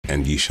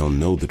and ye shall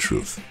know the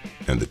truth,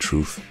 and the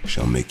truth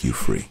shall make you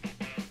free.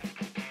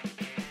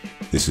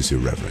 This is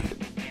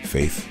Irreverend,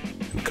 Faith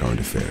and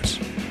Current Affairs.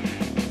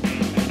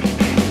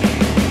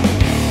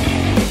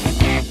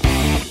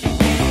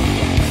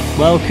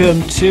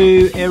 Welcome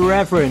to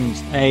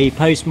Irreverend, a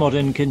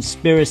postmodern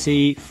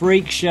conspiracy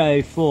freak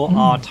show for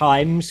our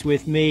times,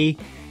 with me,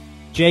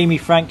 Jamie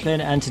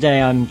Franklin, and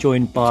today I'm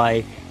joined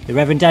by the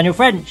Reverend Daniel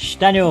French.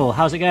 Daniel,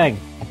 how's it going?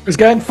 It's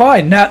going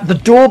fine. Now, the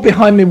door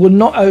behind me will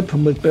not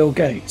open with Bill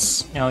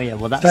Gates. Oh yeah,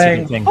 well that's saying,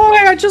 a good thing. Oh,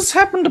 I just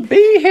happened to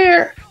be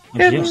here.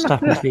 I just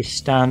happen to be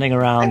standing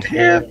around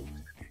here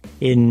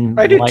in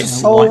ready to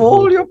solve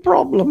all your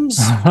problems.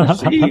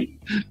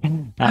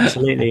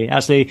 Absolutely.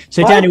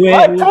 So Daniel,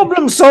 my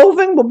problem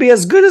solving will be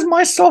as good as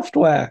my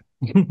software.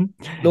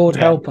 Lord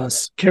help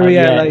us. Kyrie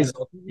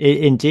eleison.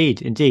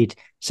 Indeed.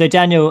 So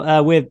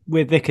Daniel,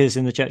 we're vicars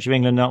in the Church of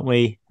England, aren't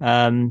we?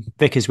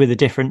 Vicars with a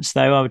difference,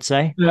 though, I would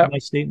say. Yeah.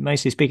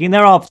 Mostly speaking,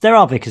 there are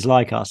vicars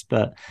like us,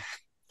 but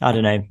I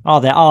don't know. Are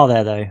there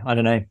though? I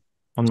don't know.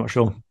 I'm not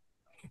sure.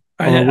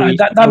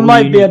 That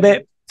might be a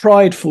bit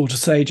prideful to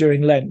say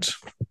during Lent.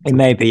 It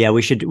may be. Yeah,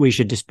 we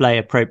should display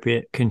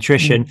appropriate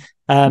contrition.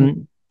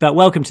 But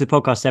welcome to the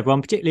podcast,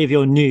 everyone. Particularly if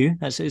you're new,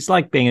 it's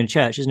like being in a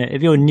church, isn't it?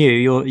 If you're new,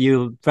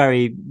 you're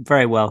very,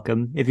 very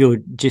welcome. If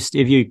you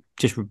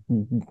just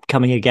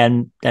coming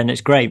again, then it's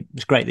great.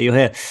 It's great that you're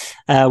here.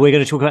 We're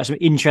going to talk about some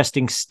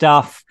interesting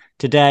stuff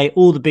today.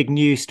 All the big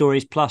news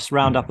stories, plus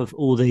roundup of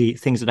all the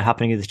things that are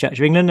happening in the Church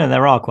of England, and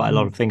there are quite a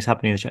lot of things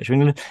happening in the Church of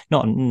England.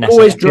 Not necessarily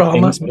always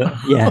drama,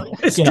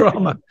 things, but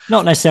drama.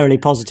 Not necessarily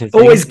positive.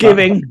 Always things,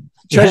 giving.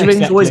 Church of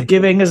England's always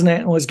giving, isn't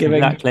it? Always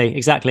giving.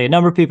 Exactly. A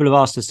number of people have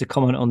asked us to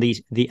comment on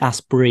the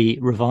Asbury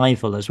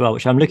Revival as well,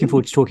 which I'm looking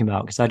forward to talking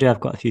about because I do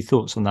have quite a few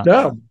thoughts on that.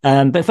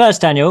 Yeah. But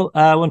first, Daniel,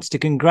 I wanted to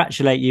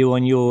congratulate you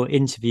on your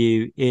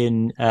interview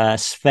in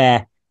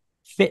Sphere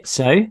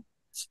Fitzo.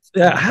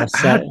 Yeah,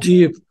 how do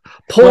you,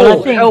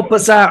 Paul, help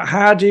us out.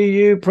 How do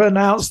you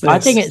pronounce this? I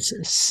think it's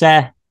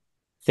Se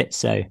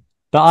Fitzo.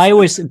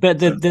 But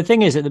the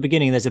thing is, at the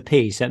beginning, there's a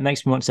P, so it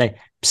makes me want to say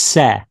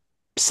Pse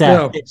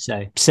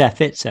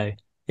Fitzo.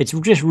 It's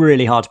just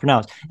really hard to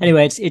pronounce.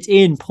 Anyway, it's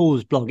Ian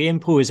Paul's blog. Ian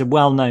Paul is a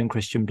well-known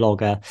Christian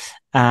blogger,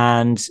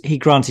 and he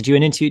granted you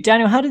an interview.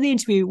 Daniel, how did the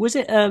interview? Was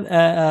it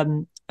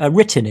a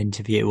written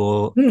interview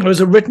or? It was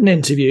a written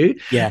interview.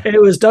 Yeah,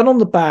 it was done on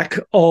the back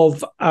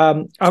of.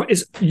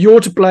 It's You're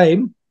to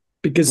Blame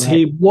because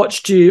he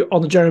watched you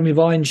on the Jeremy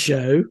Vine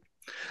show,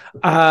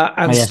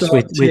 and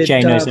started with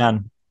Jane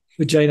Ozanne.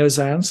 With Jane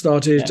Ozanne,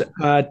 started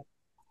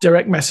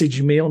direct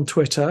messaging me on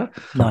Twitter.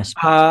 Nice.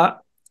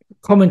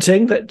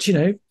 Commenting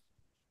that,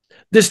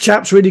 this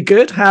chap's really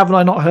good. How haven't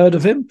I not heard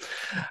of him?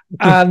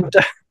 And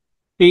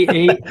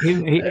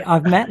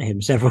I've met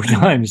him several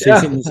times.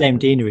 He's in the same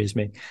deanery as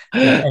me.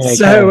 Anyway,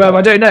 so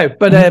I don't know.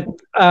 But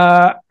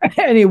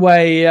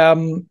anyway,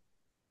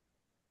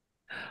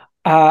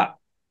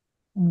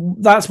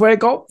 that's where it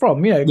got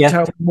from.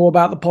 Tell me more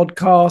about the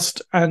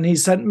podcast. And he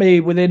sent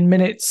me within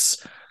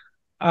minutes,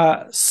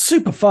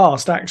 super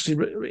fast,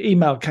 actually,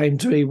 email came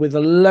to me with a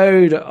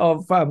load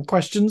of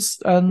questions.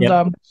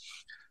 And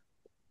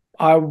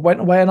I went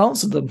away and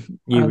answered them.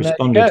 You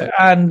responded.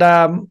 And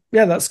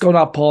that's gone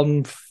up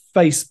on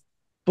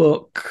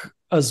Facebook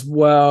as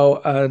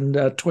well,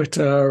 and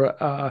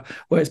Twitter,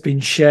 where it's been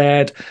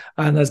shared,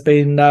 and there's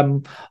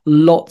been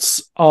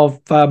lots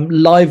of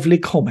lively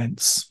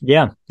comments.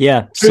 Yeah.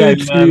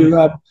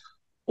 To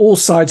all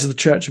sides of the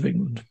Church of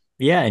England.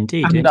 Yeah,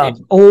 indeed.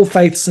 All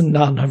faiths and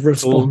none have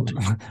responded.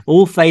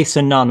 All faiths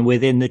and none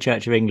within the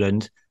Church of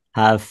England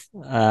have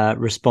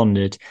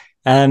responded.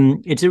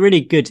 It's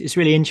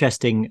really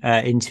interesting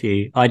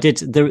interview. I did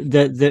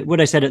the what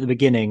I said at the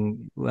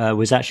beginning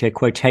was actually a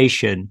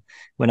quotation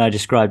when I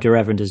described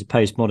Irreverend as a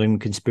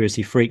postmodern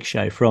conspiracy freak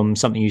show from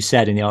something you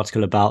said in the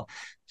article about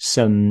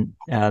some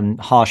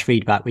harsh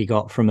feedback we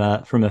got from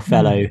a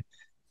fellow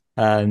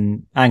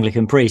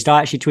Anglican priest. I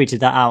actually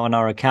tweeted that out on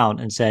our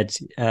account and said,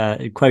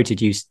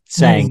 quoted you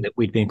saying that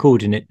we'd been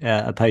called in it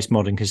a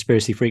postmodern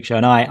conspiracy freak show,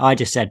 and I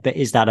just said, but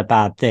is that a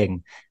bad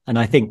thing? And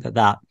I think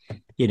that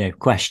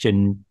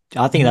question.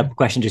 I think that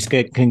question just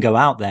can go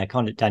out there,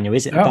 can't it, Daniel?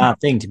 Is it a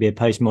bad thing to be a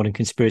postmodern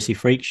conspiracy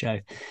freak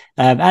show?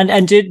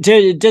 And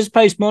does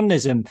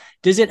postmodernism,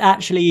 does it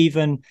actually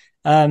even,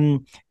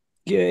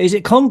 is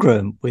it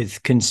congruent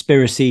with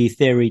conspiracy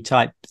theory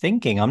type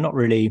thinking? I'm not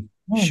really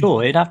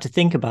sure. You'd have to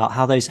think about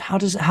how does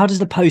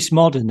the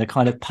postmodern, the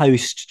kind of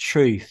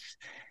post-truth,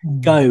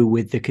 go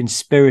with the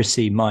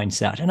conspiracy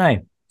mindset? I don't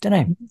know.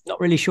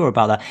 Not really sure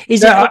about that.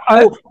 Is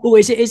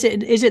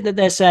it that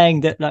they're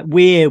saying that, like,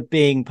 we're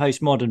being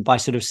postmodern by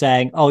sort of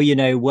saying,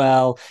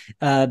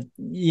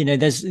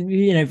 there's,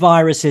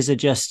 viruses are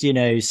just,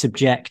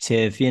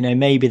 subjective,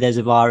 maybe there's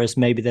a virus,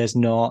 maybe there's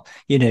not,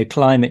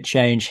 climate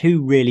change,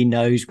 who really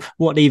knows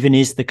what even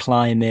is the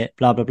climate,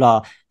 blah, blah,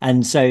 blah.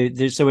 And so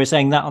we're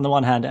saying that on the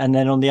one hand, and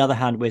then on the other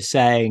hand, we're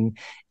saying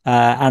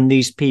and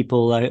these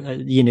people are,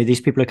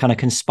 these people are kind of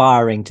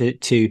conspiring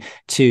to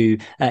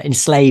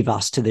enslave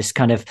us to this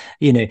kind of,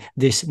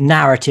 this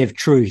narrative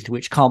truth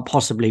which can't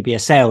possibly be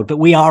assailed, but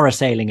we are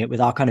assailing it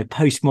with our kind of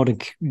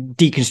postmodern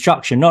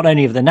deconstruction, not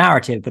only of the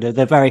narrative but of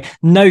the very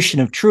notion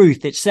of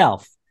truth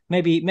itself.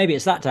 Maybe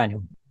it's that,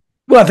 Daniel.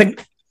 Well, I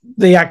think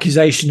the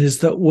accusation is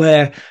that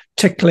we're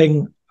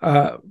tickling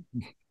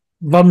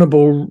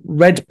vulnerable,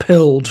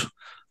 red-pilled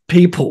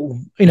people,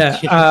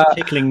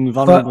 tickling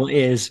vulnerable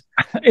ears,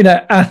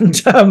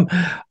 and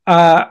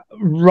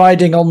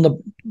riding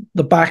on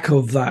the back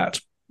of that.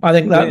 I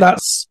think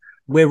that's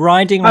we're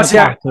riding on the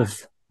back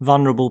of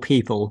vulnerable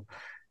people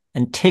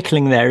and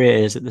tickling their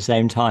ears at the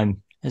same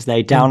time as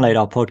they download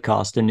our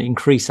podcast and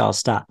increase our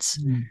stats.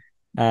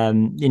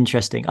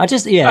 Interesting.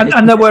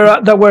 And there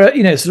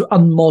were sort of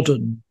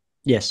unmodern.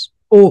 Yes.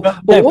 What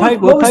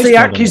was the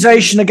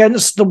accusation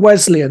against the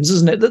Wesleyans?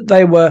 Isn't it that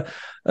they were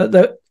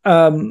that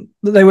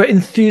they were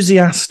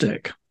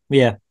enthusiastic?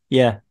 Yeah.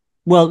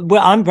 Well,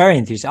 I'm very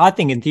enthusiastic. I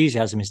think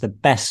enthusiasm is the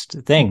best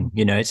thing.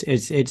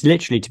 It's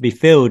literally to be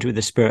filled with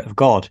the Spirit of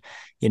God.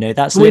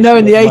 That's we know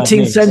in the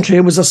 18th century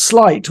it was a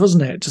slight,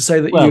 wasn't it, to say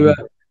that you were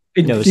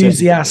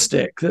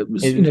enthusiastic? That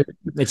was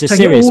it's a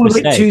serious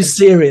mistake. Too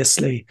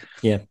seriously.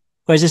 Yeah.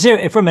 Well,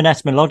 from an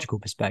etymological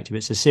perspective,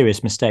 it's a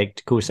serious mistake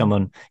to call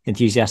someone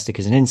enthusiastic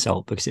as an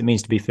insult, because it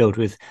means to be filled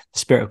with the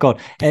Spirit of God.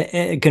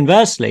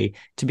 Conversely,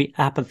 to be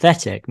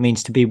apathetic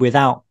means to be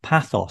without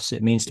pathos.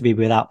 It means to be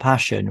without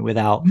passion,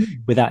 without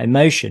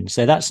emotion.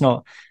 So that's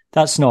not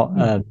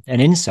an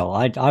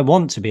insult. I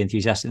want to be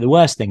enthusiastic. The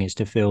worst thing is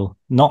to feel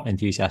not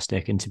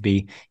enthusiastic and to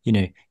be,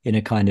 in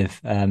a kind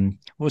of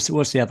what's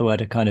the other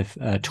word? A kind of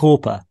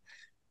torpor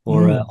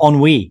or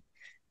ennui.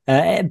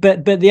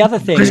 But the other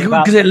thing,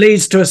 because it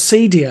leads to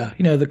acedia,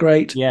 the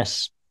great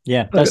that's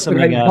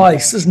something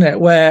vice, isn't it?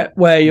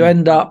 Where you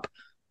end up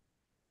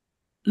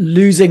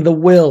losing the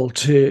will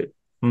to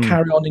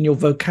carry on in your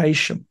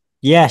vocation.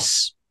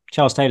 Yes,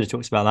 Charles Taylor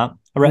talks about that.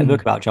 I read a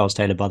book about Charles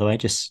Taylor, by the way.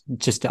 Just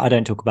I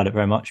don't talk about it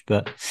very much,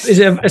 but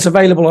it's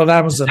available on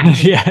Amazon.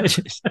 Yeah,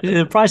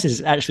 the price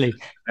is actually.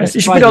 You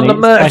should put on the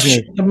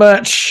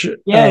merch.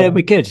 Yeah,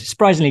 we could.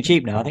 Surprisingly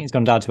cheap now. I think it's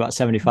gone down to about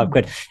 75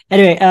 quid.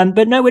 Anyway,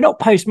 but no, we're not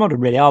postmodern,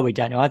 really, are we,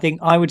 Daniel? I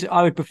think I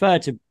would prefer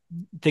to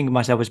think of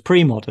myself as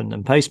pre-modern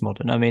than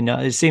postmodern. I mean,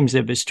 it seems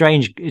a bit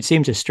strange. It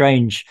seems a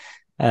strange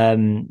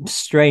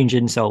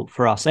insult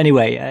for us.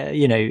 Anyway,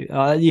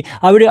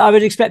 I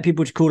would expect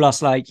people to call us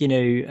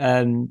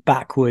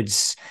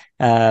backwards,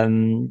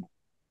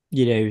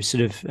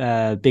 sort of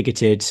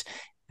bigoted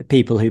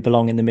people who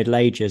belong in the Middle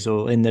Ages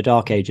or in the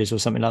Dark Ages or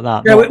something like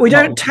that. Yeah, we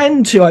don't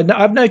tend to.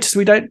 I've noticed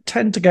we don't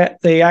tend to get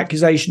the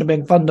accusation of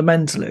being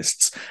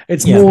fundamentalists.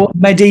 It's more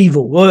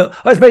medieval. Well,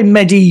 it's very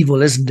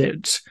medieval, isn't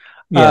it?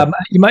 Yeah.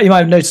 You might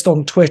have noticed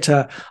on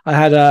Twitter, I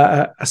had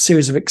a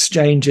series of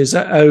exchanges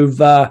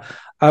over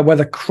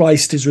whether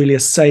Christ is really a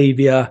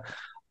saviour,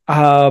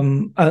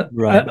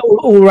 right.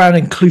 All around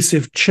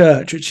inclusive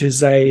church, which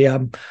is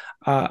a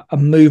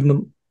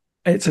movement.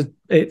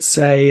 It's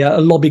a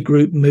lobby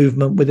group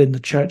movement within the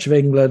Church of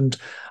England.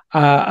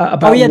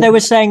 They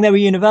were saying they were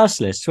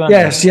universalists, weren't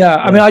they? Yeah.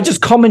 I mean, I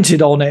just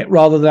commented on it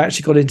rather than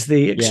actually got into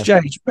the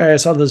exchange. Yeah.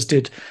 Various others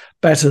did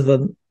better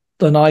than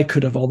I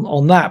could have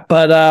on that.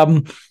 But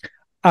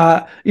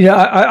I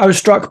was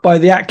struck by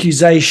the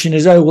accusation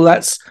is,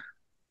 that's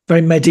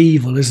very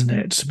medieval, isn't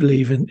it, to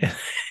believe in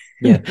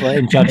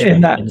in judgment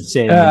in that.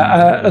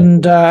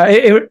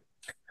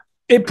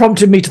 It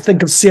prompted me to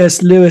think of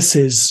C.S.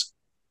 Lewis's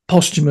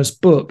posthumous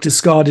book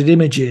Discarded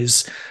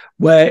Images,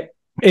 where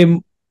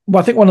I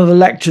think one of the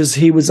lectures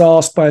he was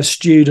asked by a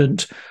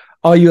student,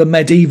 are you a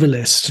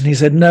medievalist? And he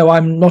said, no,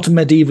 I'm not a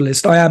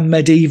medievalist, I am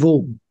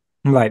medieval.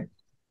 Right.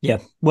 Yeah.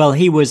 Well,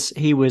 he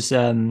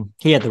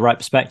had the right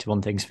perspective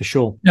on things, for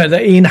sure. No,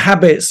 that he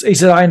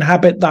said, I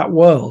inhabit that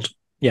world.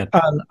 Yeah,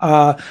 and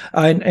I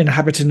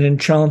inhabit an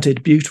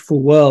enchanted,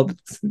 beautiful world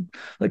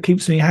that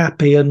keeps me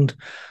happy and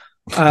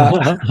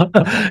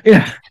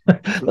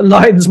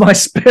lightens my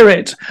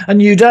spirit,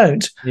 and you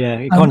don't.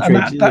 Yeah,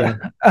 contrary.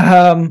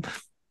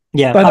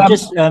 But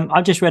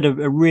I've just read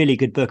a really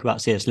good book about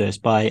C.S. Lewis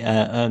by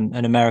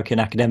an American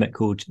academic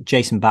called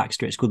Jason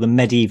Baxter. It's called The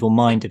Medieval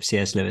Mind of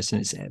C.S. Lewis, and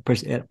it's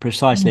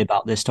precisely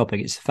about this topic.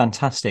 It's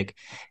fantastic.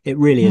 It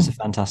really is a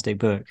fantastic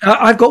book.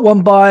 I've got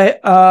one by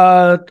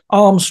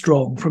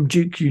Armstrong from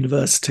Duke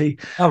University.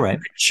 All right.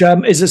 Which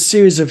is a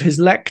series of his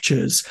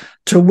lectures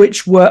to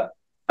which were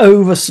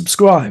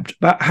oversubscribed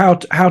about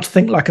how to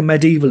think like a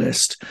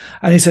medievalist.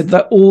 And he said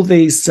that all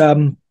these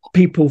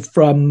people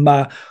from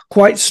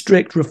quite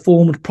strict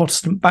Reformed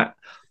Protestant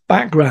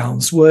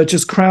backgrounds were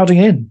just crowding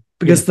in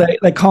because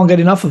they can't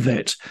get enough of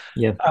it.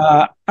 Yeah.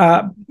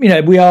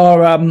 We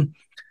are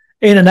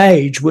in an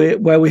age where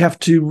we have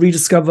to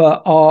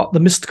rediscover the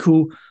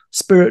mystical,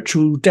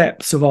 spiritual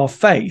depths of our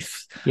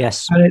faith.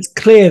 Yes. And it's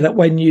clear that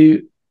when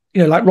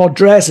like Rod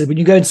Dreher said, when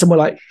you go into somewhere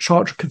like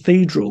Chartres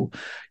Cathedral,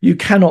 you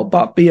cannot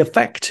but be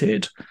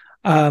affected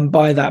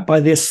by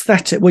the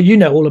aesthetic.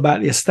 Well, all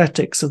about the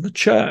aesthetics of the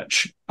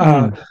church.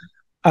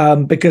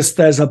 because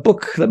there's a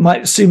book that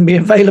might soon be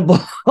available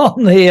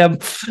on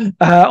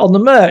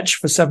the merch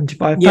for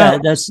 £75. Yeah,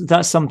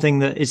 that's something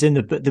that is in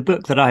the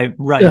book that I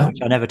wrote, which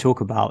I never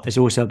talk about, is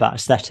also about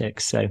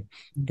aesthetics. So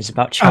it's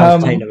about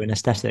Charles Taylor and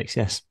aesthetics.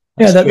 Yes,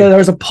 there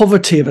is a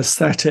poverty of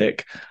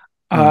aesthetic,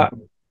 and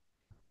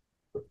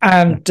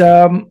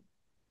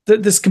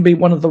this can be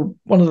one of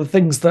the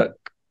things that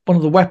one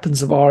of the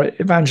weapons of our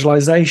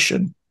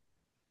evangelization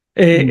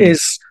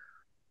is,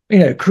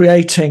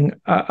 creating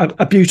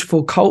a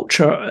beautiful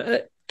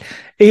culture,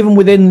 even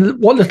within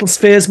what little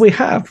spheres we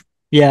have.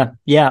 Yeah,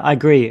 I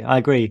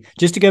agree.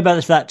 Just to go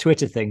back to that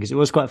Twitter thing, because it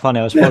was quite funny.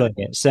 I was following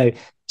it. So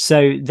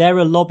they're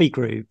a lobby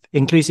group.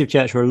 Inclusive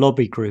Church are a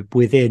lobby group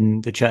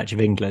within the Church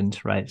of England,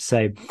 right?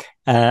 So,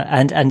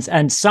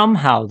 and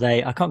somehow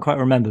I can't quite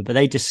remember, but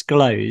they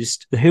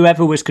disclosed that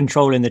whoever was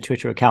controlling the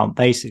Twitter account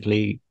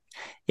basically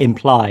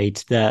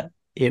implied that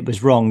it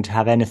was wrong to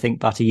have anything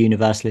but a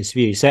universalist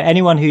view. So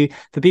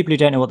for people who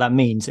don't know what that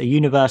means, a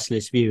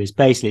universalist view is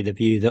basically the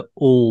view that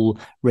all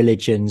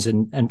religions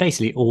and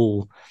basically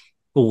all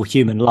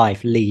human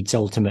life leads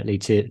ultimately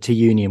to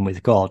union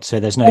with God. So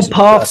there's no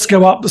paths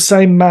go up the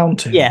same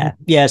mountain. Yeah.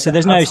 So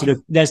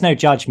there's no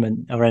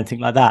judgment or anything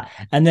like that.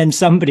 And then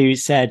somebody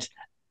said,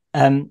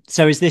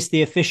 so is this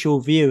the official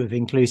view of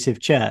Inclusive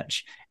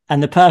Church?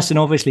 And the person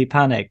obviously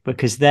panicked,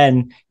 because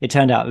then it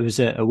turned out it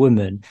was a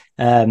woman.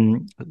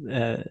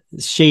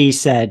 She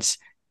said,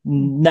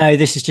 no,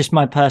 this is just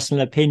my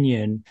personal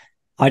opinion.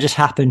 I just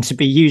happen to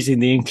be using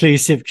the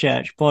Inclusive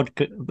Church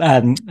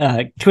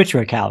Twitter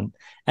account.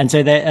 And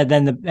so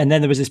then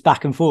there was this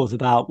back and forth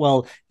about,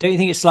 well, don't you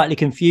think it's slightly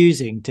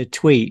confusing to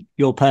tweet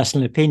your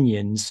personal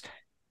opinions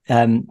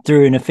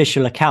through an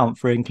official account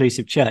for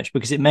Inclusive Church,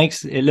 because it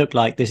makes it look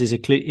like this is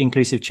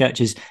Inclusive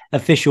Church's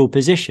official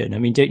position? I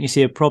mean, don't you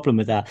see a problem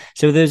with that?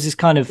 So there's this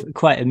kind of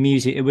quite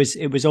amusing. It was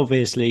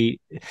obviously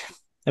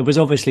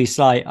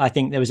slight. I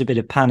think there was a bit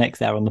of panic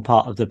there on the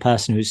part of the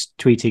person who's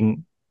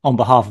tweeting on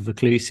behalf of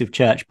Inclusive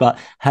Church, but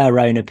her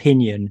own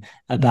opinion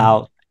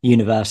about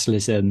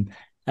universalism.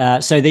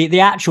 So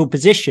the actual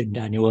position,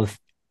 Daniel, of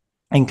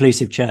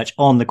Inclusive Church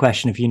on the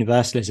question of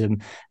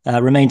universalism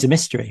remains a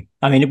mystery.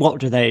 I mean, what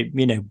do they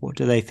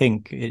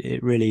think?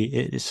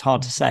 It's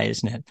hard to say,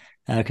 isn't it?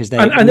 Because they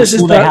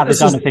have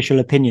is unofficial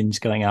opinions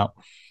going out.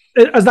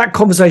 As that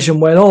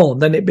conversation went on,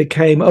 then it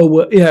became,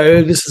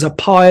 this is a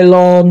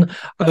pylon.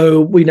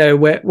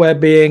 We're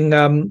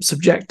being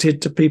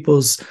subjected to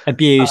people's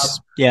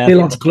abuse,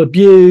 theological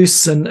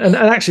abuse, and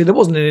actually there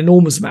wasn't an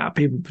enormous amount of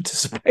people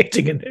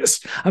participating in this.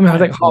 I mean, I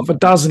think half a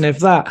dozen, if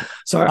that.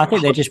 So I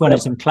think they just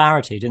wanted some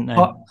clarity, didn't they?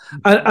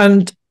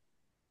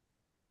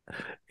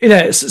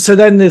 So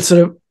then there's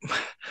sort of,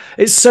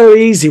 it's so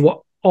easy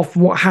what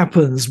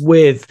happens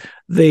with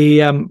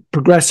the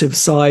progressive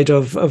side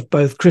of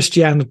both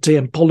Christianity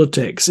and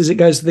politics is it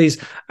goes to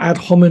these ad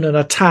hominem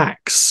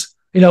attacks.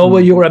 Well,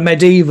 you're a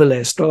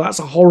medievalist, or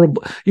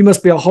you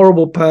must be a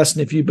horrible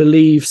person if you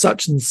believe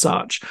such and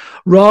such,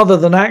 rather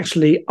than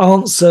actually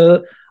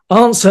answer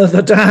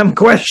the damn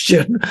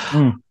question.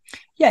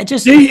 Yeah,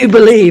 do you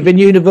believe in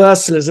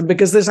universalism?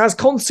 Because this has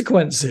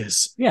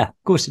consequences. Yeah,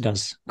 of course it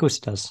does.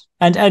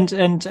 And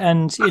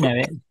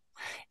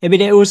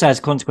it also has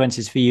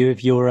consequences for you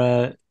if you're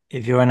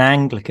an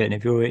Anglican,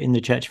 if you're in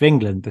the Church of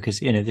England, because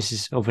this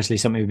is obviously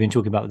something we've been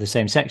talking about with the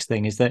same-sex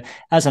thing, is that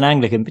as an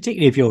Anglican,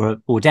 particularly if you're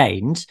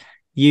ordained,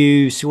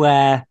 you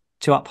swear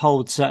to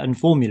uphold certain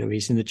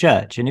formularies in the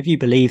church, and if you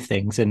believe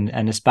things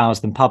and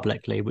espouse them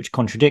publicly which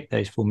contradict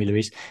those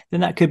formularies,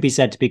 then that could be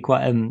said to be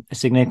quite a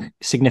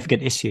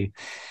significant issue.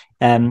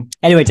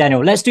 Anyway,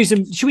 Daniel,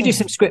 should we do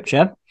some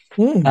scripture?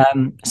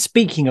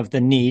 Speaking of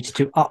the need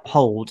to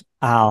uphold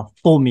our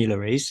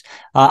formularies,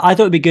 I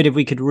thought it'd be good if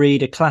we could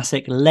read a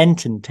classic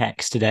Lenten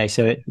text today.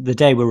 So the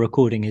day we're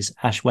recording is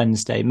Ash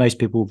Wednesday. Most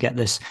people will get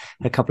this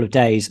a couple of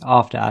days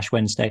after Ash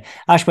Wednesday.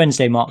 Ash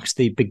Wednesday marks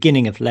the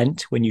beginning of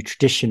Lent, when you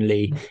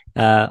traditionally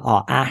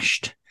are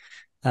ashed.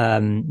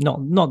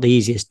 Not the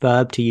easiest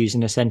verb to use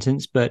in a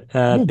sentence, but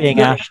being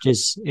ashed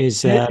is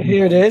here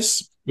it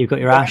is. You've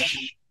got your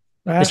ash.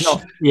 It's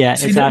not,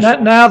 it's ash.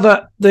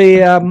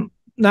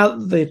 Now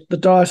that the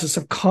diocese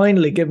have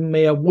kindly given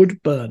me a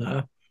wood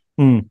burner,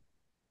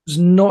 it's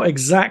not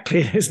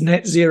exactly his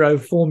net zero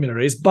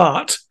formularies,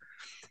 but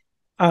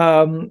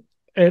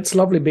it's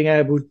lovely being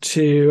able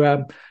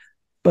to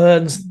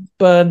burn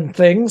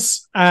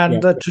things,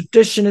 and the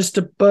tradition is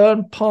to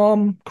burn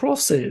palm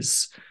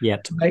crosses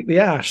to make the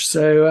ash.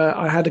 So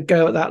I had a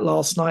go at that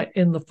last night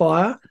in the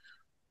fire,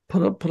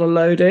 put a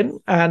load in,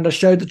 and I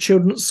showed the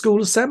children at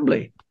school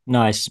assembly.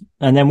 Nice.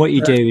 And then what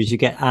you do is you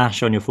get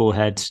ash on your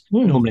forehead,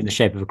 normally in the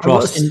shape of a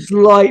cross. I've got a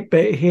slight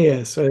bit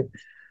here, so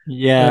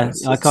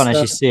I can't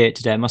actually see it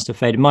today. It must have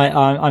faded.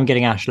 I'm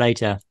getting ash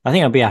later. I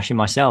think I'll be ashing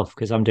myself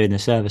because I'm doing the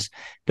service.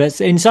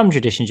 But in some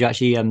traditions, you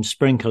actually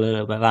sprinkle a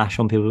little bit of ash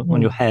on people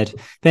on your head.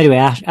 But anyway,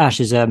 ash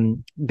is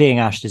being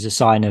ashed is a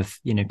sign of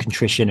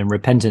contrition and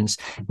repentance,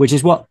 which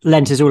is what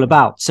Lent is all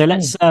about. So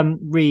let's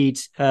read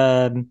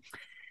from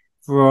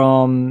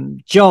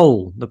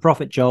Joel, the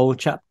prophet Joel,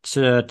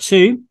 chapter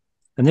 2.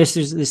 And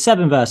there's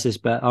 7 verses,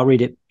 but I'll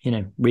read it,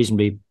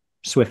 reasonably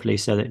swiftly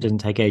so that it doesn't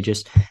take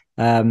ages.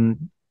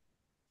 And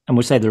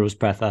we'll say the Lord's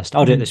Prayer first.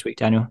 I'll do it this week,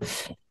 Daniel.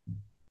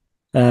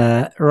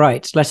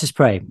 Right, let us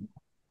pray.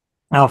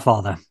 Our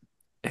Father,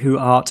 who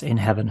art in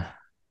heaven,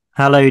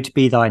 hallowed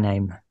be thy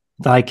name.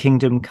 Thy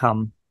kingdom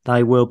come,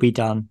 thy will be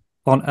done,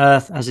 on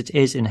earth as it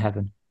is in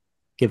heaven.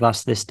 Give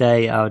us this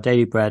day our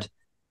daily bread.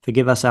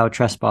 Forgive us our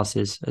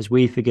trespasses, as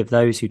we forgive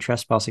those who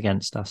trespass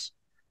against us.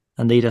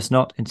 And lead us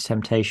not into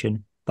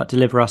temptation, but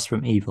deliver us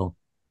from evil.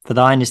 For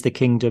thine is the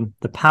kingdom,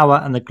 the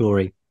power, and the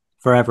glory,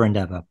 forever and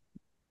ever.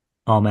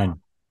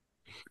 Amen.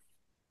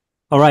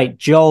 All right,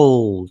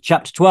 Joel,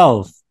 chapter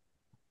 12.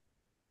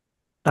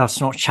 That's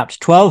not chapter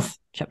 12,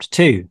 chapter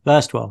 2,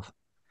 verse 12.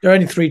 There are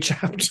only 3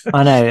 chapters.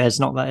 I know, it's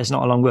not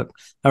a long book.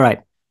 All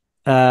right,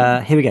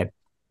 here we go.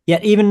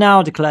 Yet even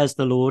now, declares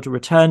the Lord,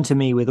 return to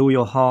me with all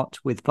your heart,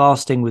 with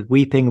fasting, with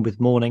weeping, and with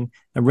mourning,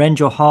 and rend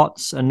your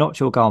hearts and not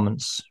your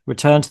garments.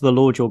 Return to the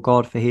Lord your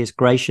God, for he is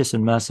gracious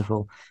and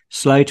merciful,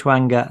 slow to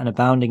anger and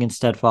abounding in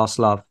steadfast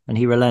love, and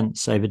he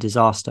relents over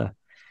disaster.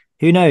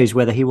 Who knows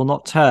whether he will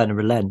not turn and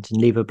relent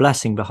and leave a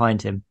blessing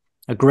behind him,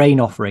 a grain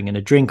offering and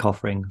a drink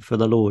offering for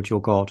the Lord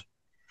your God.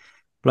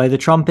 Blow the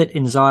trumpet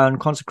in Zion,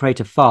 consecrate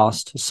a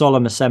fast, a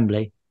solemn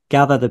assembly,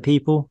 gather the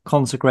people,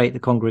 consecrate the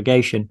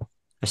congregation,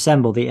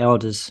 assemble the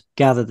elders,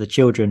 gather the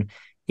children,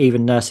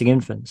 even nursing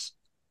infants.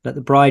 Let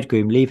the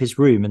bridegroom leave his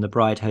room in the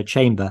bride her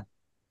chamber.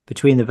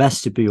 Between the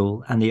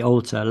vestibule and the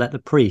altar, let the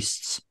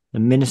priests, the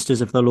ministers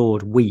of the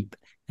Lord, weep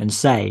and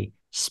say,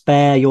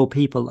 spare your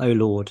people, O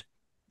Lord,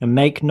 and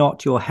make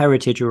not your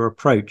heritage a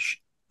reproach,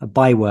 a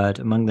byword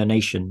among the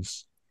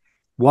nations.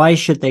 Why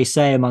should they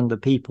say among the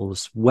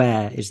peoples,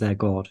 where is their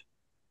God?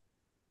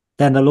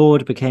 Then the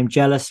Lord became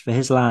jealous for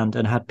his land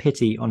and had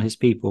pity on his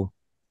people.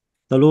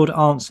 The Lord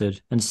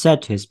answered and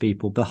said to his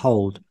people,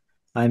 behold,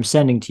 I am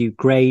sending to you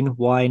grain,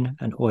 wine,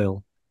 and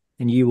oil,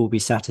 and you will be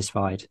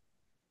satisfied.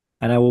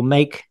 And I will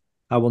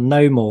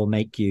no more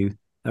make you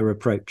a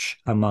reproach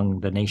among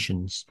the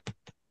nations.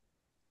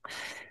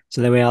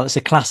 So there we are. It's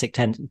a classic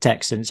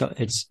text, and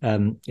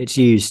it's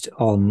used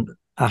on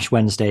Ash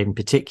Wednesday in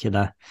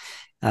particular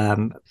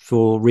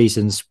for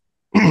reasons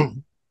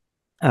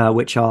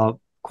which are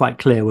quite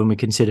clear when we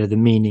consider the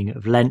meaning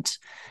of Lent.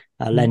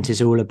 Lent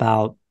is all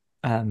about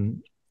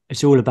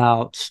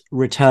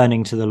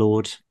returning to the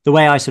Lord. The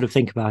way I sort of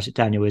think about it,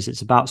 Daniel, is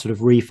it's about sort of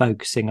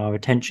refocusing our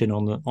attention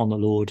on the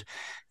Lord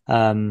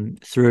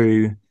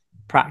through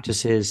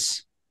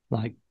practices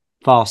like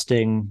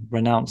fasting,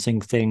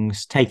 renouncing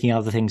things, taking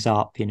other things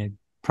up,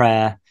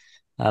 prayer,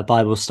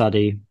 Bible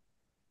study.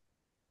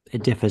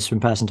 It differs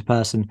from person to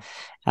person,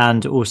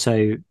 and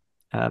also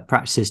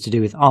practices to do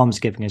with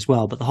almsgiving as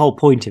well. But the whole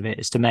point of it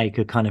is to make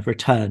a kind of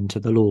return to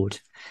the Lord,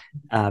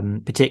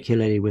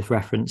 particularly with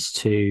reference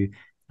to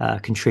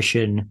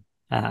contrition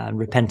and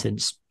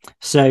repentance.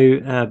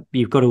 So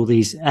you've got all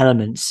these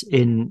elements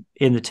in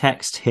the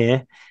text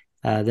here.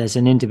 There's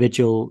an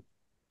individual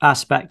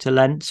aspect to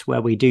Lent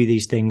where we do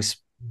these things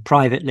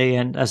privately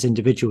and as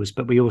individuals,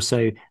 but we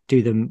also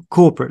do them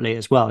corporately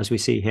as well, as we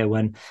see here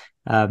when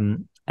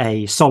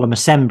a solemn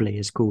assembly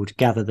is called,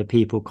 gather the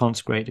people,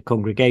 consecrate the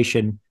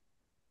congregation,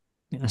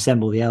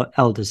 assemble the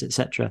elders,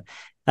 etc.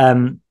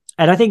 And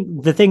I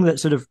think the thing that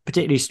sort of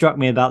particularly struck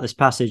me about this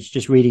passage,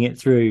 just reading it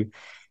through,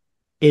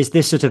 is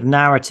this sort of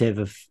narrative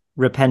of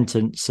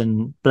repentance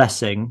and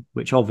blessing,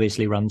 which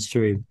obviously runs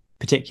through,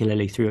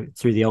 particularly through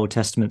the Old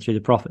Testament, through the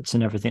prophets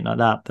and everything like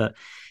that. But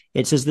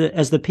it's as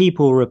the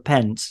people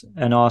repent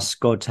and ask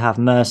God to have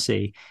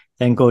mercy,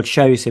 then God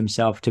shows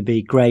himself to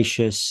be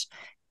gracious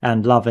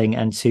and loving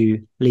and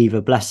to leave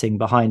a blessing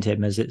behind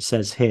him, as it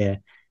says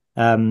here.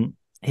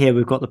 Here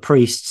we've got the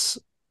priests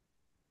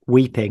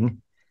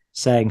weeping,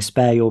 saying,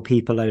 spare your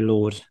people, O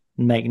Lord,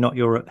 and make not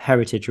your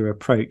heritage a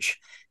reproach.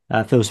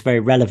 Feels very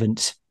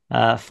relevant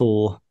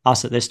for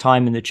us at this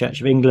time in the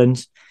Church of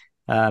England.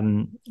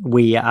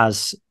 We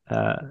as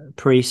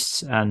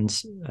priests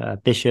and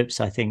bishops,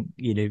 I think,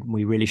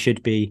 we really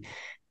should be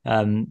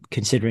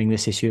considering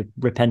this issue of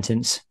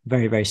repentance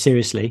very, very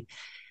seriously.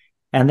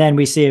 And then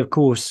we see, of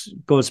course,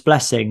 God's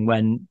blessing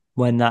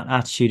when that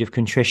attitude of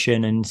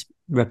contrition and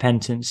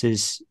repentance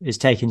is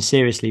taken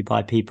seriously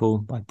by people,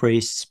 by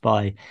priests,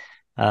 by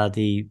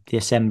the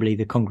assembly,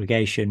 the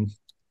congregation,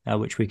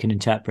 which we can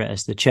interpret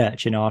as the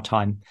church in our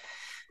time.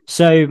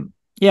 So,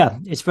 yeah,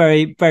 it's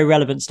very, very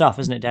relevant stuff,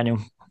 isn't it, Daniel?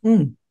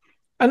 And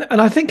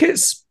I think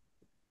it's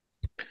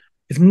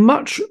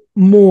much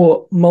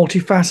more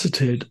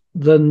multifaceted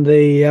than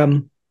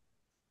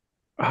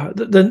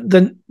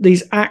than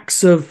these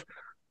acts of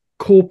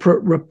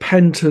corporate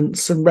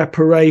repentance and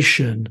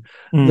reparation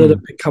that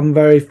have become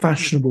very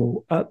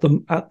fashionable at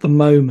the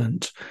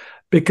moment.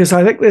 Because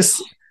I think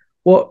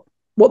what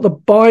the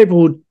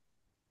Bible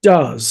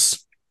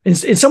does, in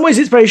some ways,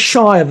 it's very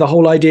shy of the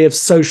whole idea of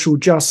social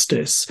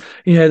justice.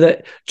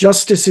 That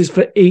justice is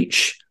for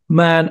each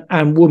man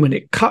and woman.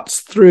 It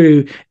cuts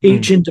through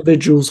each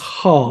individual's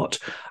heart,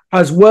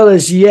 as well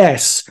as,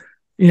 yes,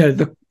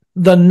 the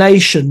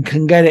nation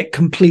can get it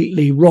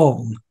completely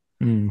wrong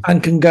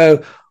and can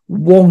go,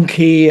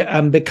 wonky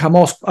and become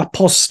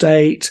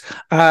apostate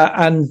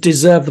and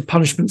deserve the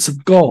punishments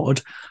of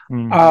God.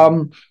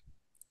 In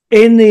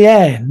the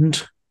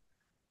end,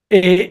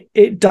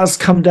 it does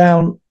come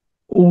down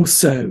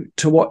also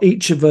to what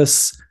each of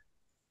us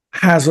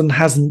has and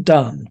hasn't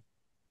done.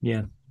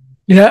 Yeah.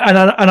 You know,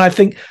 and I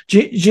think,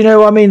 do you know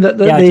what I mean? That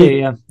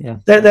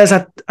there's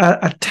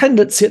a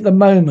tendency at the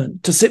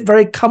moment to sit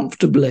very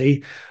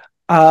comfortably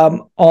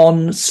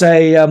on,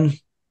 say,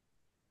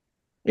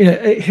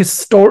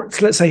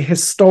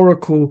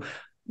 historical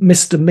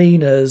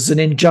misdemeanors and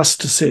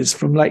injustices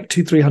from like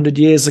 200-300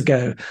 years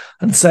ago,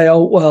 and say,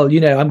 oh well, you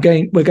know,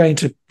 we're going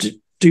to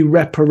do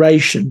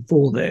reparation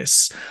for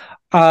this,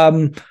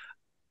 and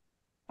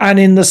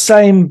in the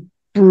same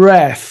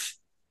breath,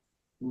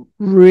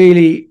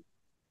 really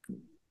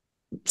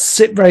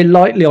sit very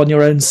lightly on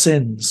your own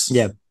sins.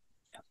 Yeah,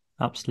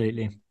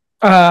 absolutely.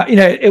 You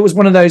know, it was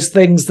one of those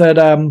things that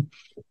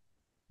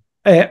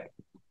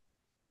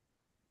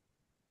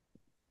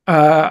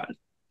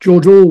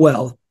George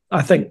Orwell,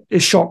 I think, it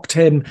shocked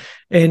him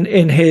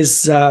in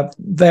his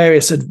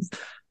various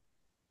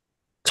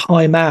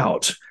time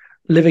out,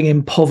 living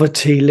in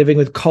poverty, living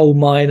with coal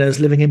miners,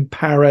 living in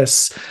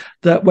Paris,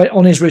 that when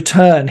on his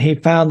return, he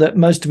found that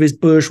most of his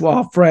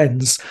bourgeois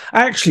friends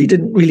actually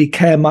didn't really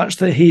care much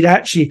that he'd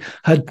actually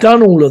had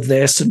done all of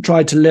this and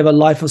tried to live a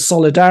life of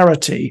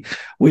solidarity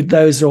with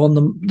those who are on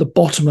the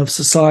bottom of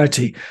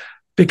society,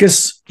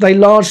 because they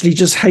largely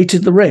just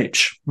hated the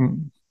rich.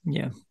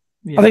 Yeah.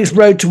 I think it's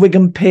Road to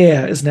Wigan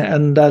Pier, isn't it?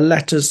 And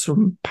Letters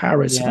from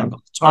Paris. Yeah.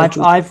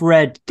 I've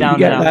read Down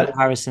and Out in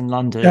Paris and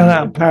London. Down and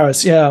Out in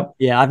Paris, yeah.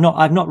 Yeah, I've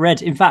not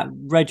read. In fact,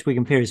 Road to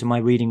Wigan Pier is on my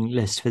reading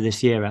list for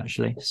this year,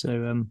 actually. So,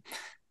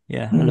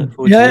 I look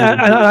forward to it. Yeah,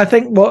 and I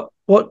think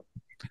what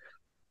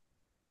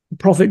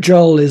Prophet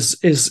Joel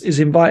is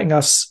inviting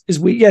us is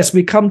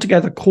we come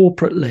together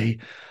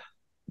corporately,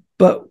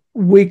 but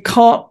we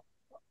can't.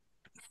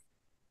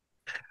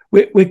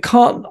 We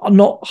can't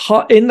not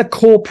in the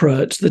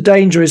corporate. The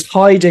danger is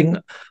hiding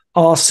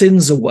our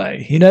sins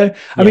away. You know,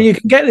 I mean, you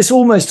can get this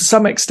almost to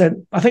some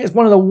extent. I think it's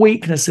one of the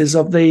weaknesses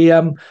of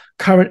the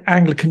current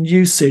Anglican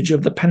usage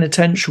of the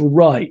penitential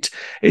rite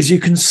is you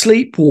can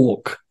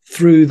sleepwalk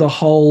through the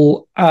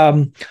whole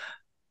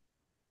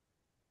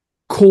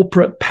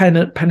corporate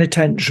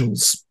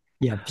penitentials.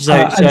 Yeah.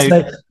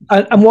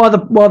 And while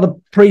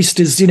the priest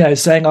is, you know,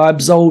 saying, I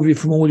absolve you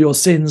from all your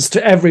sins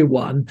to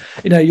everyone,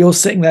 you know, you're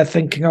sitting there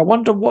thinking, I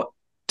wonder what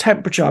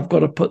temperature I've got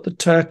to put the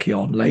turkey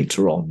on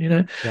later on, you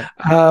know.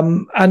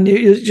 And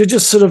you're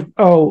just sort of,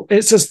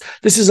 it's just,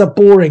 this is a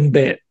boring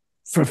bit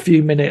for a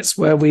few minutes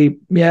where we've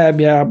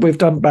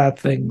done bad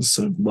things,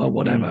 so, well,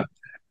 whatever.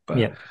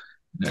 But,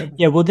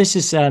 well, this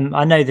is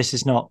I know this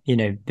is not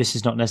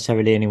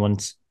necessarily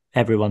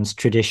everyone's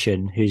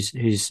tradition who's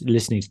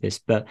listening to this,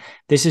 but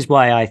this is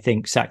why I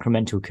think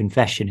sacramental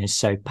confession is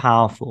so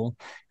powerful.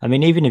 I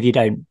mean, even if you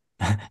don't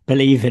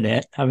believe in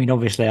it, I mean,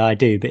 obviously I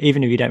do, but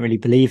even if you don't really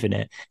believe in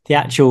it, the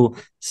actual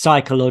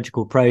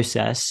psychological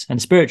process and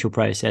spiritual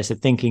process of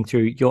thinking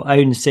through your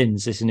own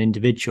sins as an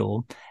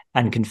individual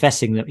and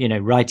confessing them, you know,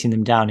 writing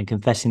them down and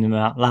confessing them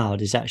out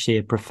loud is actually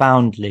a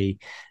profoundly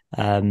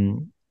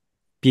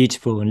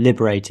beautiful and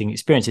liberating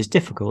experience. It's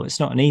difficult.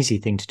 It's not an easy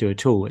thing to do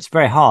at all. It's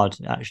very hard,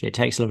 actually. It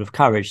takes a lot of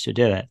courage to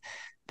do it,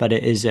 but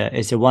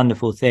it's a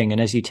wonderful thing.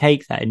 And as you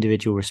take that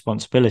individual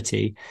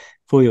responsibility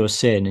for your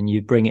sin and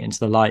you bring it into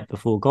the light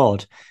before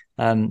God,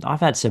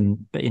 I've had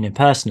some, you know,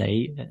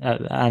 personally,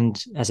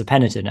 and as a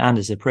penitent and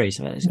as a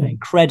priest, I've had some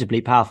incredibly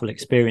powerful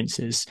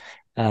experiences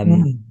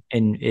in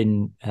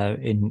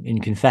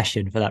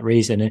confession for that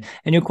reason. And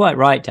you're quite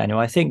right, Daniel.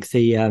 I think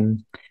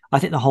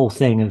the whole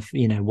thing of,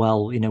 you know,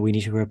 we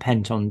need to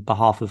repent on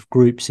behalf of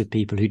groups of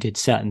people who did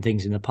certain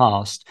things in the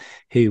past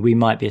who we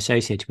might be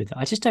associated with.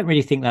 I just don't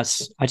really think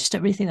that's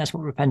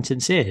what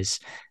repentance is.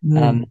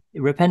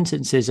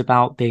 Repentance is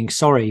about being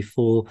sorry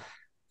for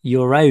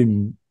your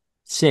own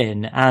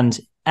sin, and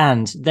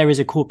there is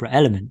a corporate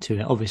element to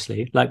it,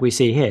 obviously, like we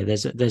see here.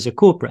 There's a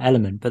corporate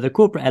element, but the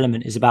corporate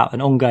element is about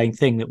an ongoing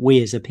thing that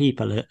we as a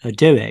people are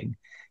doing.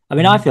 I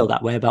mean, I feel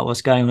that way about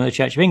what's going on in the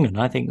Church of England.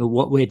 I think that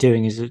what we're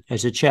doing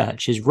as a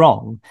church is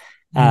wrong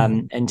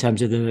in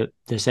terms of the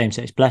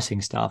same-sex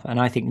blessing stuff. And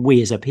I think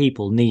we as a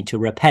people need to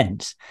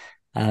repent.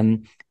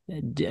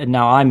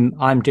 Now,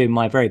 I'm doing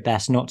my very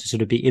best not to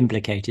sort of be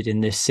implicated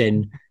in this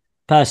sin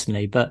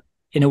personally, but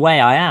in a way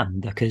I am,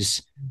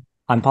 because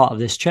I'm part of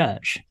this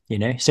church, you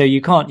know. So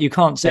you can't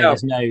say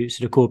there's no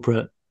sort of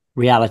corporate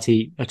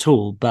reality at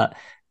all, but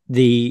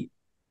the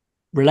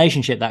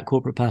relationship that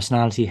corporate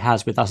personality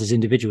has with us as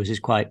individuals is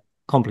quite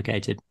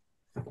complicated.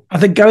 I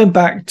think going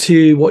back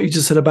to what you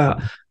just said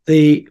about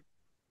the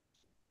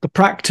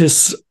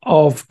practice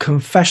of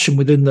confession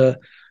within the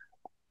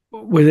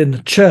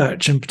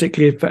church, and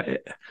particularly if,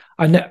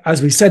 I know,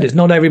 as we said, it's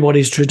not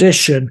everybody's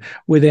tradition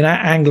within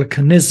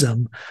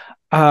Anglicanism,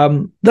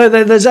 though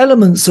there's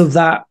elements of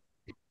that,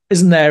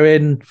 isn't there,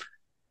 in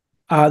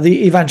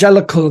the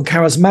evangelical and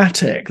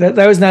charismatic.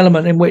 There is an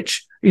element in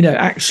which, you know,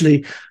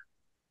 actually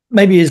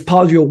maybe as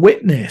part of your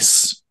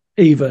witness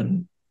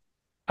even,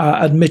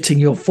 admitting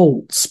your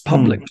faults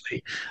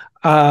publicly,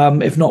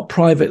 if not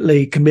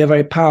privately, can be a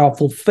very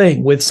powerful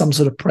thing with some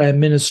sort of prayer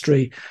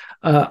ministry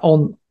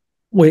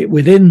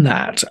within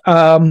that.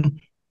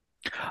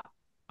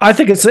 I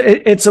think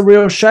it's a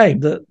real shame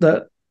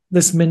that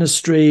this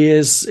ministry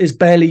is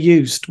barely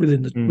used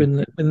within the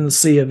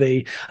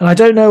CofE, and I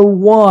don't know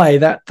why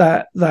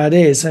that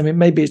is. I mean,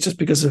 maybe it's just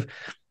because of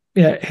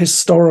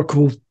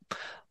historical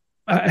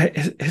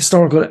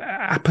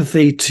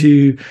apathy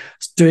to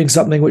doing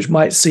something which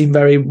might seem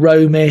very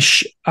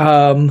Romish,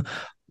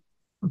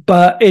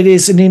 but it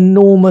is an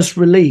enormous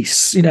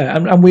release,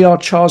 and we are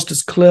charged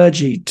as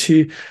clergy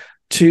to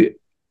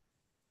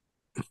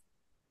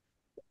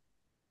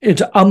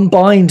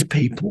unbind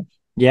people.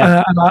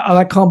 And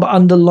I can't but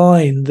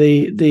underline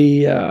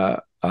the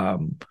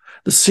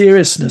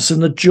seriousness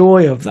and the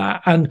joy of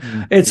that. And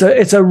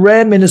it's a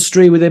rare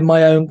ministry within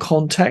my own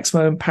context,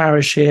 my own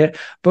parish here.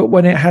 But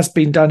when it has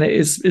been done,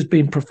 it's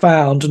been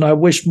profound. And I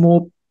wish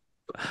more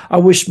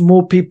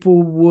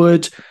people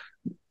would,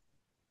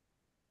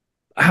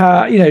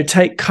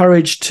 take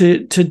courage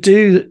to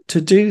do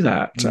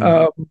that.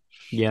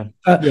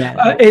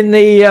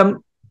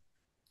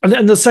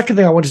 And the second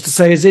thing I wanted to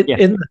say is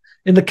in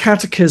the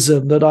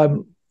catechism that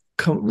I'm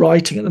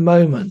writing at the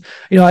moment,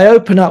 I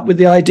open up with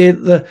the idea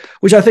that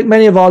which I think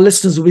many of our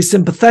listeners will be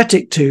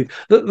sympathetic to,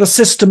 that the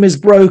system is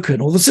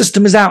broken or the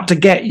system is out to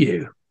get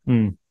you.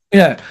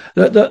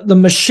 The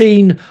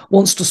machine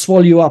wants to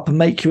swallow you up and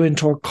make you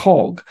into a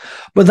cog.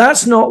 But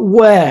that's not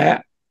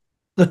where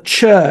the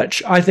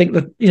church, I think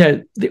that,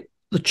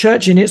 the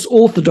church in its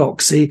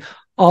orthodoxy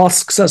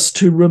asks us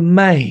to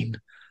remain.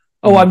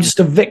 I'm just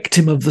a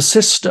victim of the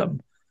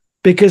system.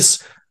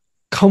 Because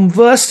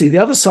conversely, the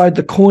other side of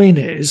the coin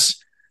is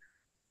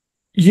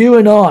you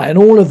and I and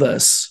all of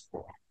us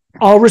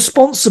are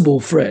responsible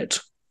for it.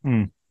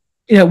 We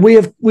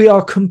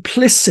are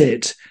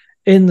complicit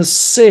in the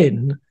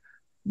sin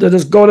that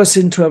has got us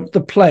into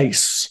the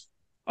place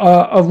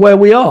of where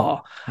we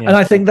are. And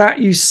I think that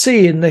you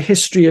see in the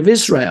history of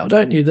Israel,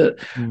 don't you, that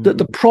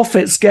the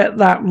prophets get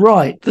that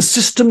right. The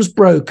system's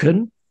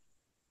broken,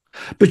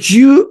 but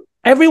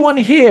everyone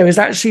here is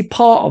actually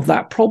part of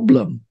that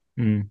problem.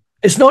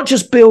 It's not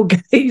just Bill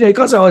Gates,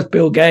 because it's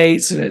Bill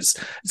Gates and it's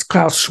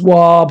Klaus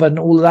Schwab and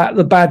all of that,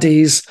 the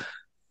baddies.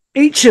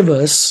 Each of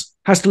us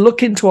has to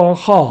look into our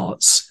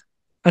hearts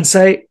and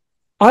say,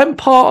 I'm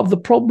part of the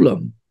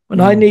problem,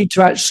 and I need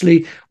to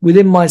actually,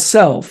 within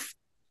myself,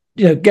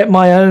 get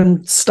my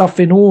own stuff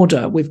in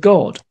order with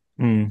God.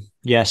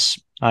 Yes,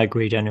 I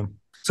agree, Daniel.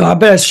 So I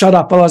better shut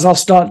up, otherwise I'll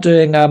start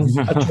doing a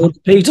George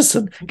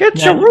Peterson.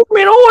 Get your room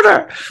in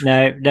order.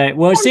 No.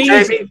 Well,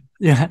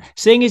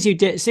 seeing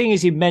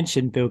as you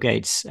mentioned Bill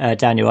Gates,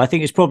 Daniel, I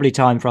think it's probably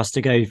time for us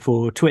to go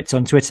for twits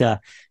on Twitter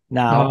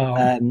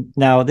now.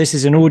 Now this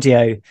is an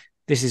audio.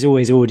 This is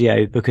always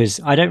audio because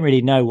I don't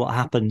really know what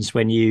happens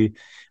when you.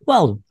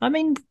 Well, I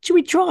mean, should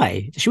we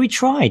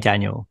try,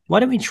 Daniel? Why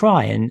don't we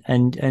try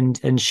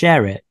and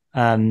share it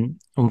on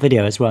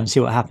video as well and see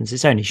what happens?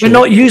 It's only short. We're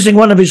not using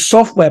one of his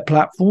software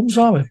platforms,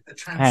 are we?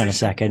 Hang on a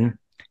second.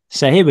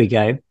 So here we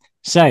go.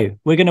 So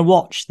we're going to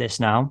watch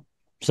this now.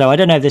 So I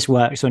don't know if this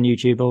works on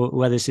YouTube or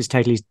whether this is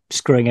totally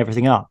screwing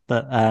everything up,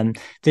 but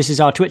this is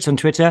our twits on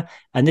Twitter,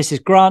 and this is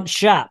Grant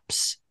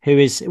Shapps,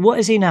 what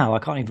is he now? I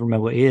can't even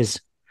remember what he is.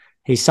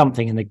 He's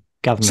something in the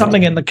government.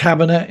 Something in the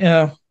cabinet,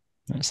 yeah.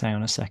 Let's hang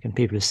on a second.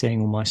 People are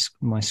seeing all my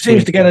screen.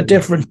 Seems to get a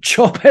different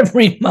job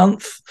every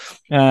month.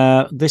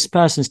 This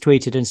person's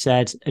tweeted and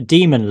said, a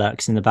demon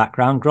lurks in the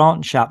background.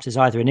 Grant Shapps is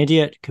either an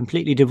idiot,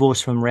 completely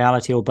divorced from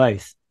reality, or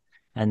both.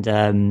 And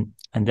then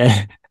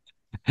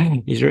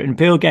he's written,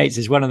 Bill Gates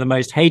is one of the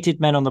most hated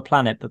men on the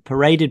planet, but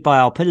paraded by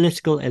our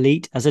political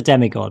elite as a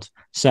demigod.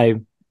 So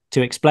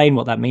to explain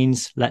what that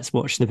means, let's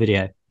watch the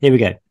video. Here we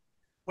go.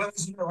 Well,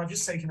 as you know, I've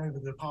just taken over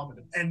the Department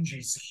of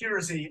Energy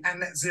Security and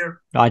Net Zero.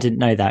 I didn't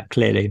know that,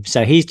 clearly.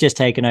 So he's just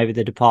taken over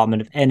the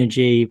Department of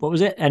Energy. What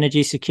was it?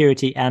 Energy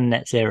Security and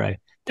Net Zero.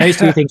 Those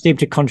two things seem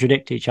to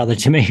contradict each other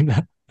to me,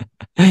 but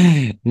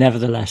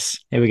nevertheless,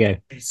 here we go.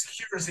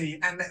 Security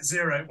and Net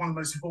Zero. One of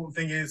the most important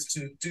things is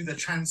to do the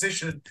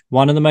transition.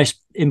 One of the most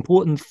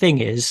important thing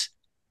is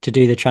to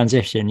do the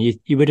transition.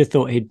 You would have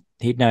thought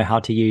he'd know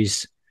how to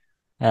use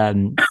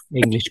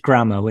English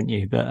grammar, wouldn't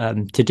you?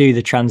 But to do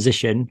the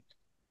transition.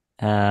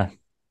 Here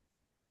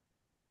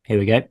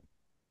we go.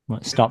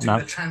 Let's stop now.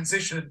 The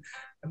transition,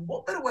 and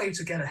what better way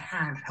to get a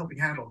helping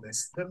hand on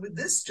this than with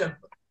this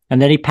gentleman?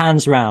 And then he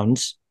pans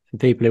round for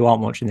people who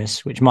aren't watching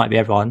this, which might be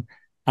everyone,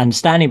 and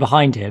standing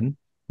behind him,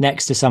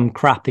 next to some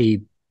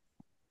crappy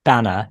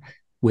banner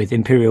with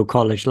Imperial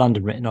College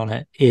London written on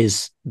it,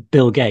 is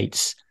Bill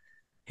Gates.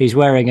 He's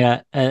wearing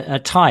a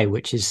tie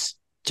which is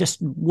just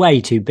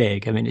way too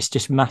big. I mean, it's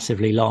just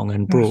massively long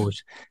and broad,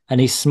 and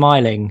he's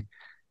smiling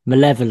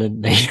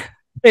malevolently.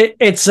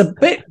 It's a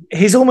bit.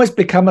 He's almost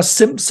become a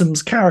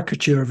Simpsons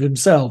caricature of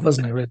himself,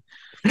 hasn't he? Really?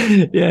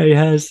 Yeah, he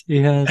has.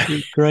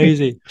 It's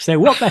crazy. So,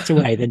 what better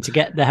way than to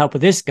get the help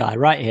of this guy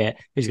right here,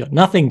 who's got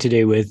nothing to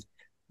do with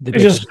the. He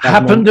just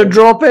happened to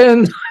drop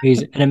in.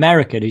 He's an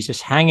American. He's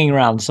just hanging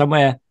around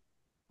somewhere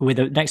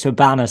next to a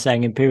banner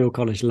saying Imperial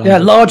College London. Yeah,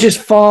 largest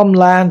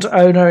farmland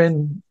owner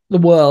in the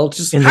world.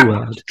 Just in the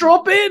world.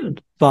 Drop in.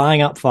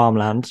 Buying up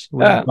farmland,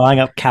 buying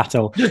up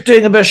cattle. Just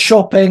doing a bit of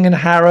shopping in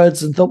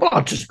Harrods and thought, well,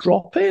 I'll just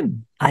drop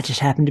in. I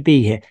just happen to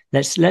be here.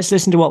 Let's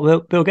listen to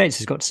what Bill Gates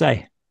has got to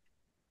say.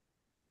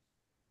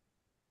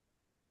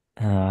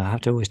 I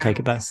have to always take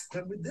it back.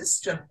 With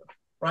this gentleman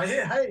right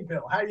here. Hey,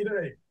 Bill, how you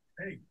doing?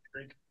 Hey,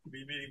 great to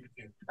be meeting with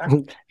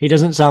you. He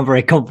doesn't sound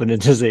very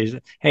confident, does he?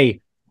 Hey,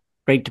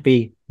 great to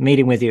be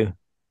meeting with you.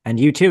 And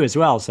you too as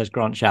well, says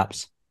Grant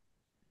Shapps.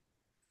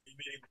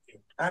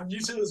 And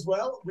you too as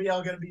well. We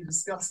are going to be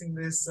discussing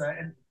this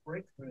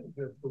breakthrough,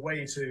 the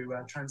way to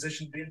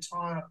transition the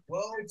entire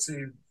world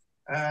to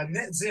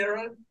net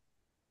zero.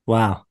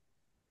 Wow.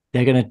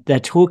 They're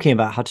talking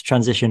about how to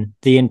transition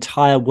the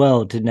entire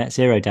world to net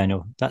zero,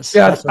 Daniel. That's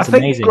I think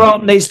amazing.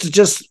 Grant needs to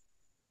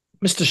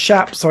Mr.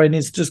 Shapps,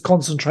 needs to just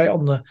concentrate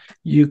on the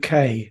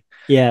UK.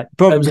 Yeah,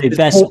 probably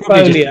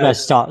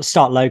best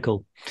start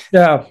local.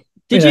 Yeah.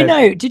 Did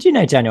you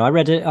know, Daniel? I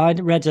read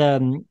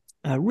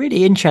a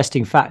really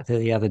interesting fact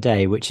the other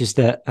day, which is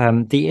that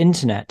the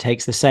internet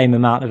takes the same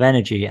amount of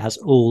energy as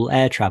all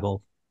air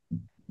travel.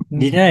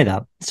 Did you know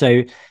that?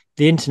 So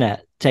the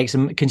internet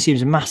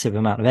consumes a massive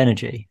amount of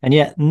energy, and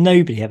yet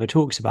nobody ever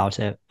talks about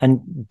it.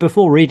 And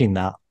before reading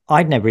that,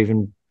 I'd never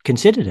even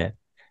considered it.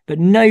 But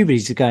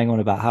nobody's going on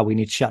about how we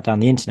need to shut down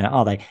the internet,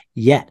 are they?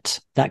 Yet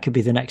that could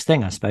be the next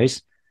thing, I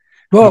suppose.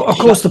 Well, of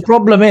course, the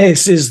problem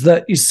is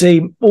that you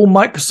see all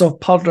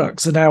Microsoft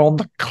products are now on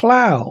the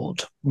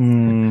cloud,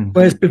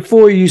 whereas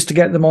before you used to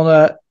get them on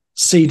a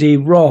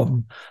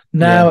CD-ROM.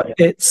 Now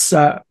it's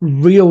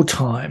real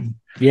time.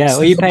 Yeah, so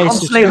well, you pay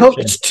constantly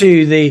hooked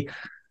to the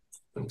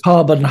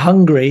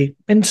carbon-hungry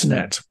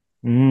internet.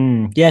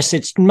 Yes,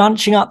 it's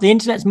munching up. The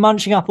internet's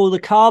munching up all the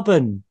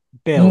carbon,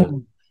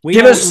 Bill.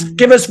 Give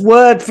us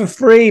Word for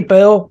free,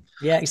 Bill.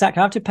 Yeah, exactly.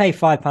 I have to pay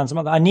 £5 a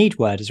month. I need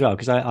Word as well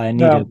because I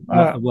need a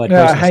Word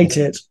processor. I hate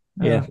it.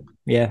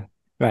 Yeah,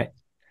 right.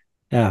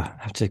 I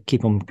have to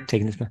keep on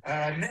taking this.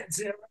 Net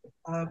zero,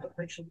 but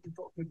make sure you've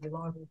got good,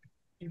 reliable,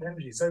 cheap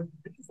energy. So,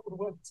 did you thought the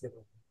work together?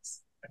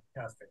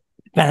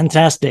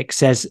 Fantastic,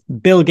 says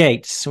Bill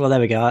Gates. Well, there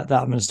we go. I'm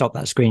going to stop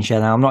that screen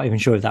share now. I'm not even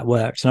sure if that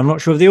worked, and I'm not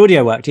sure if the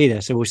audio worked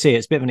either. So we'll see.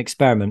 It's a bit of an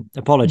experiment.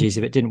 Apologies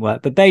if it didn't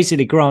work. But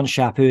basically, Grant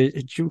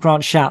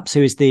Shapps,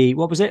 who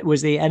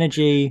is the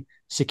energy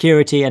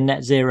security and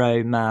net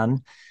zero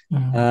man,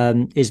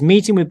 is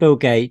meeting with Bill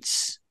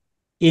Gates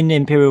in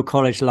Imperial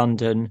College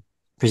London.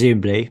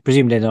 Presumably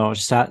they're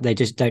not they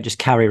just don't just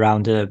carry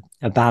around a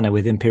banner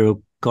with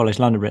Imperial College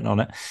London written on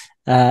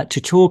it to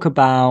talk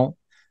about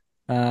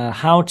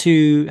how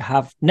to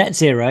have net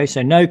zero,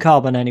 so no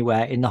carbon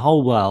anywhere in the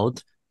whole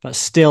world, but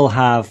still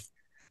have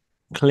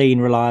clean,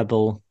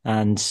 reliable,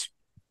 and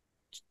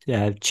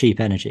cheap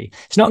energy.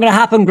 It's not going to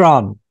happen,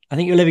 Grant. I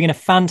think you're living in a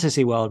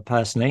fantasy world,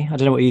 personally. I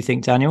don't know what you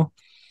think, Daniel.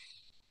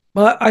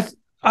 Well, I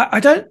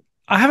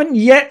haven't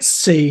yet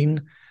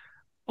seen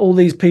all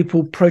these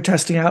people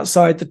protesting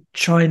outside the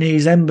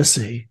Chinese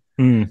embassy,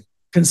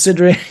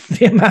 considering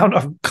the amount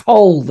of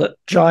coal that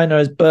China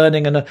is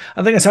burning. And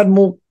I think it's had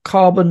more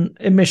carbon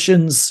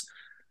emissions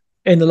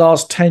in the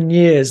last 10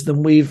 years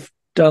than we've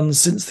done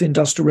since the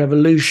Industrial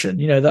Revolution,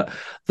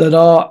 that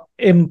our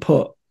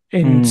input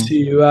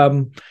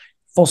into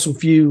fossil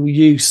fuel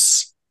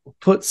use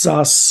puts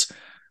us,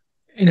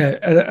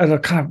 at a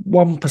kind of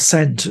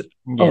 1%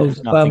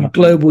 of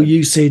global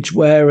usage,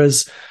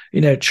 whereas,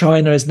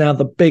 China is now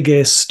the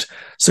biggest.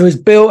 So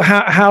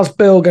how's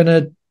Bill going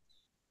to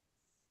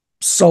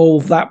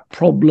solve that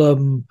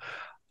problem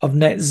of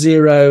net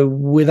zero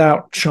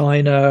without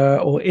China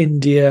or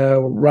India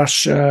or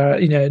Russia,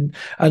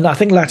 and I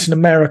think Latin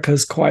America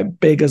is quite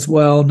big as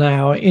well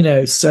now,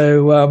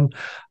 so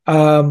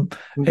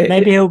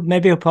maybe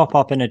he'll pop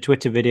up in a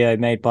Twitter video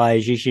made by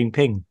Xi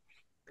Jinping.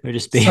 He'll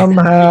just be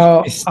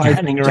somehow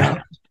standing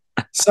around.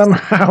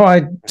 Somehow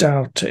I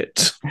doubt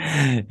it.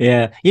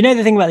 Yeah.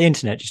 The thing about the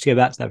internet, just to go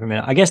back to that for a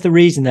minute, I guess the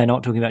reason they're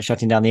not talking about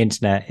shutting down the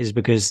internet is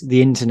because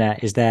the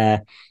internet is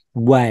their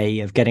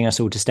way of getting us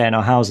all to stay in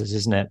our houses,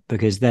 isn't it?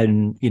 Because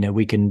then,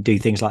 we can do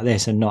things like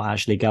this and not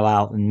actually go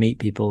out and meet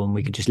people, and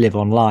we could just live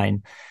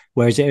online.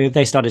 Whereas if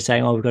they started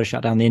saying, we've got to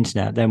shut down the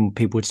internet, then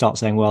people would start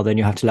saying, well, then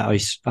you have to let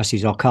us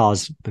use our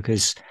cars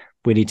because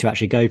we need to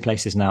actually go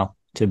places now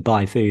to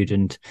buy food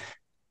and,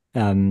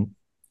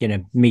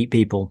 meet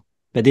people.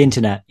 But the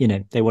internet,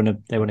 they want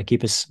to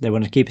keep us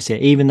here,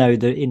 even though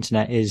the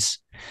internet is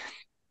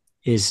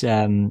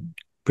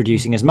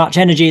producing as much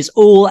energy as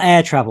all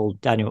air travel,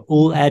 Daniel,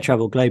 all air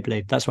travel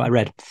globally. That's what I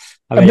read.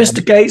 And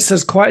Mr. Gates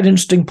has quite an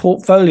interesting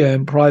portfolio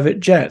in private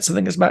jets. I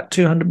think it's about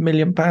 £200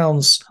 million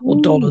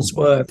or dollars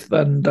worth.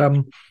 And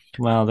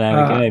well, there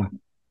we go.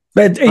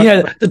 But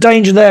the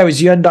danger there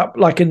is you end up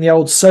like in the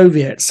old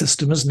Soviet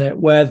system, isn't it,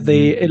 where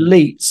the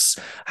elites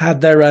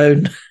had their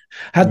own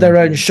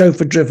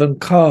chauffeur-driven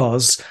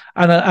cars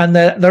and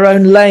their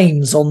own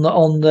lanes on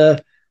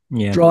the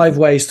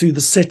driveways through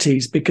the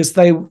cities, because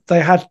they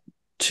had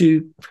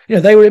to,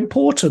 they were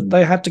important.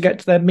 They had to get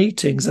to their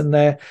meetings and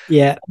their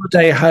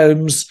holiday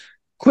homes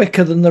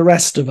quicker than the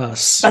rest of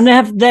us. And they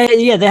have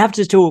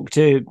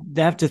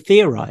to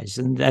theorize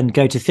and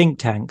go to think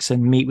tanks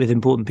and meet with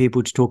important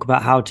people to talk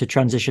about how to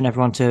transition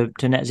everyone to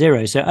net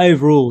zero. So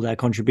overall, their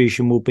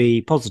contribution will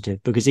be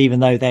positive, because even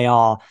though they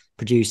are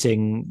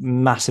producing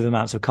massive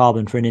amounts of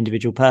carbon for an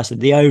individual person,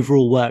 the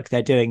overall work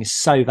they're doing is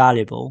so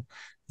valuable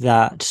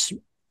that,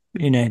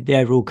 the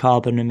overall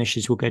carbon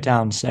emissions will go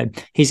down. So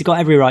he's got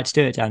every right to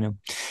do it, Daniel.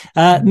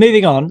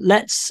 Moving on,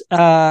 let's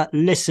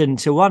listen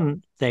to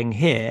one thing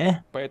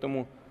here.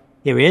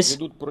 Here he is.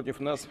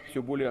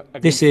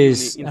 This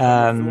is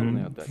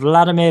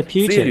Vladimir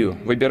Putin.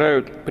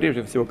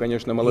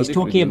 He's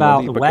talking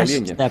about the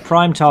West. Their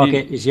prime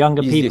target is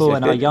younger people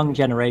and our young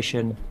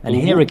generation. And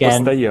here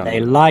again, they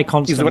lie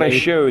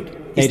constantly.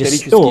 They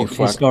distort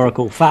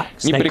historical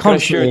facts. They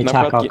constantly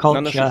attack our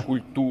culture.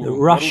 The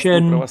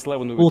Russian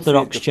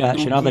Orthodox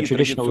Church and other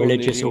traditional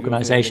religious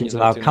organizations of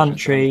our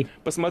country.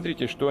 Look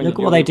at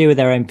what they do with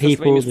their own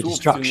people, the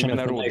destruction of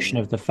the notion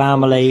of the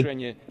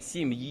family,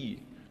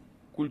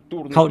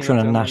 cultural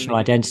and national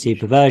identity,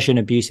 perversion,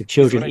 abuse of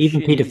children, even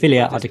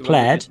paedophilia are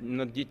declared.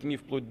 I'm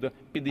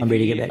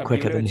reading a bit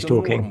quicker than he's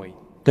talking.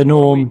 The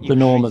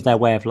norm of their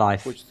way of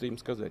life.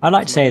 I'd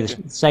like to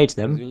say to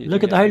them,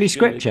 look at the Holy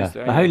Scripture,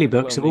 the holy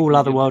books of all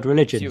other world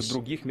religions.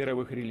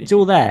 It's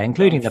all there,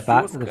 including the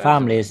fact that the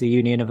family is the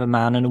union of a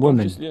man and a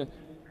woman.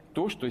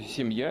 Lots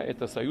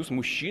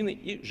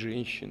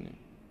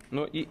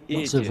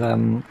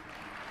of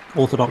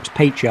Orthodox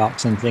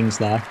patriarchs and things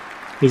there.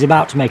 He's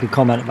about to make a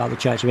comment about the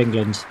Church of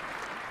England.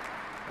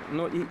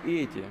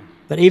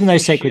 But even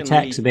those sacred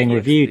texts are being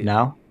reviewed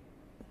now.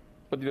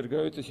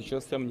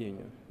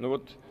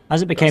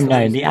 As it became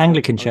known, the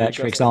Anglican Church,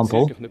 for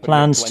example,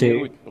 plans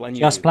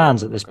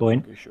at this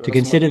point, to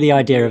consider the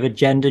idea of a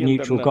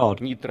gender-neutral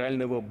God.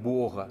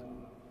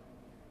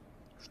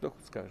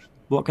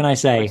 What can I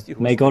say?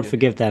 May God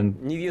forgive them.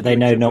 They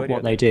know not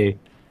what they do.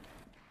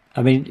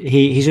 I mean,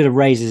 he sort of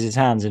raises his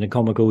hands in a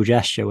comical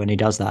gesture when he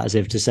does that, as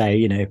if to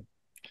say,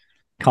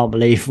 I can't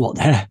believe what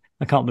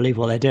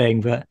they're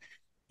doing, but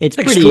it's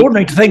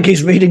extraordinary to think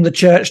he's reading the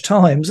Church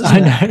Times. I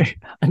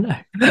know.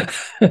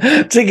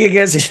 Thinking it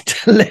gets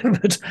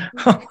delivered.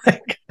 Oh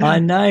my God. I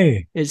know,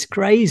 it's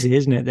crazy,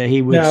 isn't it, that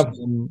he would? Yeah.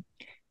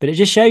 But it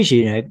just shows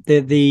you,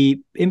 the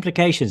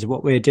implications of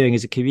what we're doing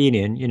as a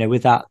communion.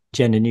 With that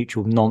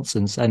gender-neutral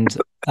nonsense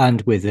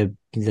and with the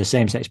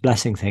same-sex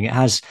blessing thing, it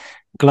has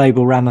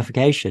global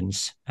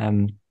ramifications.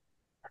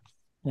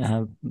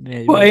 Well,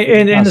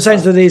 in the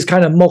sense that he's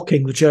kind of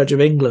mocking the Church of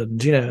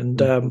England,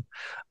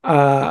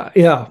 I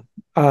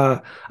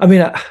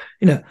mean, I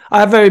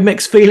have very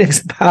mixed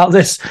feelings about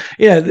this.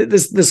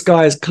 This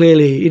guy is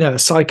clearly, a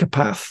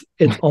psychopath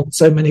on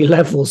so many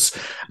levels,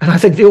 and I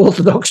think the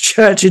Orthodox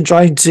Church, in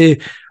trying to,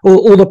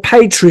 or the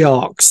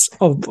patriarchs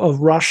of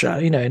Russia,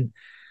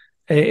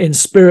 in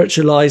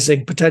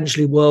spiritualizing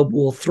potentially World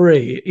War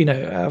III,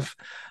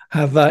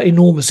 have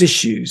enormous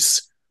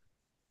issues.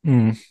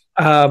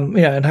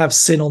 And have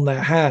sin on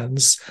their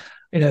hands,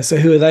 so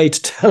who are they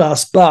to tell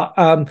us? But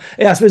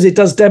I suppose it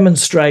does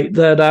demonstrate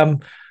that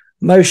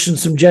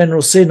motions from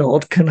General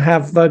Synod can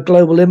have a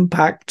global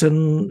impact,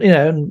 and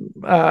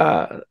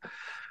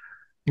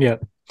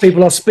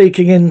people are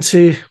speaking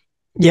into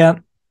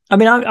I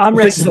mean, I'm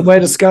things that we're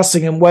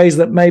discussing in ways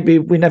that maybe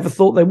we never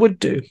thought they would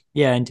do.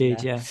 Yeah,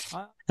 indeed. Yeah.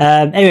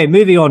 Anyway,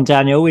 moving on,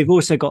 Daniel, we've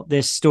also got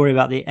this story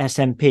about the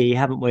SNP,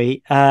 haven't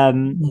we?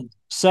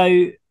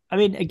 So I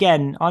mean,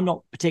 again, I'm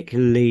not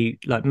particularly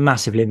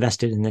massively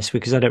invested in this,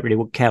 because I don't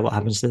really care what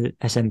happens to the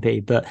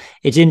SNP. But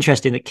it's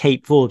interesting that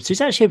Kate Forbes,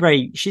 she's actually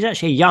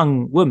a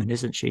young woman,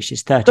 isn't she?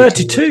 She's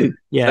 32.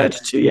 Yeah,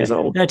 32 years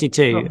old.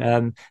 32.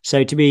 Oh.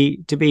 So to be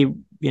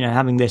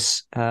having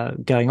this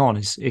going on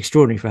is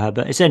extraordinary for her.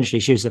 But essentially,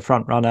 she was the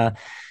front runner.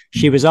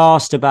 She was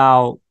asked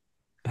about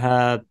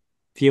her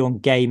view on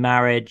gay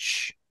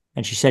marriage,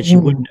 and she said she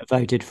wouldn't have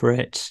voted for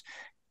it.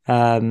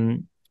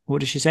 What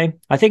does she say?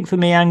 I think for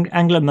me,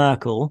 Angela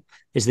Merkel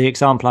is the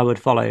example I would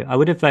follow. I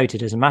would have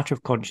voted as a matter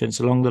of conscience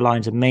along the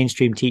lines of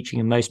mainstream teaching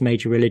in most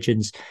major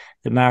religions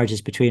that marriage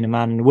is between a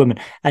man and a woman.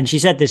 And she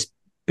said this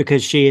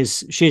because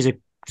she's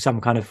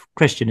some kind of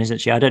Christian, isn't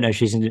she? I don't know.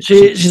 She's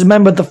a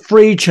member of the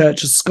Free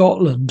Church of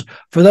Scotland.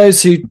 For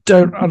those who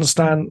don't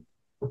understand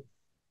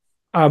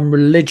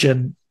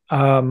religion,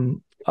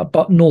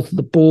 but north of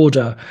the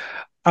border,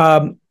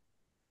 the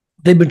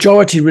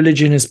majority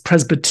religion is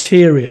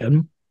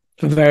Presbyterian,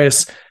 for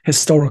various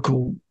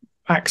historical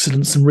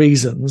accidents and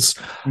reasons,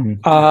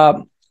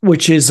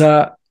 which is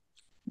that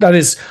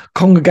is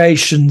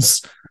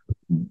congregations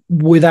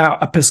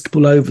without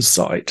episcopal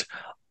oversight,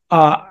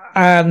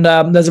 and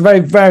there's a very,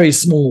 very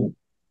small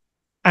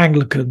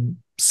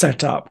Anglican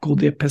setup called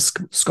the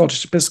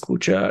Scottish Episcopal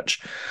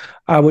Church,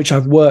 which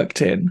I've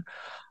worked in,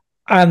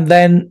 and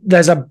then there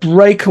was a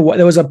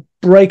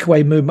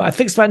breakaway movement. I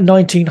think it's about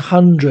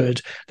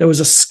 1900. There was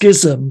a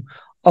schism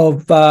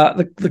of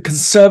the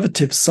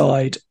conservative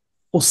side,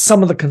 or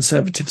some of the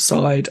conservative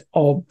side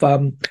of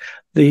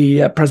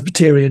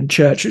Presbyterian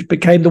Church, which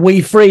became the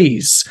Wee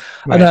Frees,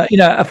 right.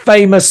 and are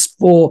famous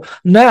for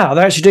now.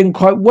 They're actually doing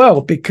quite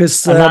well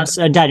because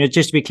and Daniel,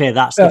 just to be clear,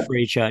 that's the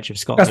Free Church of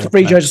Scotland. That's the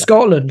Free Church of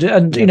Scotland,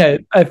 and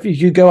if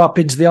you go up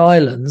into the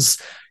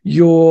islands,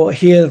 you'll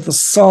hear the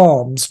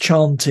Psalms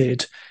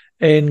chanted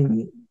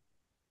in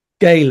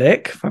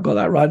Gaelic, if I got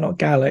that right, not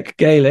Gaelic,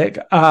 Gaelic,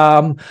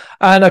 and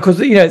of course,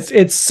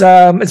 it's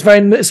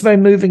very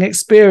moving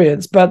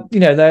experience. But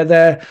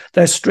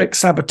they're strict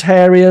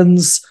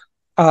Sabbatarians.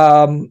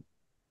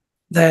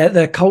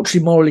 They're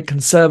culturally, morally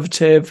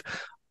conservative,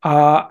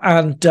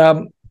 and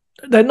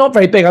they're not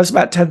very big. It's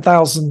about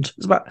 10,000.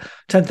 It's about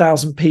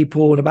 10,000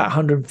 people and about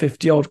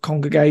 150 odd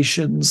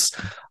congregations,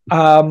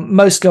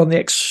 mostly on the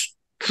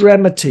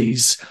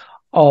extremities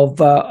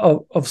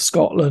of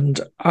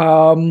Scotland.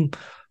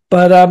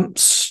 But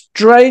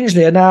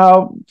strangely, are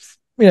now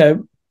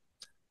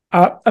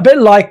a bit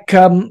like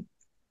the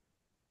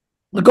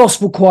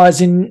gospel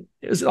choirs in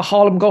the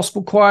Harlem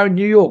Gospel Choir in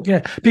New York.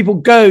 People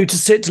go to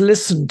sit to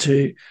listen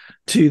to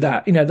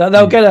that.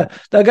 They'll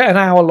get an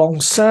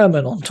hour-long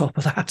sermon on top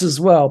of that as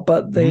well.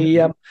 But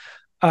the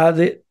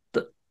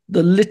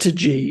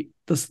liturgy,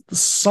 the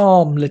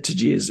psalm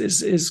liturgy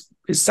is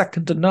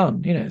second to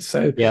none.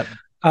 So yeah.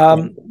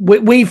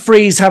 We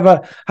Frees have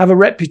a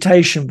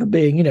reputation for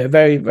being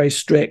very, very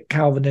strict,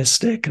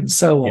 Calvinistic, and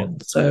so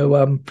on.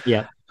 So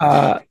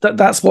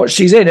that's what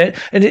she's in it,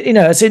 and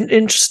it's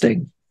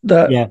interesting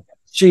that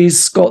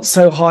she's got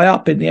so high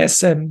up in the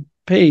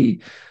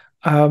SNP.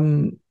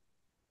 I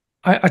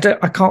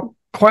can't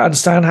quite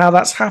understand how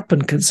that's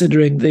happened,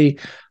 considering the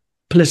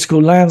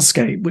political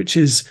landscape, which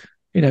is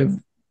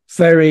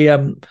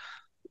very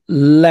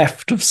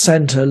left of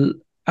centre.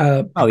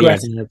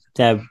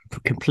 They're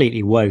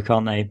completely woke,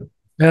 aren't they?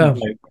 Yeah,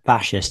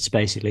 fascists,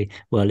 basically.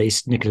 Well, at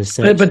least Nicholas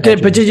said. But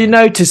did you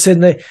notice in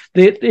the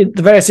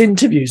various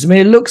interviews? I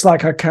mean, it looks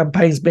like her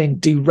campaign's being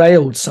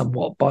derailed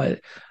somewhat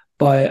by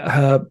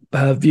her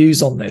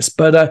views on this.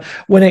 But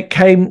when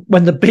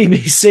the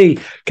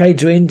BBC came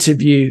to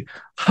interview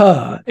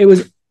her, it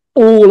was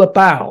all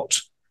about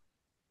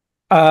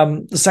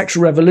the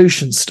sexual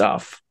revolution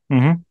stuff.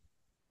 Mm-hmm.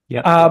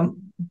 Yeah.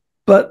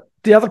 But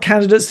the other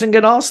candidates didn't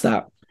get asked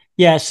that.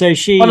 Yeah, so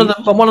one of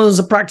them's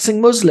a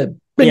practicing Muslim.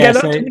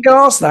 Didn't get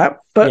asked that,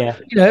 but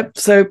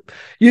so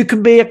you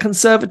can be a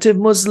conservative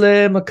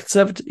Muslim, a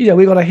conservative.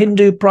 We've got a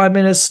Hindu prime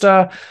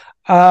minister,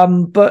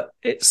 but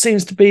it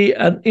seems to be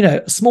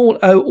a small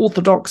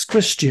Orthodox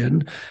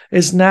Christian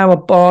is now a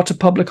bar to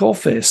public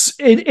office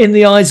in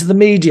the eyes of the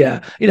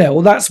media.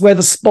 Well, that's where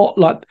the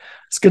spotlight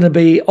is going to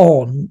be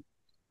on.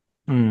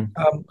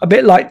 A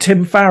bit like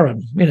Tim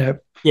Farron,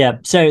 Yeah,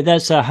 so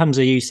there's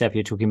Humza Yousaf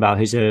you're talking about,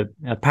 who's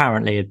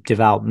apparently a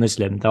devout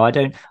Muslim, though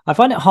I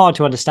find it hard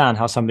to understand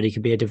how somebody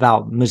could be a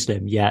devout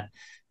Muslim, yet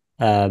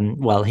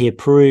he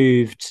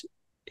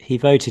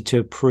voted to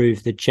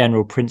approve the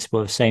general principle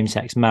of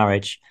same-sex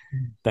marriage,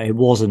 but he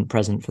wasn't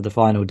present for the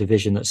final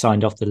division that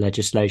signed off the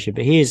legislation.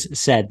 But he has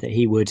said that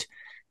he would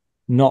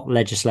not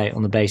legislate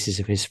on the basis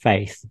of his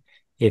faith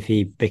if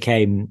he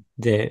became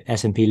the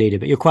SNP leader.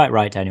 But you're quite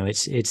right, Daniel.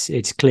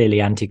 It's clearly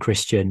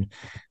anti-Christian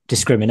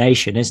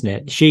discrimination, isn't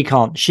it? She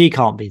can't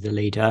be the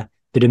leader,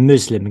 but a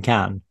Muslim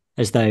can,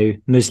 as though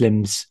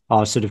Muslims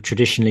are sort of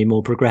traditionally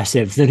more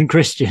progressive than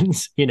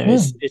Christians.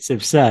 It's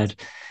absurd.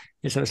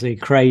 It's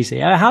absolutely crazy.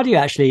 How do you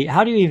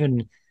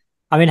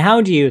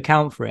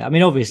account for it? I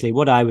mean, obviously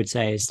what I would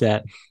say is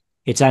that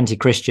it's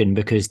anti-Christian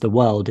because the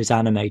world is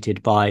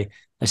animated by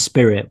a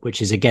spirit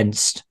which is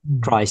against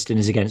Christ and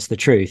is against the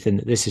truth, and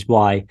this is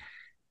why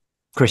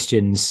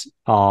Christians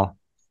are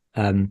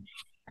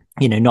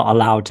not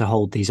allowed to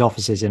hold these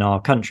offices in our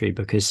country,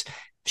 because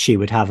she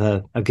would have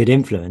a good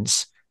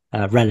influence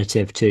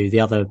relative to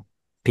the other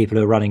people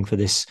who are running for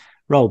this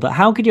role. But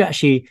how could you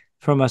actually,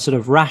 from a sort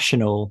of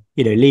rational,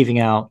 leaving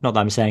out, not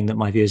that I'm saying that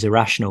my view is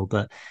irrational,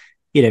 but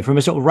from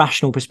a sort of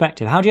rational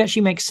perspective, how do you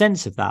actually make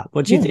sense of that?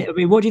 What do you think? I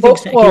mean, what do you think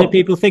secular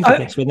people think of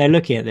this when they're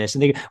looking at this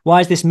and think,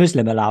 why is this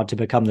Muslim allowed to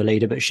become the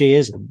leader, but she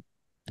isn't?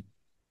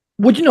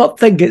 Would you not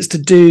think it's to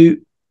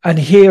do? And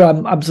here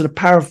I'm sort of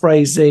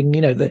paraphrasing,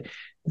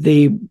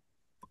 the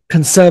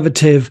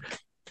conservative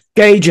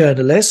gay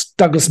journalist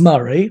Douglas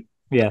Murray,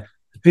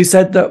 who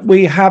said that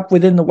we have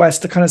within the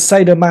West a kind of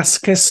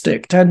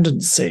sadomasochistic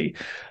tendency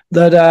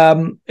that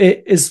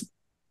it is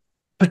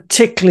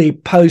particularly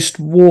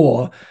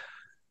post-war,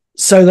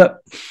 so that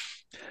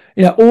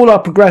all our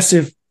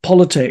progressive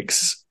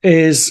politics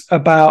is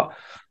about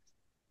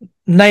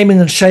naming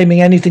and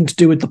shaming anything to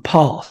do with the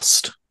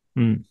past,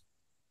 and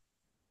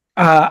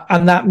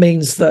that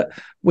means that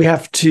we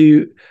have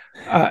to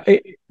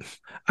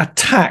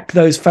attack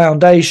those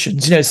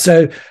foundations.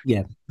 So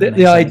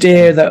the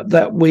idea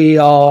that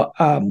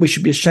we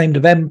should be ashamed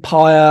of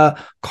empire,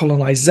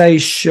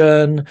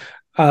 colonization,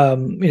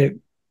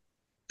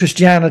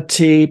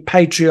 Christianity,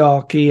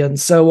 patriarchy, and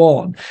so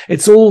on.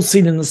 It's all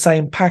seen in the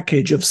same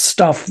package of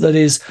stuff that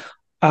is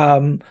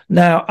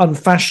now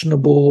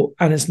unfashionable,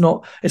 and it's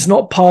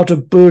not part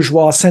of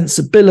bourgeois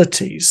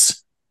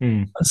sensibilities.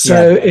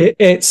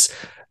 It's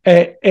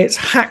it's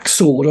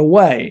hacksawed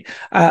away.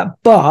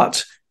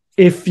 But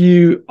if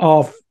you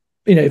are,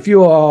 if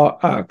you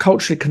are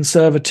culturally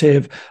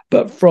conservative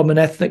but from an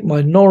ethnic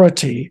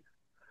minority,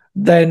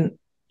 then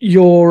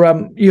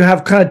you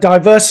have kind of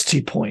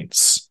diversity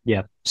points.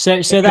 Yeah.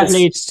 So that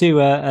leads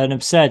to an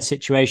absurd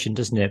situation,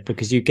 doesn't it?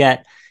 Because you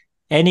get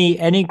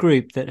any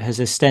group that has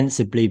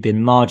ostensibly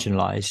been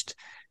marginalized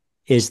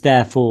is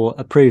therefore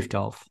approved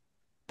of,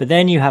 but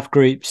then you have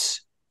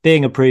groups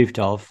being approved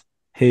of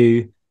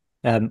who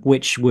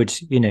which would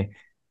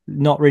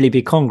not really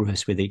be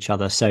congruous with each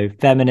other. So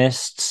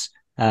feminists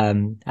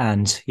and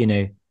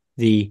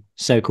the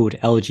so-called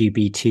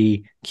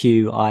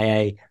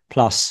LGBTQIA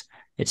plus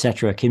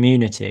etc.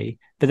 community,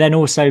 but then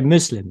also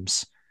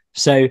Muslims.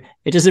 So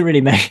it doesn't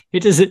really make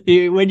it doesn't.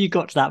 When you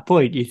got to that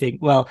point, you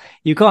think, well,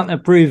 you can't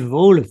approve of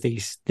all of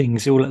these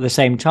things all at the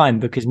same time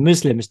because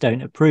Muslims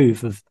don't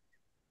approve of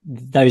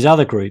those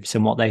other groups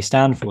and what they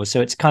stand for.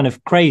 So it's kind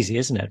of crazy,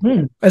 isn't it?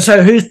 And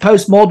so who's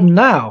postmodern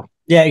now?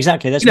 Yeah,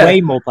 exactly. That's way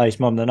more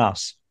postmodern than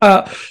us.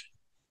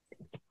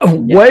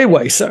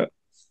 Way so.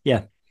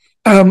 Yeah.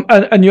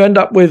 And you end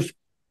up with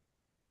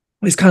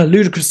these kind of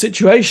ludicrous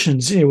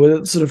situations,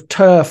 with sort of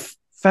turf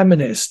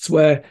feminists,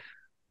 where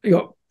you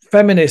got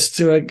feminists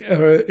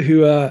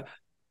who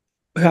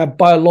have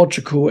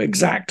biological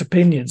exact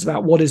opinions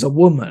about what is a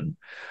woman,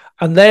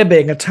 and they're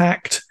being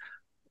attacked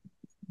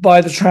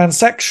by the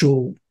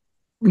transsexual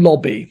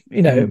lobby,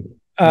 by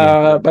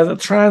the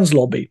trans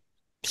lobby.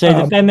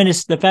 So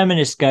the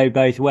feminists go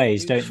both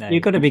ways, don't they?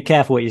 You've got to be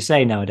careful what you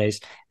say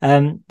nowadays.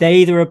 They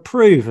either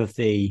approve of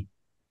the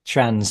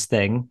trans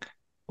thing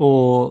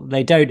or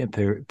they don't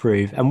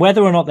approve, and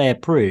whether or not they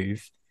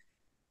approve,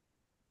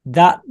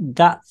 that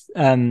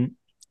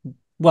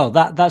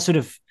sort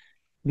of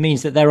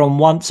means that they're on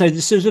one. So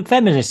the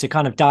feminists are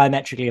kind of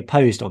diametrically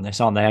opposed on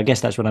this, aren't they? I guess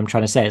that's what I'm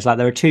trying to say. It's like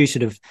there are two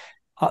sort of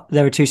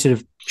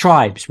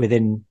tribes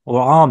within, or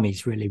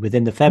armies really,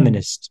 within the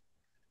feminists.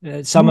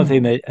 Some of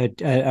whom are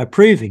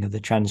approving of the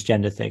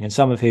transgender thing, and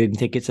some of whom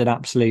think it's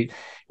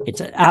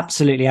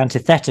absolutely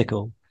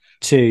antithetical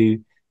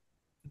to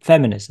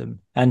feminism.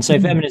 And so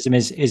feminism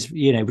is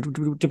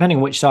depending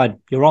on which side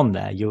you're on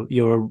there,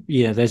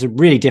 there's a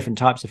really different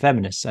types of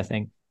feminists, I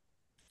think.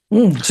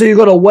 So you've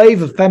got a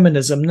wave of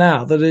feminism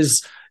now that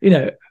is,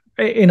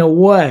 in a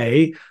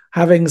way,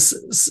 having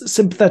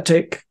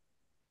sympathetic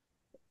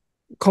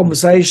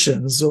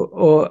conversations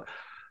or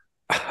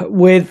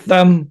with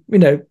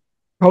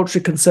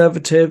culturally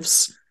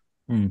conservatives,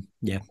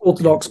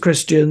 Orthodox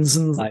Christians,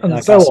 and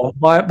so on.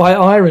 By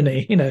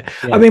irony, Yeah.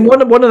 I mean,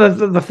 one of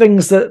the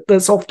things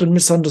that's often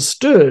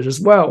misunderstood as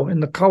well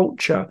in the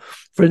culture,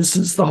 for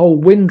instance, the whole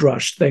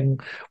Windrush thing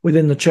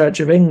within the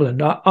Church of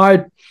England.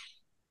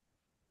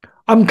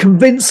 I'm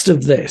convinced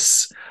of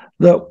this,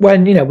 that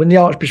when the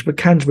Archbishop of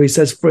Canterbury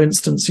says, for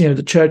instance,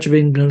 the Church of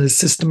England is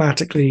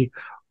systematically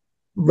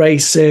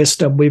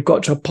racist and we've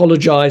got to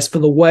apologize for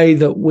the way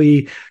that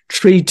we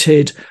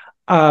treated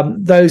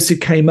those who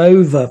came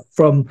over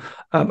from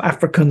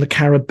Africa and the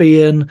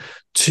Caribbean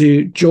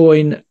to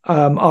join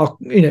our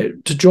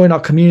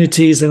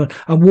communities and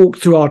walk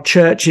through our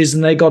churches,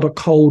 and they got a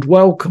cold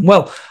welcome.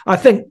 Well, I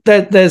think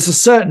that there's a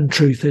certain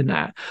truth in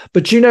that.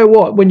 But you know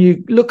what? When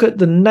you look at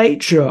the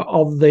nature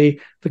of the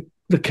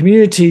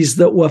communities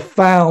that were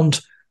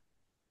found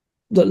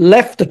that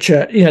left the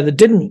church,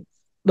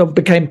 that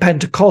became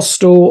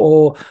Pentecostal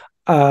or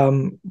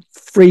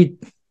free,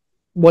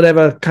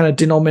 whatever kind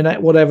of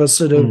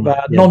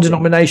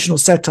non-denominational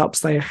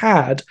setups they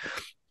had,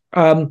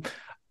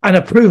 and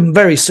have proven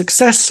very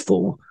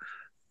successful,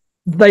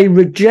 they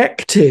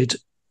rejected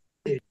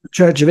the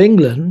Church of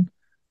England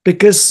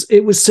because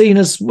it was seen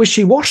as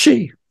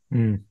wishy-washy,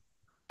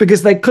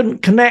 because they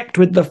couldn't connect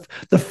with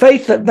the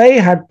faith that they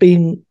had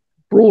been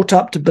brought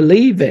up to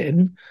believe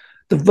in.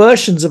 The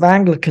versions of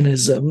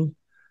Anglicanism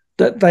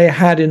that they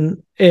had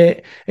in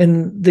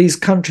these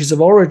countries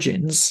of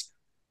origins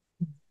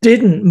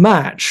didn't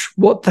match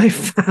what they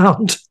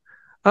found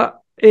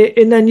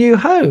in their new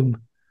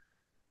home.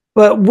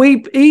 But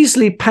we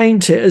easily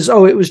paint it as,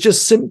 it was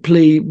just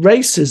simply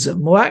racism.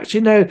 Well,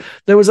 actually, no,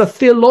 there was a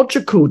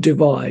theological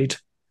divide.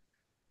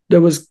 There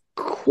was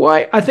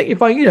quite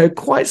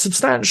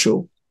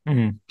substantial.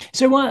 Mm-hmm.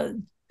 So what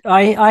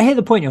I hear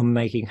the point you're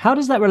making. How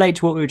does that relate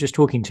to what we were just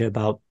talking to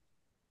about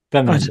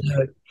feminism?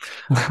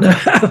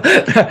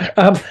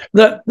 I don't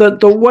know.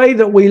 The way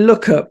that we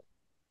look at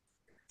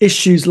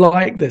issues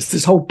like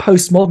this whole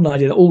postmodern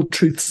idea that all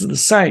truths are the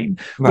same,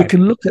 right. We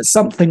can look at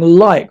something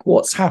like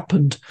what's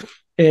happened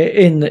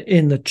in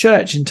the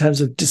church in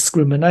terms of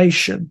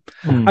discrimination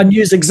and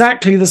use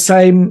exactly the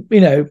same,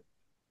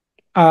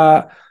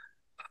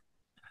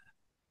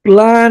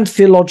 bland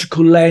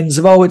theological lens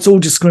of, it's all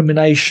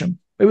discrimination.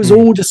 It was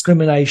all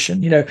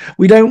discrimination.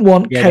 We don't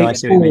want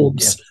Kate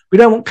Forbes. Yeah. We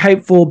don't want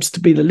Kate Forbes to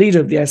be the leader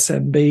of the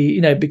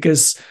SNB,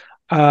 because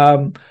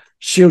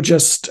she'll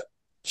just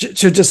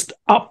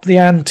up the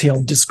ante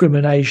on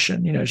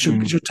discrimination.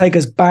 She'll take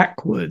us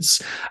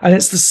backwards, and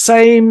it's the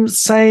same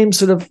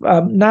sort of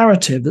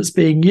narrative that's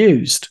being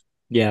used.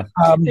 Yeah,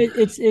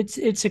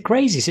 it's a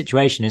crazy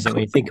situation, isn't it,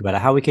 when you think about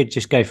it? How we could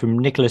just go from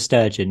Nicola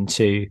Sturgeon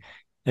to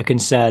a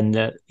concern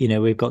that, you know,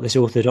 we've got this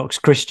Orthodox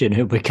Christian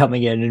who'll be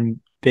coming in and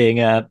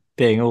being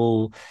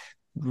all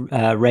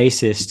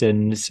racist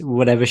and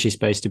whatever she's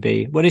supposed to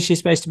be. What is she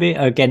supposed to be?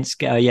 Against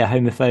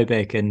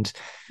homophobic, and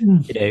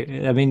you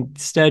know, I mean,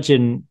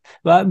 Sturgeon.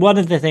 Well, one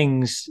of the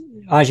things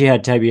I actually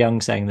heard Toby Young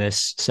saying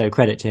this, so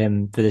credit to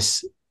him for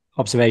this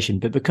observation.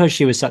 But because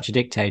she was such a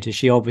dictator,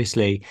 she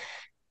obviously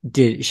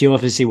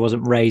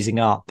wasn't raising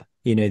up,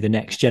 you know, the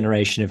next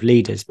generation of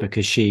leaders,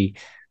 because she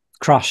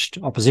crushed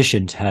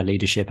opposition to her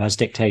leadership, as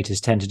dictators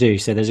tend to do.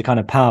 So there's a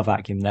kind of power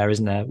vacuum there,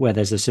 isn't there, where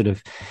there's a sort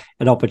of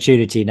an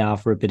opportunity now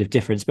for a bit of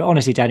difference. But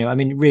honestly, Daniel, I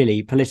mean,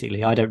 really,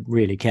 politically, I don't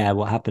really care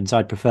what happens.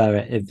 I'd prefer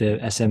it if the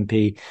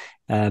SNP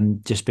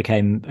just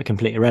became a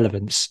complete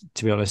irrelevance,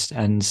 to be honest.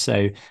 And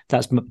so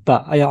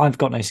but I've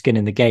got no skin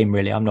in the game,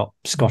 really. I'm not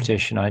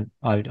Scottish, and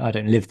I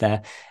don't live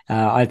there.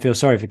 I feel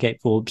sorry for Kate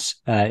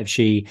Forbes if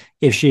she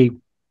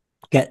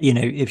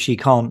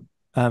can't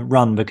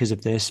run because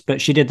of this, but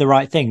she did the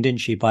right thing,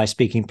 didn't she, by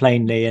speaking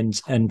plainly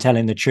and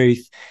telling the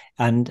truth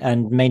and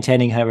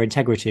maintaining her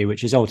integrity,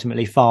 which is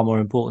ultimately far more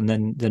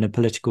important than a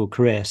political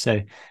career.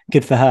 So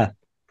good for her.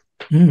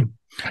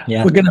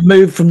 Yeah, we're going to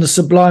move from the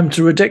sublime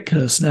to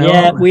ridiculous now.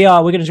 Yeah, we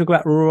are. We're going to talk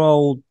about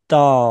Roald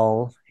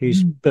Dahl,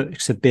 whose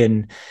books have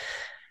been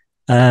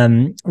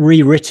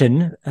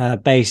rewritten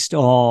based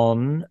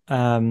on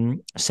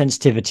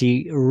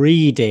sensitivity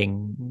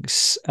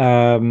readings.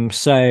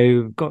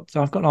 So I've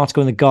got an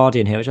article in The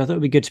Guardian here, which I thought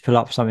would be good to pull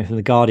up something from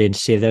The Guardian to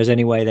see if there was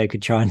any way they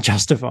could try and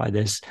justify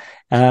this.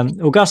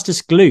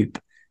 Augustus Gloop,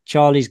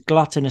 Charlie's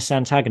gluttonous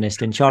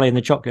antagonist in Charlie and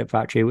the Chocolate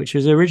Factory, which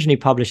was originally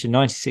published in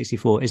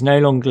 1964, is no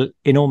longer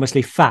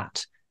enormously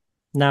fat.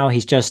 Now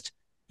he's just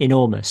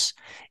enormous.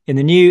 In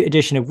the new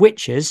edition of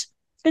Witches,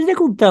 isn't it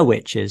called The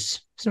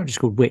Witches? It's not just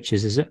called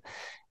Witches, is it?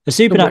 A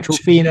supernatural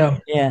female.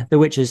 Yeah, The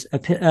Witches.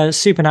 A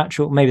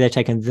supernatural. Maybe they've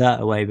taken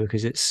that away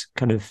because it's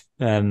kind of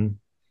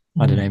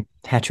I don't know,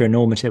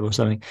 heteronormative or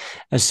something.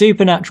 A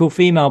supernatural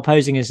female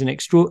posing as an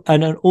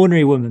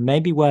ordinary woman,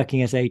 maybe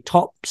working as a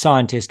top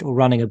scientist or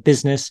running a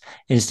business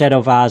instead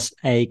of as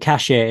a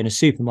cashier in a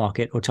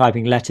supermarket or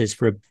typing letters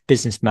for a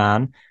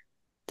businessman.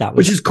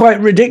 Which is quite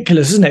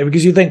ridiculous, isn't it?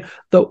 Because you think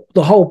that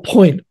the whole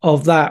point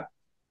of that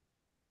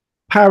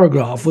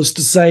paragraph was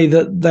to say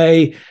that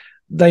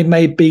they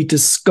may be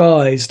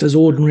disguised as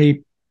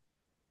ordinary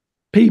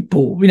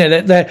people. You know,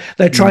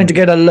 they're trying to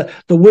get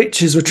the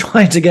witches were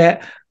trying to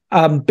get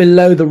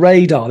below the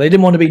radar. They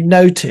didn't want to be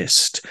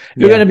noticed.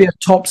 You're going to be a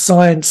top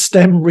science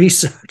STEM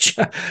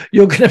researcher.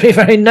 You're going to be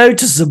very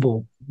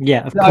noticeable.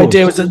 Yeah, of the course.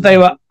 idea was that they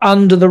were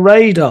under the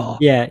radar.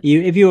 Yeah,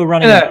 if you were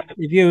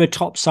if you were a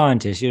top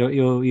scientist,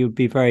 you'd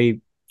be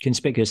very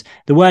conspicuous.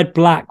 The word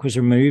black was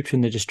removed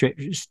from the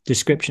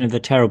description of the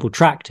terrible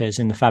tractors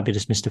in The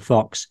Fabulous Mr.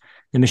 Fox.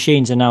 The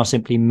machines are now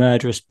simply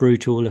murderous,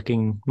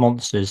 brutal-looking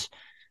monsters,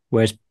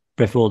 whereas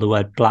before the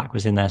word black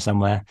was in there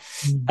somewhere.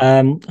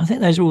 I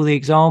think those are all the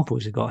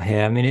examples we've got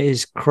here. I mean, it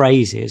is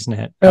crazy, isn't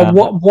it?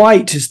 What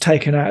white is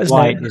taken out, isn't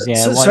white it? Is,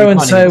 yeah, so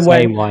and so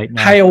when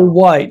pale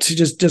white, it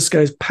just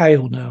goes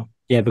pale now.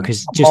 Yeah,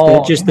 because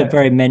the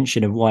very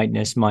mention of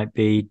whiteness might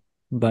be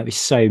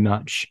so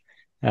much,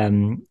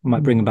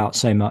 might bring about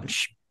so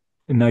much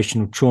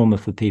emotional trauma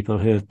for people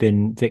who have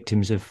been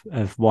victims of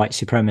white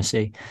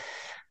supremacy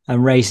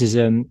and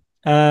racism.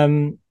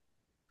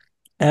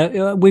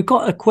 We've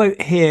got a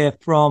quote here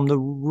from the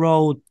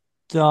Roald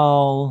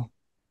Dahl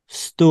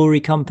Story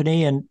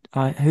Company, and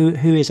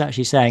who is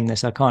actually saying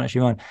this? I can't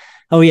actually remember.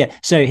 Oh yeah,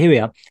 so here we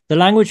are. The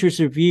language was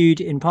reviewed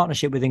in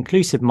partnership with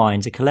Inclusive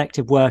Minds, a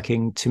collective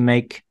working.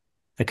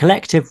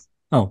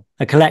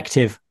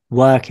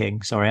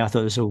 Sorry, I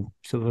thought it was all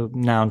sort of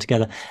noun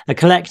together. A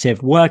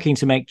collective working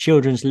to make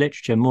children's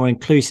literature more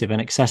inclusive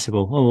and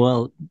accessible. Oh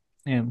well,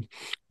 yeah,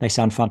 they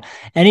sound fun.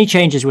 Any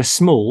changes were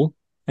small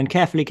and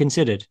carefully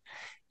considered.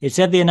 It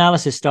said the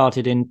analysis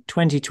started in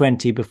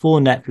 2020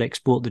 before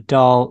Netflix bought the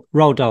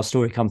Roald Dahl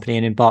Story Company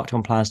and embarked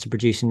on plans to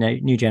produce a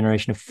new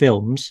generation of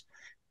films.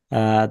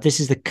 This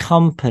is the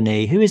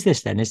company. Who is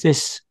this then? Is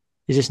this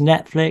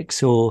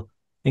Netflix or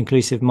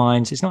Inclusive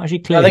Minds? It's not actually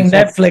clear. I think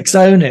Netflix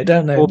own it,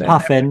 don't they? Or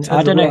Puffin.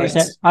 I don't know.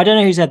 I don't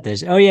know who said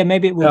this. Oh yeah,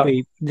 maybe it will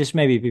be. This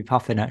maybe be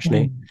Puffin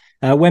actually.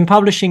 When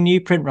publishing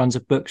new print runs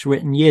of books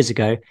written years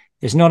ago,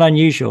 it's not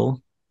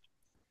unusual.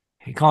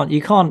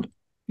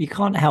 You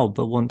can't help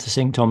but want to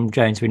sing Tom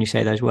Jones when you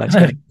say those words.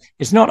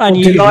 It's not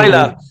unusual.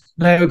 Delilah.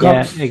 No,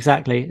 yeah,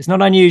 exactly. It's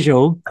not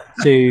unusual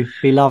to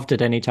be loved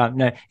at any time.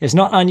 No, it's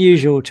not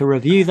unusual to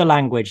review the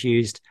language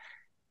used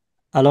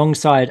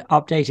alongside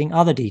updating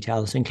other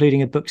details,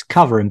 including a book's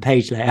cover and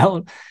page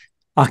layout.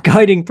 Our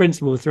guiding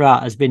principle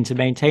throughout has been to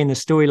maintain the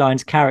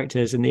storyline's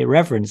characters and the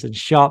irreverence and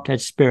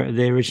sharp-edged spirit of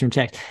the original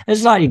text.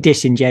 It's slightly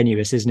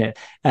disingenuous, isn't it?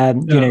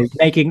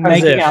 Making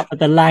out that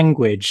the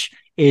language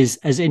is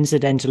as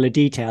incidental a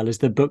detail as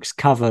the book's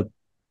cover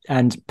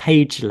and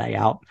page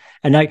layout.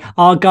 And like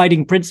our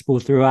guiding principle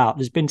throughout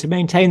has been to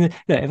maintain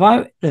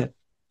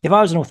if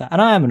I was an author,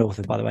 and I am an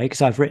author, by the way,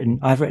 because I've written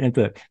a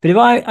book, but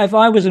if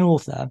I was an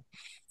author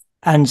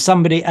and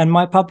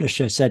my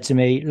publisher said to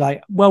me,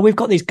 like, well, we've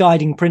got these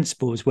guiding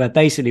principles where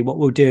basically what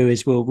we'll do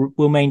is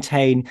we'll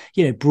maintain,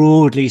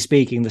 broadly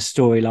speaking, the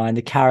storyline,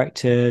 the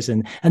characters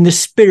and the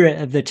spirit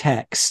of the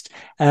text.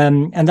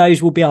 And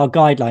those will be our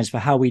guidelines for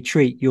how we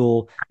treat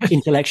your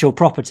intellectual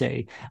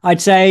property. I'd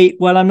say,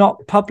 well, I'm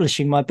not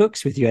publishing my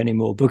books with you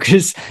anymore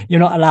because you're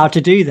not allowed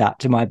to do that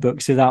to my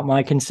books without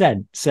my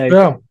consent.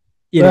 So,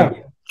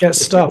 get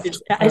stuffed.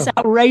 It's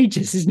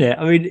outrageous, isn't it?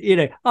 I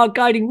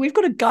mean, we've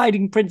got a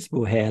guiding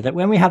principle here that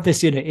when we have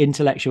this,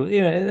 intellectual,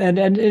 and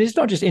it's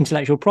not just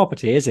intellectual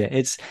property, is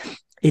it?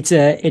 It's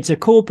a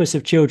corpus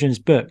of children's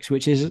books,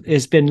 which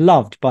has been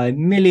loved by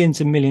millions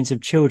and millions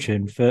of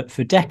children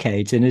for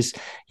decades, and has,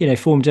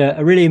 formed a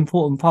really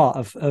important part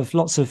of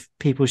lots of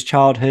people's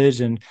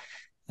childhood and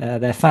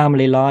their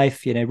family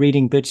life,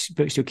 reading books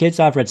to your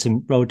kids. I've read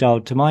some Roald Dahl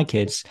to my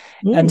kids.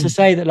 And to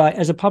say that, like,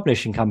 as a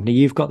publishing company,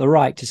 you've got the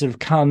right to sort of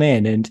come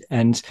in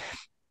and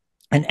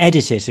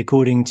edit it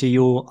according to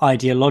your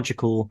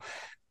ideological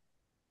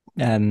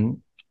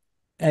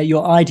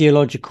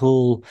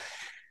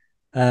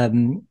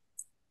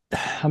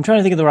I'm trying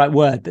to think of the right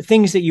word, but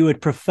things that you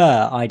would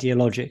prefer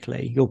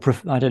ideologically,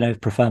 I don't know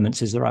if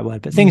preference is the right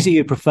word, but things that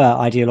you prefer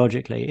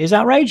ideologically is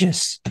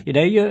outrageous.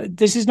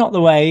 This is not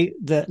the way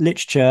that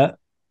literature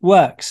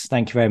works.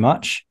 Thank you very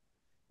much.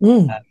 I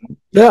mean,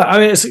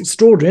 it's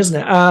extraordinary,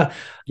 isn't it?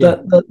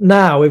 That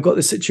now we've got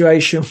this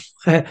situation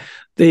where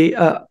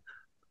the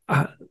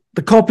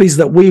copies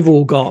that we've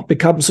all got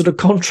become sort of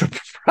contraband.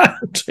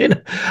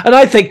 And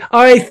I think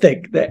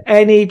that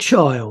any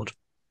child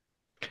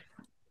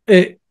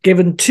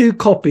given two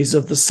copies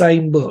of the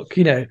same book,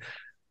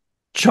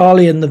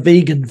 Charlie and the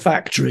Vegan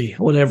Factory,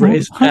 whatever it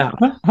is now,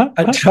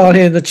 and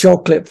Charlie and the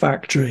Chocolate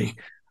Factory,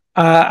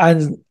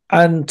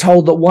 and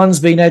told that one's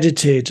been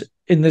edited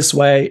in this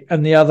way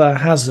and the other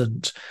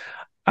hasn't,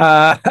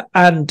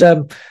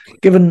 and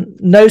given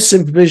no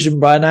supervision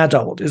by an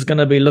adult, is going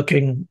to be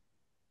looking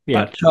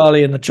at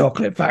Charlie and the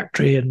Chocolate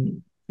Factory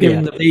and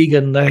giving the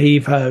vegan the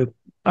heave-ho.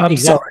 I'm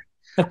sorry.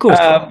 Of course,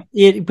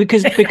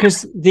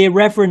 because the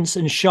irreverence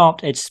and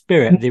sharp-edged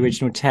spirit of the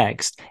original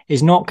text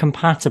is not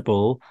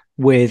compatible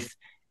with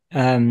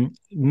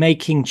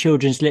making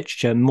children's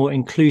literature more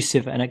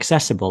inclusive and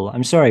accessible.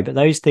 I'm sorry, but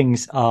those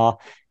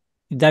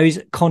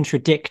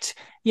contradict.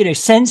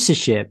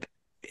 Censorship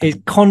is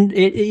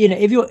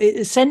if your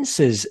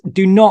censors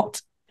do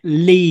not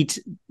lead,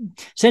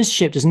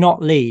 censorship does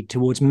not lead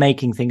towards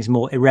making things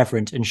more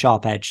irreverent and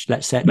sharp-edged.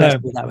 Let's put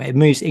it that way. It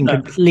moves in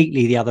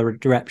completely the other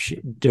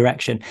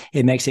direction.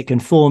 It makes it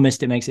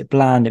conformist, it makes it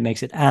bland, it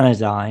makes it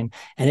anodyne,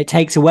 and it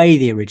takes away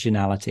the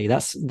originality.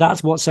 That's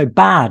what's so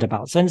bad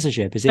about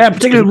censorship. Is it?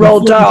 Particularly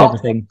Roald Dahl.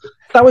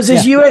 That was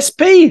his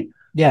USP.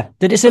 Yeah,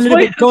 that it's a little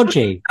bit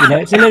dodgy.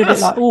 It's a little bit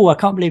like, oh, I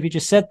can't believe you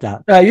just said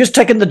that. You're just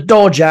taking the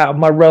dodge out of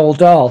my Roald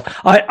Dahl.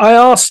 I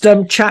asked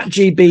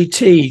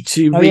ChatGPT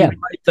to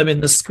rewrite them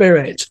in the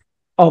spirit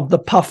of the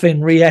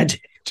Puffin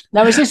re-edit.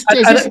 Now,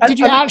 did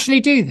you actually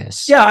do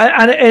this? Yeah,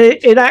 and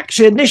it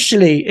actually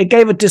initially it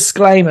gave a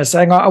disclaimer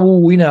saying,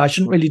 I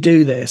shouldn't really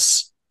do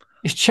this.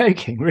 It's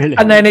joking, really.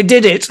 And then it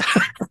did it.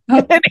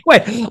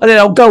 Anyway, and then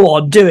I'll go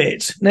on, do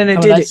it. And then it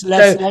did it.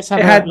 It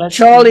had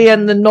Charlie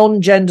and the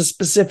non-gender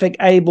specific,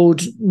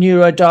 abled,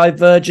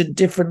 neurodivergent,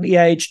 differently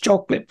aged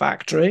chocolate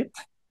factory.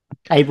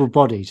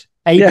 Able-bodied.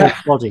 Able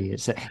body.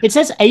 It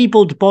says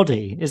abled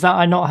body. Is that,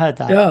 I not heard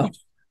that? Yeah.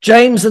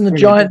 James and the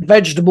giant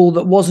vegetable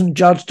that wasn't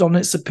judged on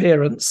its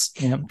appearance.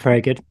 Yeah, very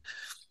good.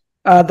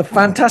 The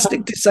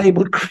fantastic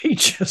disabled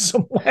creatures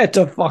and where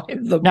to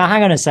find them. Now,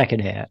 hang on a second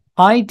here.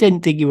 I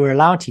didn't think you were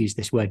allowed to use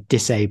this word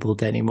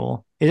disabled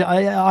anymore.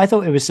 I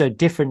thought it was so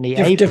differently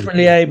abled.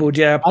 Differently abled,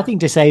 yeah. I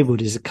think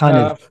disabled is a kind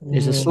of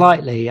is a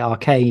slightly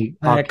archaic.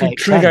 It could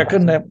trigger,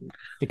 couldn't it?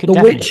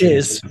 The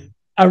Witches,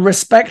 a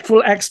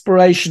respectful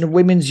exploration of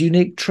women's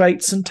unique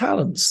traits and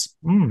talents.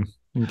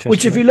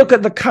 Which, if you look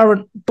at the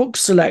current book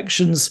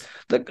selections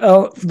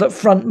that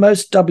front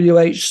most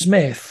W.H.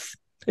 Smith,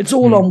 it's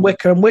all on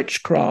Wicca and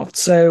witchcraft.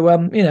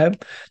 So,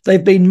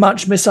 they've been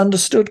much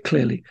misunderstood,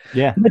 clearly.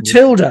 Yeah.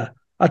 Matilda,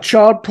 a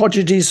child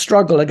prodigy's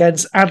struggle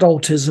against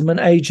adultism and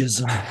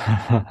ageism.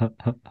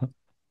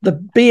 The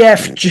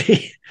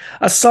BFG,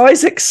 a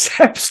size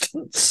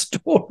acceptance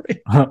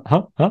story.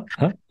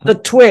 The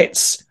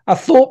Twits, a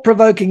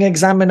thought-provoking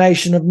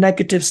examination of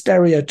negative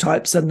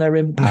stereotypes and their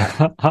impact.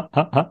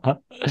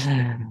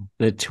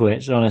 The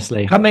Twits,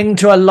 honestly. Coming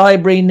to a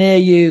library near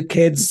you,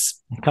 kids.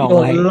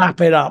 You'll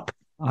lap it up.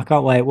 I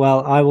can't wait.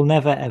 Well, I will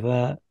never,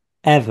 ever,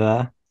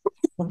 ever,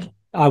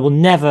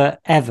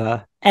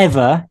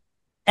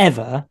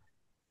 ever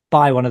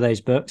buy one of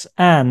those books,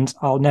 and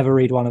I'll never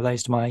read one of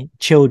those to my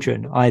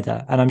children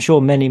either. And I'm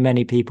sure many,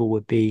 many people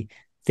would be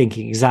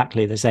thinking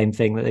exactly the same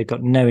thing, that they've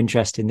got no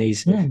interest in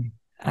these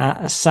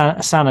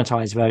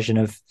sanitized version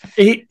of.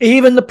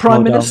 Even the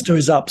Prime Minister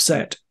is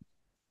upset.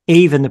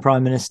 Even the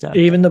Prime Minister.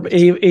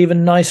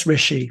 Even nice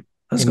Rishi.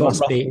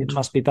 It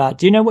must be bad.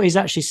 Do you know what he's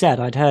actually said?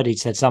 I'd heard he'd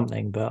said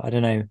something, but I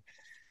don't know.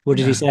 What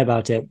did he say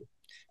about it?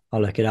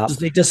 I'll look it up.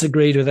 They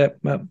disagreed with it.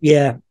 But...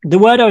 Yeah. The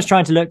word I was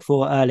trying to look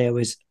for earlier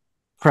was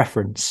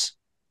preference,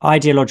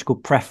 ideological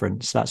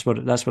preference. That's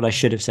what I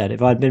should have said.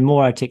 If I'd been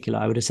more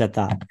articulate, I would have said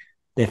that.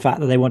 The fact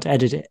that they want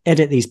to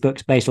edit these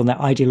books based on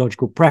their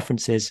ideological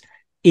preferences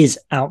is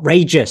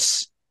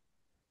outrageous.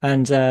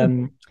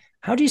 And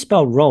how do you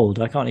spell Roald?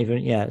 I can't even.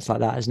 Yeah, it's like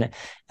that, isn't it?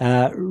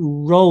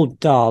 Roald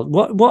Dahl.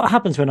 What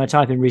happens when I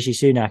type in Rishi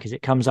Sunak is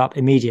it comes up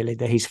immediately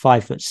that he's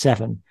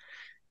 5'7",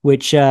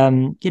 which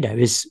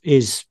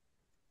is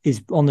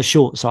on the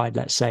short side,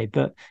 let's say.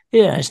 But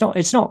yeah,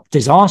 it's not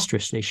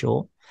disastrously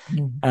short,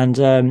 and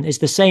it's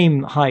the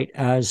same height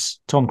as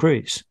Tom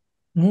Cruise.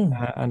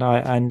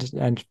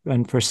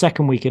 And for a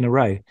second week in a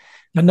row,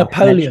 and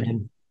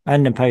Napoleon,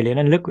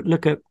 and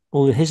look at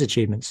all of his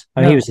achievements.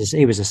 I mean,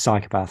 he was a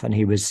psychopath, and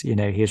he was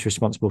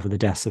responsible for the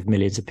deaths of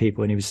millions of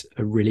people, and he was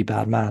a really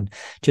bad man.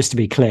 Just to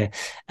be clear,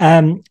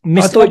 I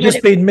thought he'd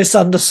just been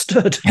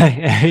misunderstood.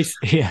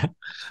 Yeah,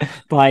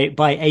 by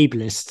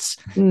ableists,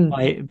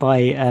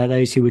 by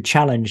those who would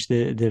challenge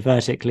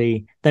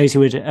those who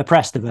would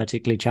oppress the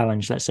vertically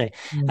challenged, let's say.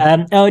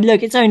 Oh,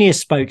 look, it's only a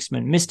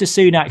spokesman. Mr.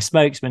 Sunak's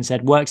spokesman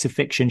said works of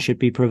fiction should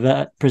be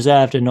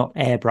preserved and not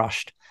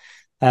airbrushed.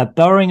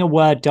 Borrowing a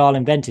word Dahl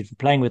invented for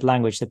playing with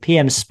language, the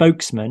PM's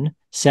spokesman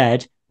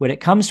said, when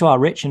it comes to our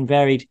rich and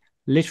varied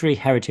literary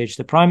heritage,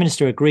 the Prime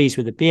Minister agrees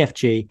with the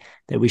BFG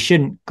that we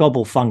shouldn't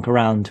gobble funk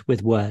around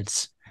with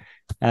words.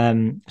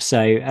 And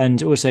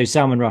also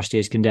Salman Rushdie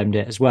has condemned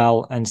it as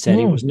well and said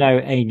he was no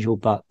angel,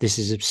 but this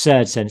is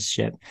absurd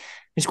censorship.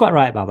 He's quite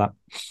right about that.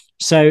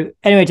 So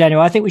anyway, Daniel,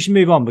 I think we should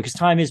move on because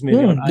time is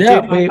moving on.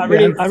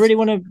 I really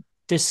want to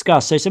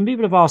discuss. So some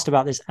people have asked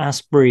about this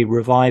Asbury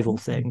Revival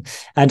thing,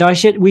 and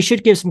we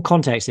should give some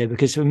context here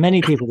because for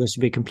many people this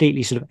would be a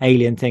completely sort of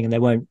alien thing and they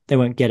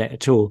won't get it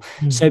at all.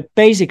 So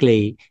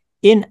basically,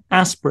 in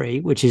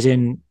Asbury, which is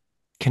in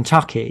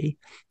Kentucky,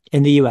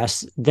 in the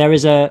US, there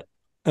is at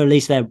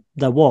least there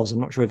was, I'm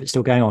not sure if it's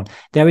still going on.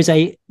 There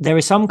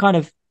is some kind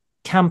of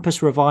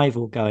campus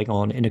revival going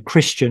on in a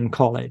Christian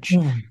college.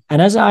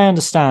 And as I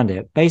understand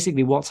it,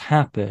 basically what's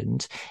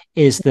happened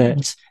is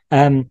that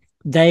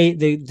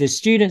the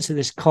students of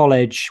this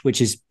college,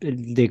 which is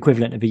the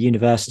equivalent of a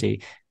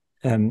university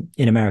in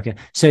America,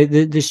 so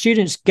the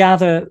students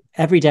gather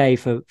every day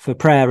for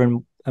prayer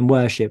and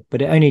worship,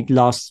 but it only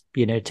lasts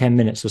 10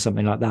 minutes or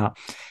something like that.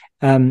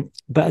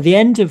 But at the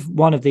end of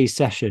one of these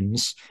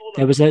sessions,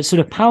 there was a sort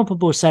of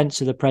palpable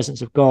sense of the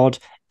presence of God.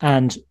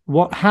 And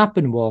what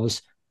happened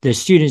was the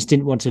students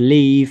didn't want to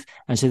leave.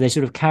 And so they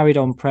sort of carried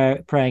on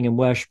praying and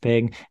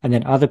worshiping. And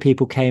then other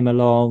people came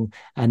along.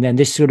 And then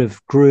this sort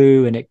of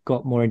grew and it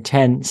got more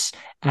intense.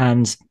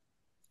 And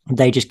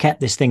they just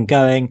kept this thing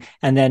going.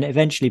 And then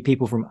eventually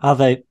people from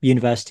other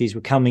universities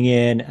were coming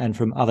in and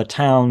from other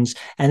towns.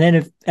 And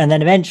then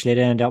eventually it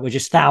ended up with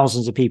just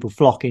thousands of people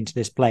flocking to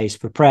this place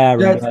for prayer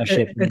and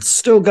worship. It's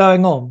still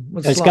going on.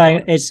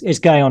 It's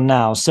going on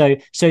now. So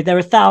there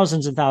are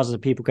thousands and thousands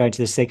of people going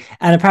to this thing.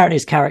 And apparently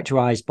it's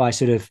characterized by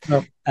sort of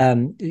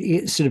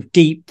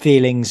deep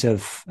feelings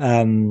of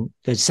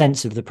the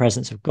sense of the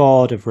presence of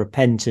God, of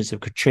repentance, of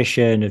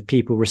contrition, of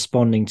people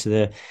responding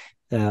to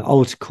the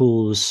altar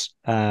calls,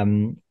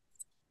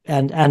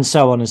 and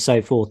so on and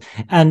so forth.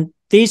 And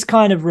these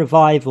kind of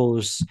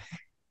revivals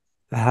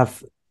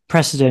have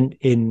precedent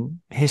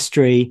in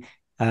history,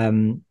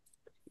 in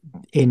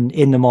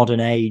the modern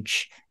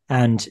age,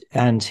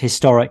 and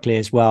historically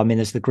as well. I mean,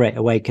 there's the Great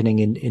Awakening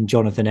in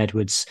Jonathan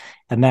Edwards'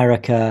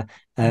 America.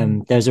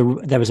 There was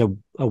a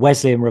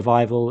Wesleyan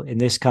revival in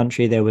this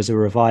country. There was a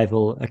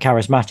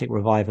charismatic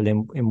revival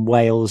in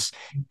Wales,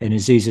 in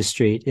Azusa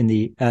Street in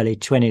the early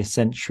 20th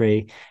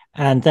century.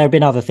 And there have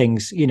been other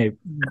things,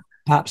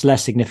 perhaps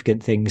less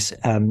significant things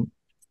than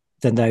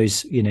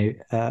those,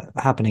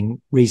 happening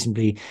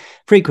reasonably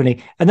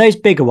frequently. And those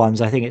bigger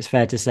ones, I think it's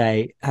fair to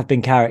say, have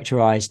been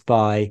characterized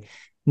by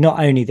not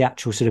only the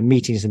actual sort of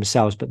meetings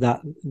themselves, but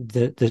that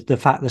the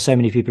fact that so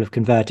many people have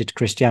converted to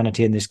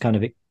Christianity in this kind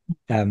of,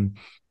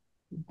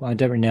 I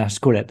don't really know how to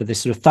call it, but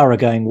this sort of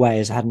thoroughgoing way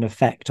has had an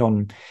effect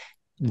on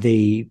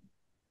the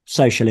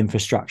social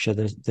infrastructure,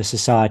 the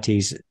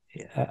societies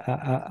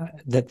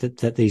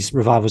that these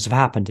revivals have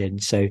happened in.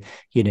 So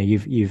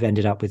you've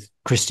ended up with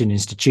Christian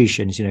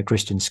institutions,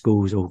 Christian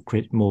schools, or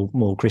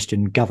more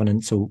Christian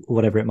governance, or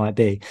whatever it might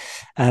be.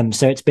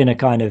 So it's been a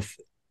kind of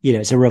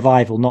it's a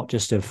revival not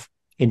just of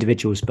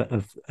individuals but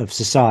of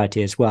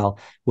society as well,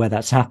 where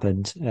that's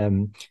happened.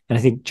 And I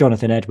think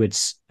Jonathan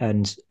Edwards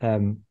and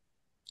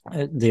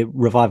the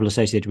revival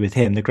associated with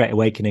him, the Great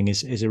Awakening,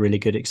 is a really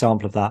good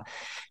example of that.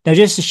 Now,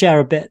 just to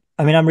share a bit,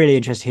 I mean, I'm really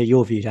interested to hear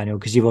your view, Daniel,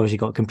 because you've obviously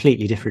got a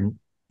completely different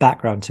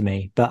background to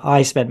me. But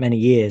I spent many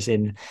years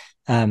in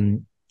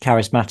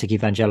charismatic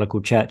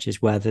evangelical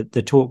churches where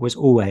the talk was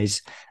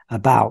always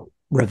about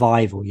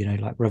revival,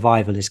 like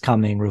revival is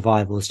coming,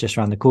 revival is just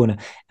around the corner.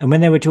 And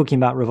when they were talking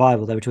about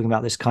revival, they were talking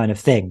about this kind of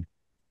thing.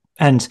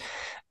 And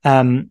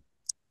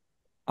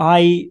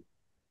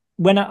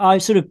when I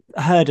sort of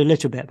heard a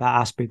little bit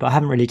about Asbury, but I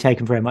haven't really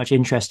taken very much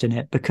interest in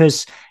it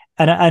because,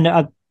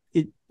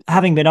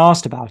 having been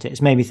asked about it,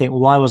 it's made me think, well,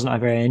 why wasn't I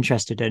very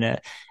interested in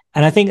it?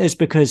 And I think it's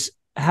because,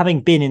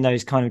 having been in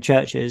those kind of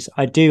churches,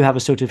 I do have a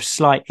sort of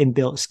slight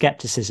inbuilt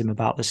skepticism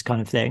about this kind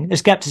of thing. A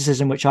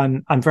skepticism which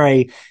I'm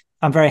very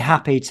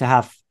happy to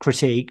have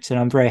critiqued, and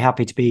I'm very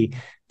happy to be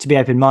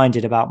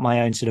open-minded about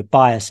my own sort of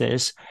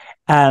biases.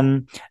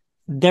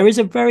 There is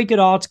a very good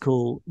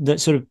article that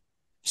sort of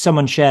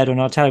someone shared on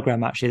our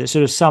Telegram, actually, that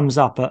sort of sums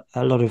up a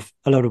lot of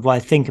what I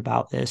think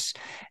about this.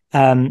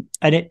 And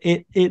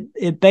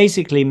it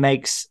basically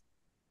makes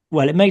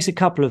a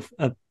couple of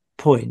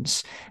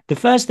points. The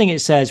first thing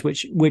it says,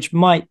 which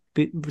might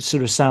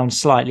sort of sound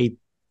slightly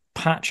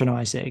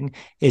patronizing,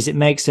 is it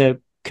makes a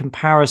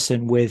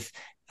comparison with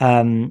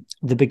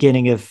the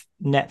beginning of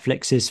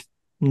Netflix's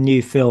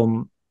new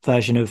film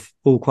version of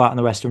All Quiet on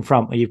the Western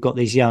Front, where you've got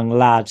these young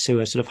lads who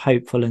are sort of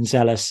hopeful and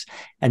zealous,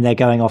 and they're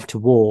going off to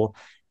war,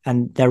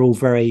 and they're all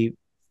very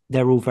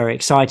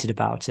excited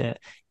about it.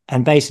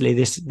 And basically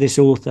this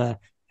author,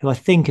 who I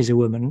think is a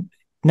woman,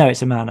 no,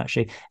 it's a man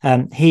actually,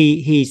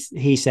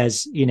 he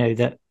says,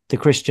 that the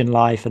Christian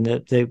life and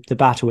the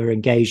battle we're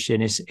engaged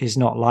in is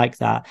not like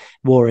that.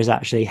 War is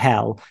actually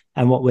hell,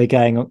 and what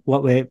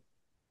we're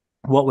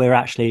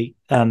actually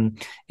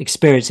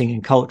experiencing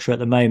in culture at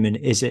the moment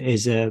is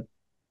a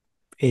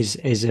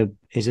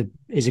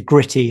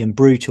gritty and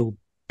brutal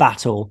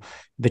battle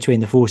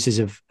between the forces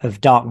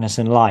of darkness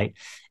and light,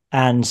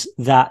 and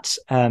that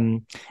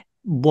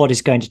what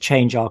is going to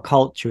change our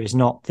culture is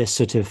not this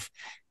sort of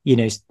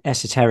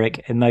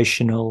esoteric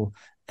emotional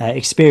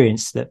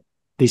experience that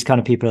these kind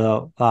of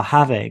people are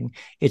having.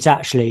 It's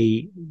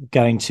actually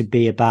going to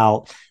be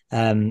about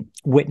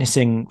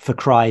witnessing for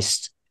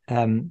Christ,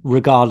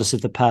 regardless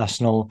of the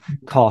personal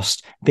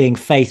cost, being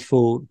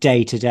faithful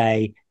day to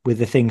day with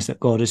the things that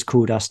God has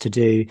called us to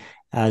do,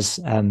 as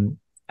in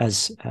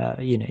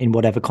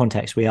whatever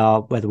context we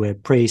are, whether we're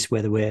priests,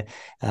 whether we're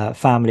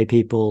family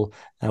people,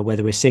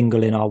 whether we're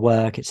single in our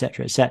work,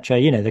 etc.,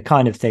 the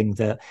kind of thing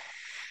that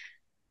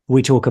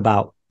we talk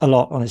about a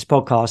lot on this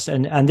podcast.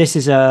 And this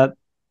is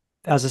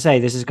as I say,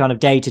 this is kind of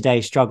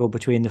day-to-day struggle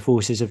between the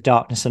forces of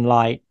darkness and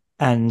light,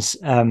 and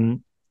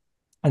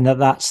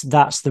that's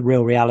the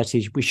real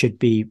reality we should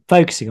be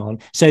focusing on.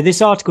 So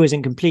this article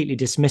isn't completely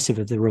dismissive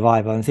of the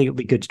revival. I think it would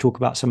be good to talk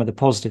about some of the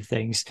positive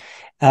things.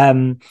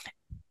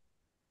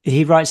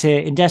 He writes here,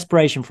 in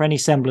desperation for any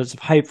semblance of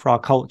hope for our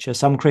culture,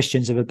 some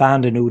Christians have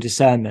abandoned all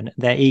discernment.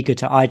 They're eager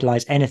to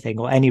idolize anything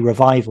or any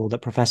revival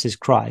that professes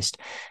Christ.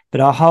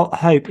 But our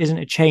hope isn't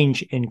a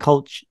change in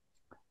culture.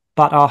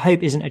 But our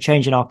hope isn't a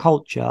change in our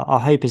culture. Our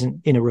hope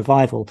isn't in a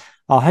revival.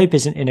 Our hope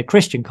isn't in a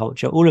Christian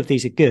culture. All of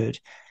these are good.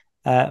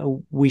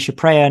 We should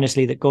pray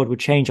earnestly that God would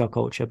change our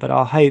culture. But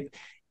our hope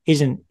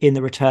isn't in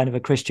the return of a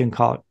Christian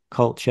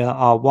culture.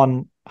 Our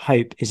one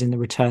hope is in the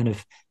return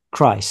of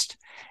Christ.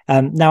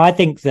 Now, I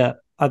think that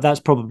that's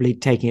probably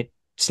taking it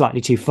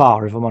slightly too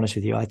far, if I'm honest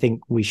with you. I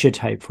think we should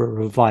hope for a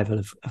revival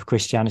of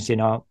Christianity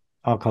in our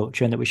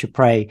culture, and that we should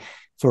pray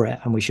for it,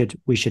 and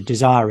we should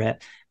desire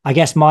it. I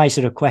guess my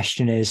sort of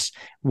question is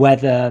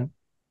what the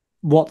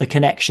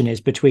connection is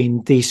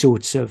between these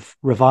sorts of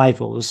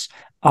revivals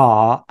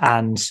are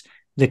and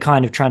the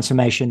kind of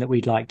transformation that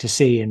we'd like to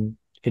see in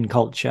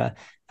culture.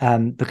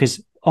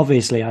 Because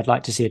obviously I'd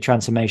like to see a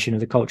transformation of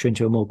the culture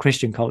into a more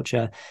Christian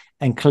culture.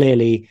 And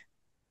clearly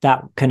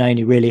that can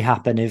only really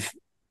happen if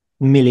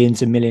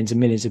millions and millions and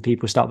millions of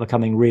people start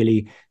becoming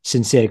really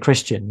sincere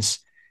Christians.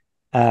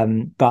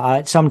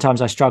 But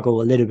sometimes I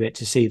struggle a little bit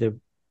to see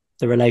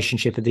the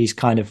relationship of these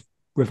kind of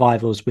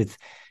revivals with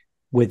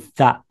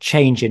that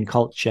change in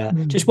culture.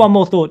 Just one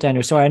more thought,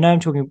 Daniel. Sorry, I know I'm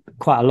talking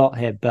quite a lot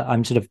here, but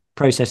I'm sort of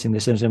processing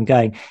this as I'm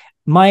going.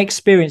 My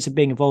experience of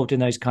being involved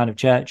in those kind of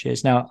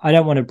churches, now I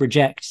don't want to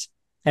project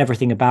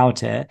everything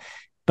about it,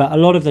 but a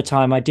lot of the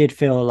time I did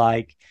feel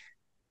like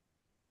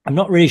I'm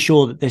not really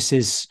sure that this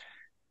is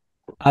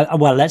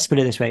well, let's put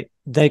it this way.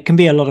 There can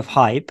be a lot of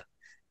hype,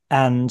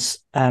 and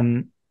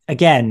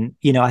again,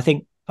 I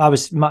think I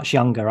was much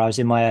younger. I was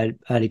in my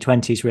early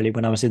 20s, really,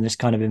 when I was in this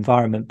kind of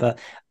environment. But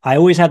I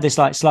always had this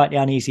like slightly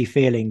uneasy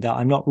feeling that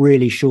I'm not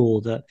really sure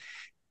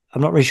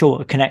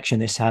what connection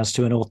this has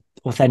to an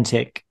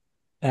authentic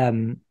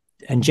and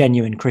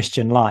genuine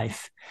Christian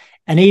life.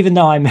 And even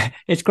though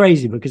it's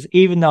crazy, because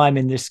even though I'm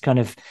in this kind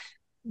of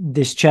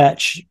this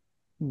church,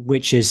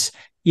 which is,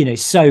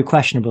 so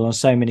questionable on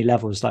so many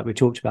levels, like we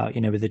talked about,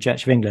 with the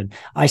Church of England,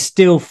 I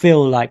still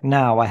feel like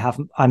now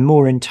I'm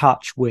more in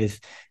touch with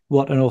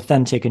what an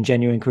authentic and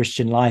genuine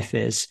Christian life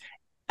is.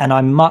 And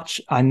I'm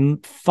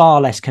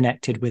far less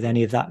connected with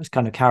any of that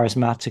kind of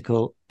charismatic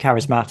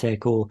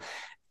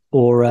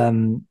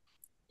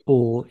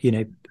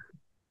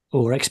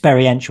or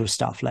experiential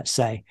stuff, let's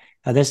say.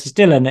 There's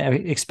still an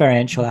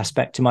experiential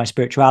aspect to my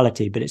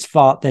spirituality, but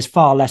there's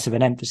far less of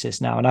an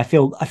emphasis now. And I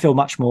feel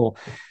much more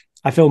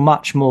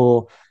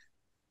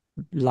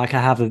like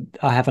I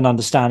have an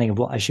understanding of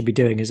what I should be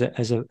doing as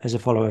a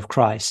follower of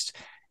Christ.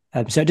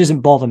 So it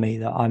doesn't bother me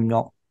that I'm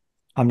not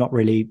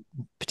really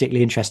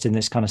particularly interested in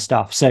this kind of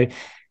stuff. So,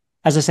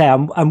 as I say,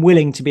 I'm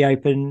willing to be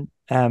open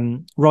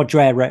Rod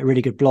Dreher wrote a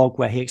really good blog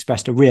where he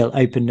expressed a real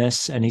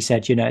openness, and he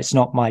said, it's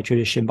not my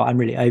tradition, but I'm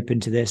really open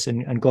to this,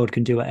 and God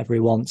can do whatever he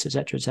wants,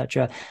 etc.,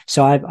 etc.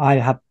 So I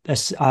have a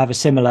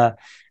similar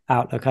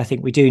outlook. I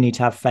think we do need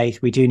to have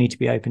faith. We do need to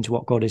be open to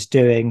what God is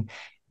doing.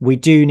 We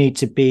do need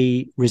to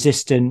be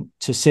resistant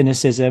to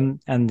cynicism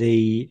and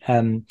the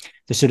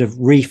sort of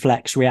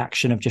reflex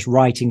reaction of just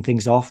writing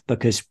things off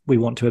because we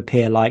want to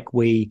appear like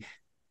we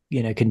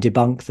can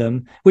debunk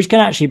them, which can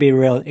actually be a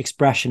real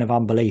expression of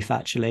unbelief,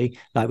 actually.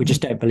 Like, we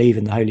just don't believe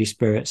in the Holy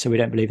Spirit, so we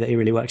don't believe that he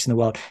really works in the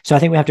world. So I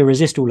think we have to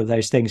resist all of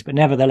those things. But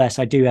nevertheless,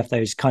 I do have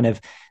those kind of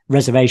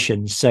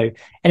reservations. So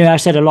anyway, I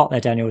said a lot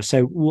there, Daniel.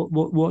 So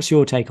what's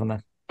your take on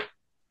that?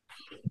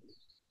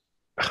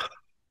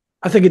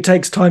 I think it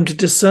takes time to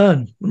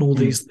discern on all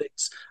these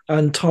things,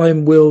 and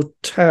time will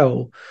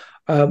tell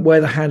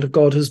where the hand of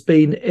God has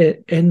been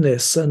in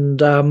this.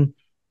 And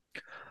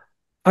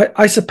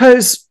I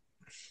suppose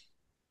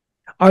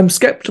I'm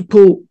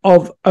skeptical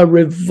of a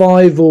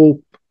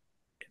revival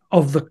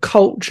of the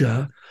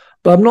culture,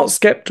 but I'm not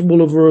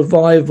skeptical of a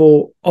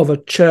revival of a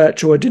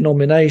church or a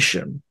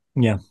denomination.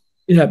 Yeah.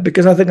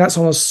 Because I think that's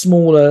on a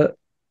smaller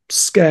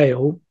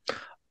scale.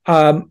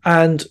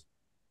 And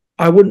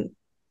I wouldn't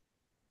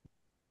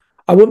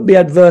be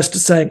adverse to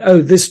saying,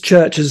 oh, this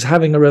church is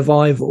having a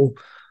revival.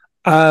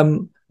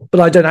 But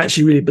I don't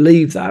actually really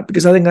believe that,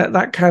 because I think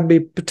that can be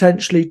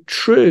potentially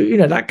true.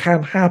 That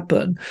can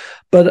happen.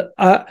 But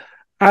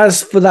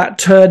as for that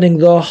turning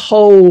the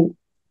whole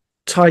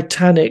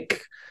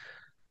Titanic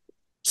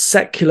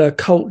secular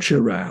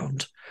culture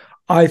round,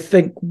 I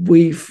think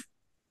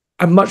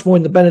I'm much more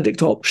in the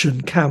Benedict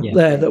option camp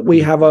there, that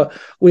we have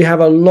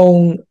a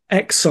long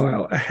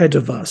exile ahead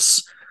of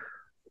us.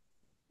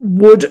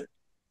 Would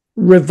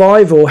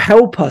revival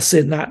help us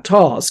in that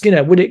task?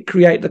 Would it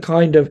create the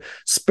kind of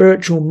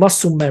spiritual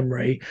muscle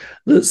memory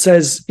that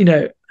says,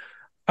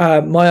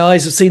 my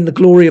eyes have seen the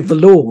glory of the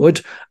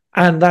Lord,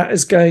 and that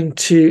is going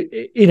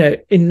to,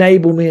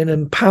 enable me and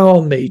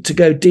empower me to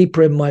go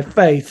deeper in my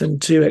faith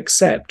and to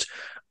accept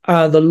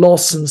the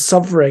loss and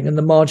suffering and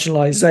the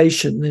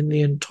marginalization and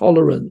the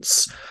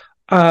intolerance?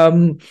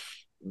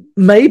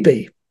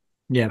 Maybe.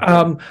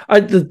 Yeah.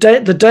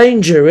 The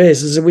danger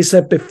is, as we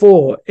said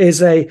before, is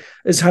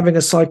having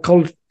a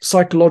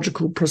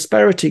psychological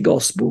prosperity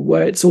gospel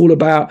where it's all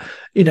about,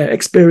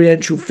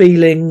 experiential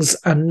feelings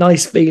and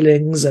nice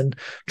feelings and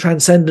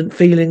transcendent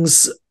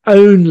feelings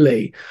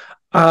only.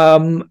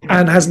 And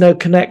has no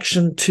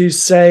connection to,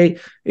 say,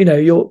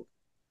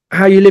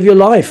 how you live your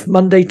life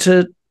Monday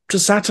to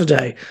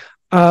Saturday,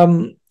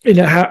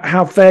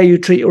 how fair you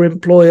treat your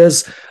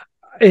employers,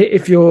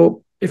 if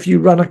you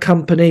run a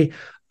company,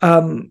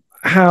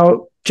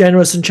 how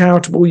generous and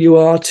charitable you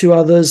are to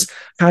others,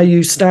 how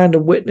you stand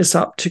and witness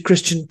up to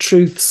Christian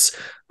truths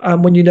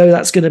when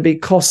that's going to be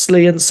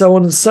costly, and so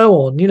on and so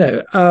on.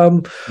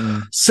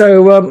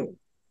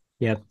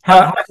 Yeah.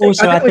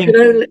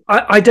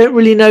 I don't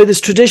really know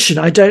this tradition.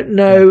 I don't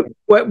know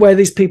where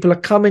these people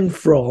are coming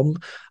from.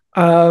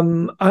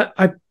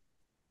 I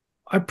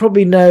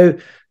probably know,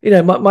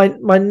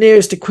 my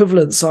nearest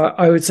equivalence,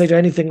 I would say, to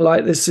anything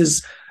like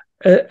this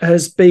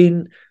has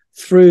been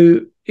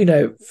through,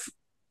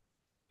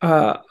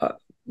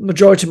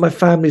 majority of my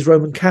family is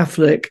Roman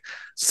Catholic.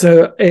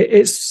 So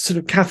it's sort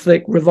of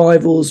Catholic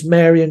revivals,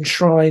 Marian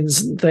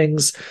shrines and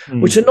things,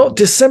 which are not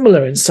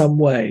dissimilar in some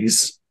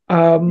ways.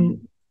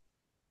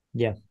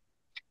 Yeah.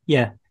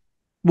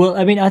 Well,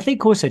 I mean, I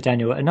think also,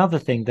 Daniel, another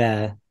thing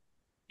there,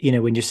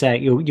 when you say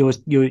you're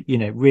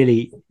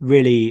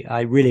really,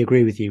 I really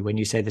agree with you when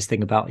you say this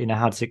thing about,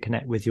 how does it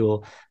connect with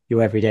your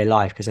everyday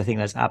life? Because I think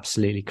that's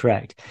absolutely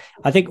correct.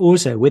 I think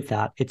also with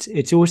that,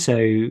 it's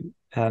also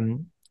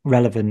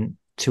relevant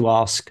to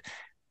ask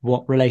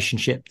what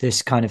relationship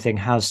this kind of thing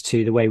has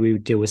to the way we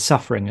would deal with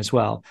suffering as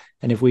well.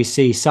 And if we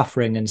see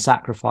suffering and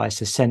sacrifice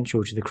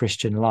essential to the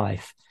Christian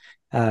life,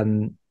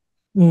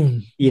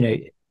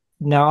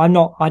 now, I'm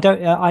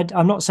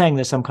not saying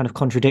there's some kind of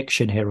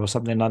contradiction here or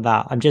something like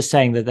that. I'm just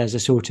saying that there's a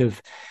sort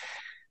of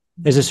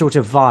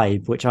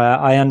vibe, which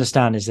I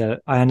understand is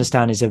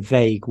a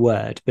vague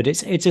word, but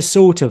it's a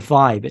sort of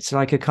vibe. It's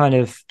like a kind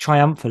of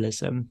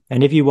triumphalism.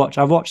 And if you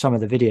I've watched some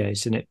of the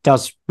videos, and it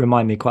does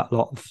remind me quite a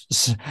lot of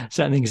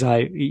certain things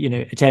I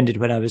attended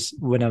when I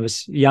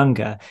was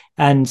younger.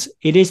 And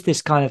it is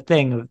this kind of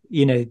thing of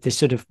this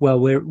sort of, well,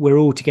 we're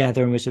all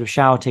together and we're sort of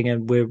shouting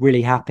and we're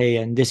really happy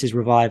and this is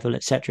revival,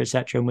 etc.,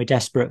 and we're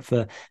desperate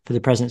for the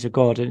presence of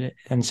God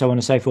and so on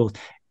and so forth.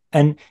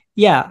 And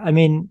yeah, I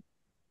mean,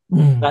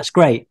 that's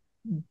great.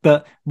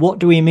 But what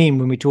do we mean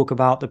when we talk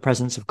about the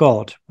presence of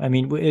God? I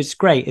mean, it's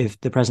great if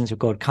the presence of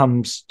God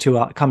comes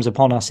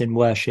upon us in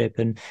worship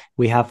and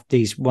we have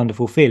these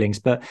wonderful feelings,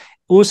 but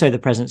also the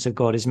presence of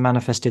God is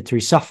manifested through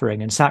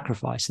suffering and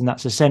sacrifice, and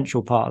that's an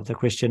essential part of the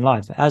Christian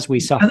life. As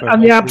we suffer,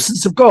 and the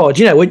absence of God,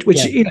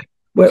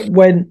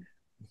 when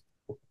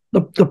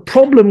the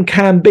problem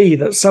can be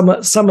that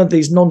some of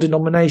these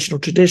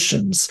non-denominational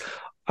traditions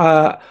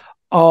are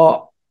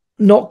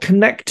not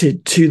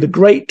connected to the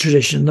great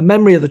tradition, the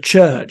memory of the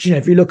church.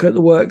 If you look at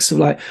the works of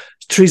like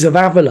Teresa of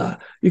Avila,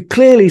 you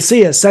clearly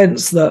see a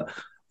sense that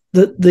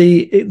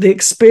the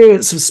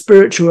experience of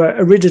spiritual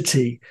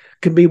aridity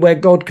can be where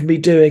God can be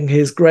doing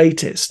his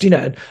greatest,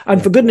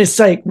 and for goodness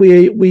sake,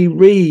 we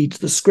read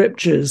the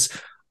scriptures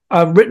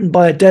written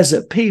by a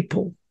desert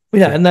people,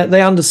 and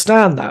they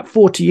understand that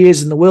 40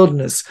 years in the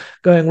wilderness,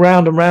 going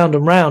round and round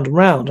and round and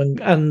round,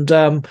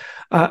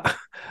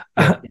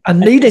 and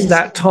needing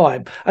that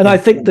time. And I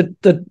think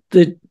that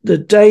the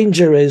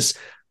danger is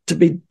to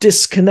be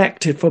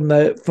disconnected from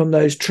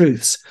those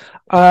truths.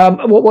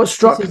 What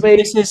struck me.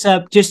 This is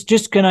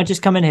just. Can I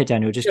just come in here,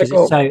 Daniel? Just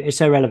because it's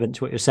so relevant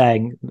to what you're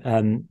saying.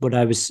 What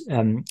I was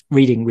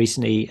reading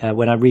recently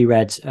when I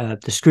reread the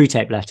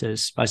Screwtape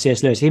Letters by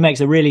C.S. Lewis, he makes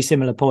a really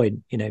similar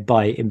point,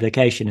 by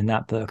implication in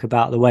that book,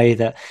 about the way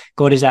that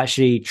God is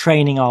actually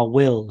training our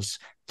wills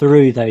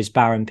through those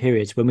barren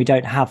periods when we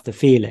don't have the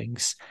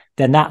feelings.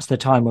 Then that's the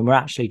time when we're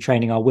actually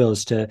training our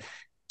wills to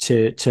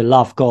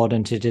love God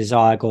and to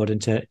desire God and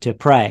to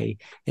pray,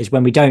 is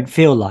when we don't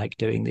feel like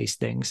doing these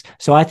things.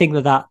 So I think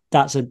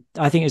that's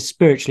I think, as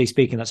spiritually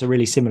speaking, that's a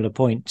really similar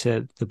point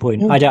to the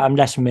point I'm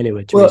less familiar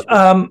with. Well,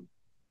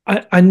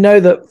 I know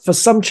that for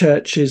some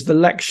churches, the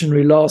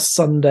lectionary last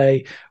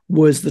Sunday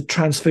was the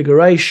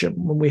Transfiguration,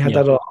 when we had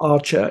that at our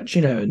church,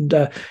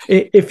 and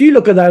if you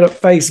look at that at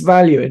face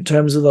value in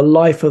terms of the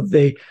life of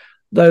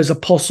those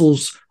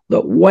apostles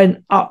that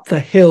went up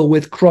the hill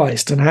with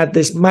Christ and had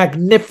this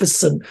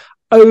magnificent,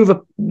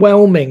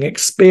 overwhelming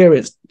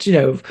experience,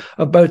 of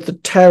both the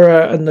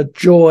terror and the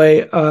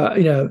joy,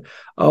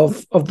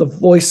 of the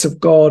voice of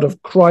God,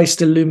 of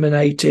Christ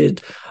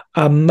illuminated,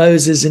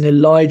 Moses and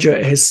Elijah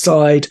at his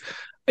side.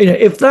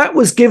 If that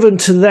was given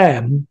to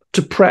them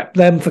to prep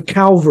them for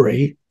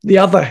Calvary, the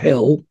other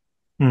hill,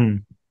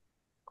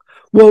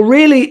 well,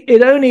 really,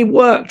 it only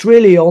worked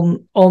really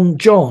on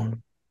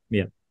John.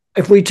 Yeah.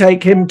 If we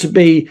take him to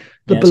be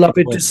the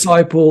beloved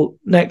disciple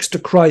next to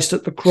Christ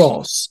at the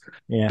cross,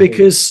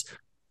 because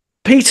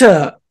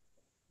Peter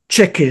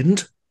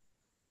chickened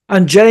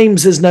and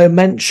James is no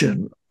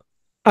mention.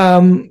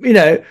 Everybody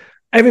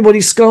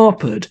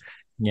scarpered.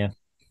 Yeah.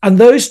 And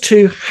those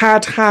two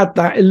had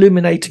that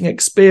illuminating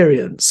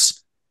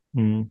experience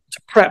to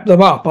prep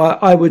them up,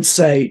 I would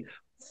say,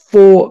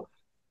 for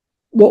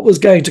what was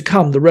going to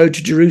come, the road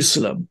to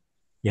Jerusalem.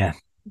 Yeah.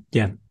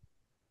 Yeah.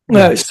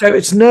 No, so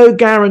it's no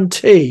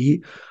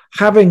guarantee,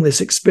 having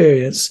this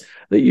experience,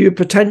 that you're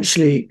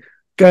potentially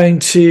going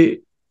to,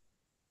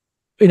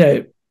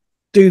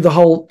 do the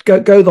whole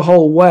go the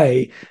whole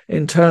way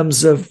in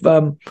terms of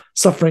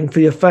suffering for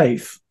your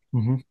faith.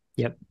 Mm-hmm.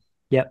 Yep.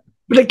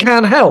 But it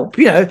can help.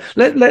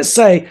 Let's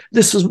say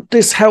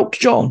this helped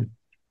John.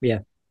 Yeah.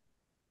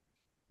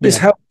 This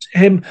helped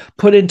him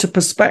put into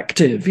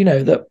perspective,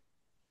 that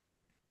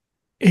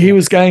he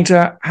was going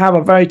to have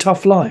a very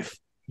tough life.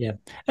 Yeah.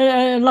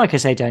 And like I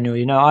say,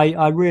 Daniel,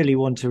 I really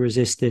want to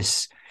resist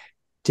this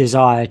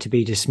desire to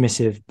be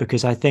dismissive,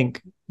 because I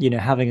think,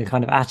 having a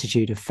kind of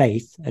attitude of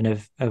faith and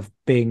of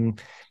being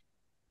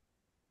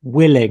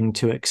willing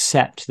to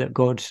accept that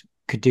God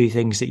could do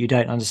things that you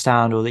don't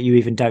understand, or that you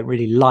even don't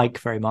really like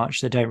very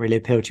much, that don't really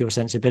appeal to your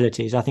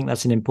sensibilities. I think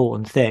that's an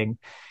important thing,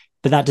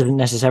 but that doesn't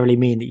necessarily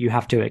mean that you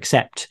have to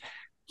accept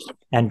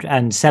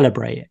and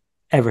celebrate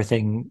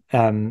everything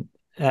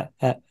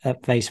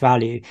at face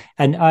value.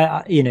 And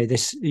I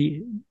this,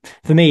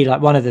 for me,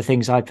 like, one of the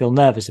things I feel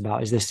nervous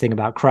about is this thing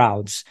about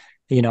crowds.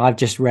 I've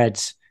just read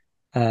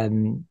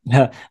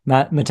Matthias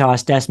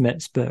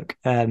Desmet's book,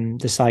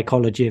 The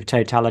Psychology of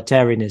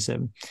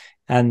Totalitarianism,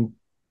 and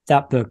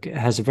that book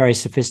has a very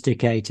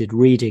sophisticated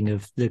reading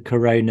of the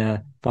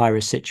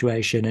coronavirus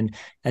situation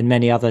and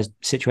many other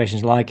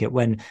situations like it,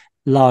 when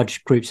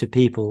large groups of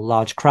people,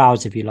 large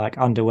crowds, if you like,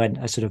 underwent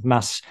a sort of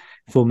mass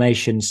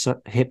formation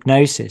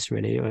hypnosis,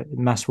 really, or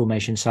mass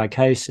formation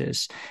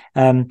psychosis,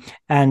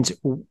 and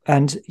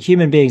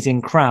human beings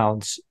in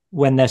crowds,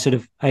 when they're sort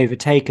of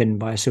overtaken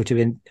by a sort of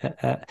an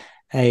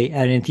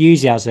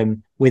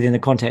enthusiasm within the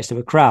context of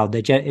a crowd,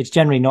 it's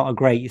generally not a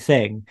great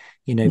thing,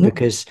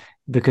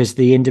 because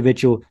the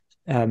individual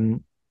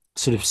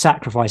sort of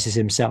sacrifices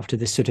himself to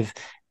this sort of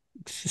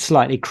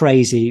slightly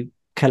crazy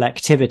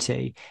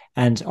collectivity,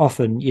 and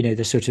often,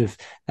 the sort of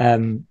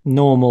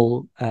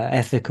normal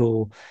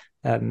ethical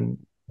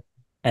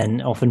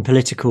and often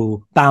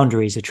political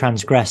boundaries are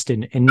transgressed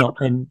in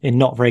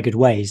not very good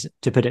ways,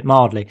 to put it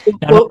mildly.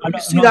 Now, you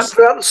see that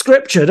throughout the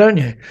scripture, don't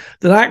you?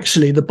 That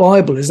actually the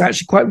Bible is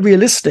actually quite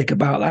realistic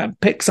about that. It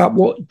picks up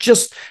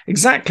just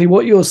exactly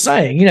what you're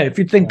saying. If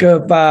you think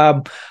of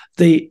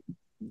the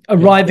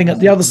arriving at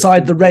the other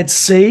side of the Red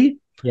Sea,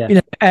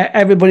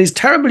 everybody's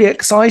terribly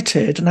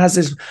excited and has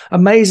this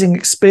amazing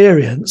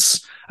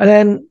experience, and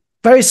then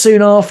very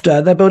soon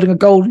after they're building a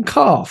golden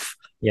calf.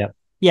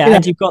 Yeah,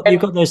 and you've got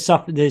those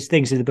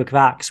things in the Book of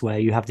Acts where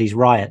you have these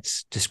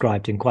riots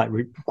described in quite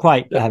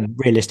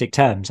realistic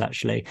terms,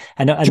 actually.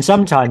 And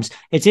sometimes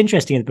it's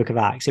interesting in the Book of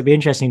Acts. It'd be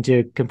interesting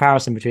to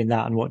comparison between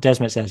that and what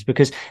Desmet says,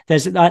 because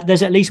there's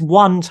at least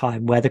one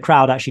time where the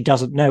crowd actually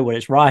doesn't know what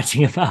it's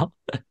rioting about,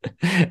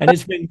 and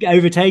it's been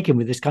overtaken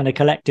with this kind of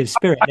collective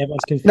spirit, and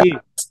everyone's confused.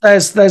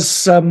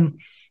 There's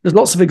there's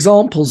lots of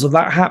examples of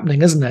that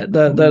happening, isn't it?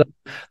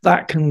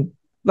 That can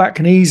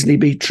easily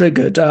be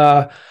triggered.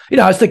 I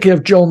was thinking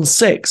of John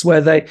 6,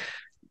 where they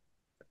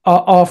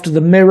are after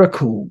the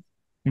miracle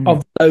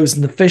of those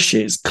and the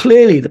fishes.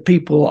 Clearly, the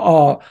people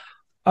are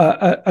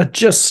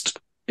just,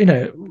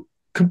 have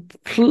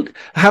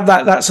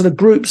that sort of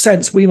group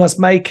sense. We must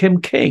make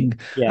him king,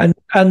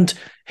 and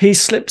he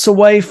slips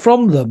away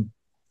from them,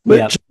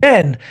 which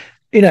again,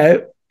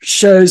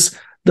 shows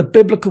the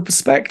biblical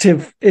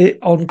perspective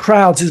on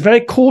crowds is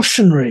very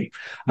cautionary.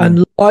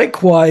 And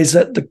likewise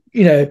at the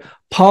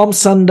Palm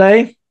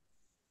Sunday,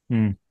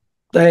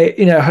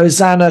 they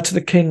Hosanna to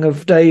the King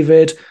of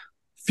David.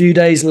 A few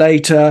days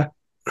later,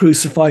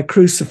 crucify.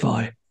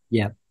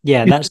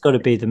 That's got to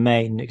be the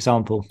main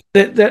example.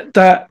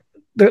 The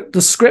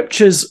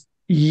scriptures,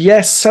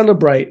 yes,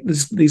 celebrate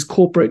these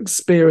corporate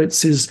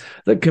experiences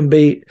that can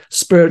be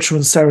spiritual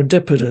and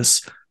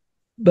serendipitous.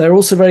 They're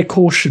also very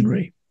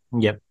cautionary.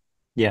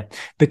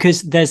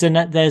 Because there's a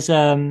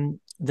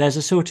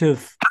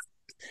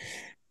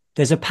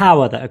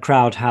power that a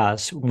crowd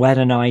has when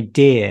an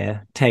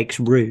idea takes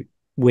root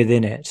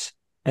within it,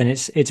 and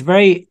this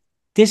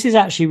is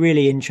actually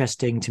really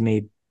interesting to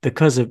me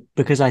because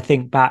I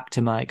think back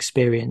to my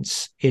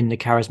experience in the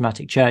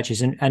charismatic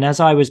churches, and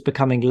as I was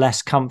becoming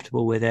less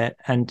comfortable with it,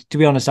 and to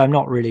be honest, I'm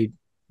not really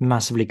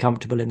massively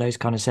comfortable in those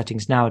kind of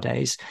settings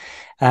nowadays.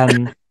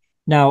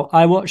 Now,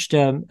 I watched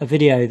a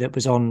video that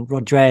was on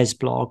Rodriguez's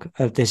blog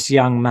of this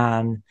young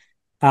man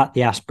at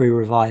the Asbury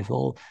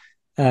Revival,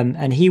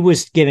 and he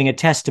was giving a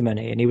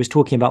testimony, and he was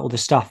talking about all the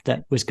stuff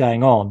that was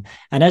going on.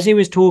 And as he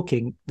was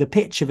talking, the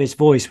pitch of his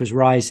voice was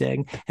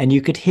rising, and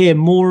you could hear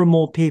more and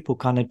more people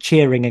kind of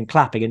cheering and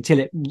clapping until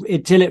it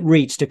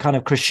reached a kind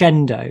of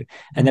crescendo.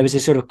 And there was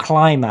this sort of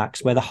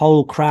climax where the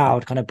whole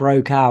crowd kind of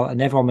broke out,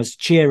 and everyone was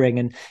cheering,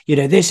 and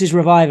this is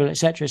revival,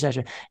 etc.,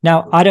 etc.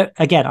 Now, I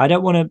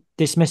don't want to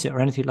dismiss it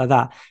or anything like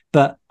that,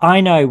 but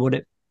I know what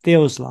it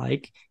feels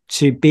like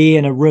to be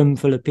in a room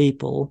full of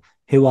people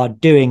who are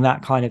doing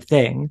that kind of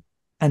thing,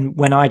 and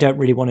when I don't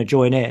really want to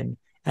join in,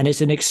 and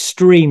it's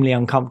extremely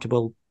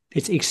uncomfortable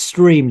because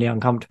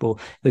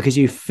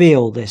you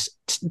feel this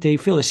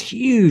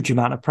huge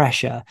amount of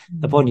pressure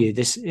upon you.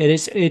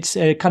 It's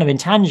kind of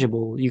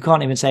intangible. You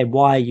can't even say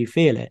why you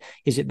feel it.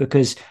 Is it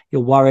because you're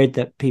worried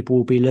that people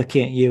will be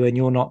looking at you and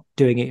you're not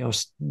doing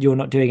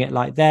it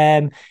like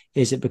them?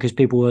 Is it because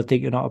people will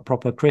think you're not a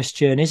proper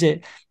Christian? Is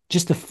it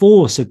just the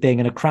force of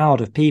being in a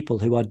crowd of people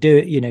who are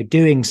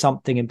doing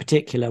something in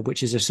particular,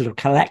 which is a sort of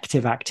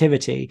collective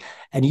activity,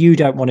 and you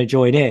don't want to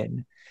join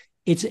in?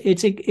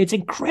 It's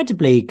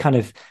incredibly kind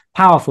of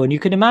powerful, and you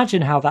can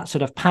imagine how that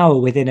sort of power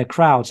within a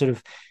crowd sort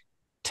of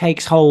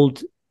takes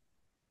hold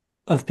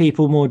of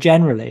people more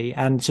generally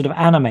and sort of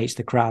animates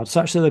the crowd,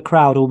 such that the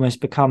crowd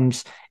almost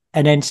becomes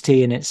an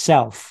entity in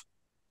itself.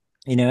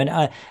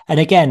 And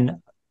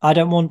again, I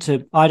don't want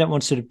to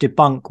sort of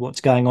debunk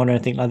what's going on or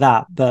anything like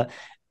that, but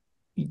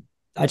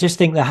I just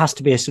think there has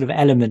to be a sort of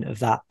element of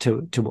that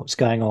to what's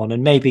going on,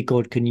 and maybe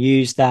God can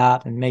use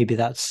that, and maybe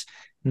that's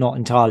not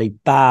entirely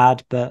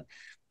bad, but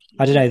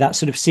I don't know. That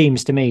sort of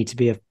seems to me to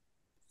be a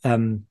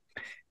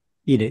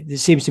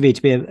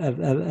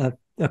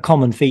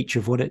common feature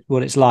of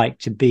what it's like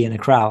to be in a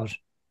crowd.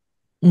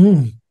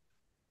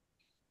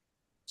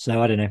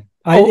 So I don't know.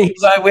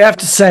 Although we have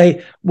to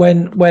say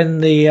when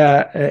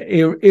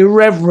the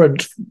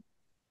irreverent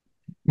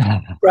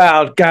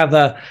crowd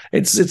gather,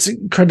 it's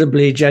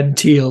incredibly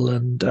genteel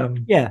and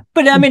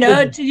but I mean,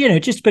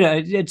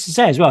 to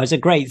say as well, it's a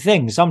great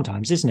thing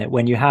sometimes, isn't it,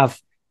 when you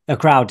have a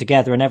crowd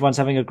together and everyone's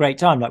having a great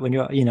time, like when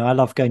I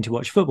love going to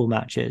watch football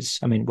matches.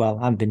 I mean, well,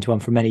 I haven't been to one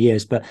for many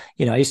years, but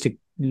I used to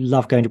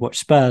love going to watch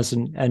Spurs,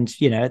 and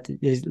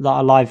there's a lot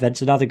of live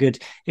events. Another good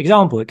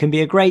example. It can be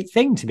a great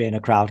thing to be in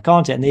a crowd,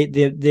 can't it? And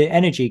the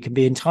energy can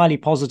be entirely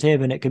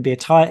positive, and it can be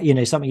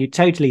something you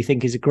totally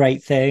think is a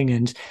great thing,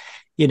 and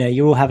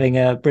you're all having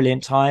a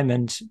brilliant time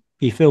and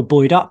you feel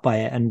buoyed up by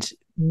it. And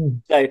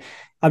so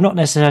I'm not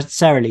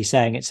necessarily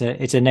saying it's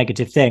a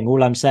negative thing.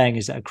 All I'm saying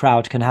is that a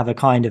crowd can have a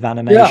kind of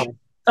animation.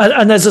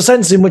 And there's a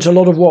sense in which a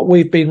lot of what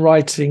we've been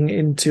writing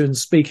into and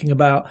speaking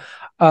about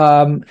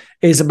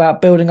is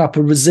about building up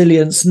a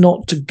resilience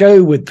not to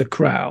go with the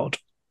crowd.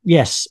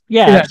 Yes,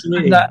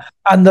 absolutely.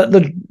 And that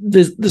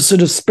the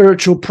sort of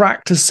spiritual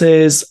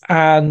practices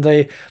and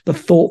the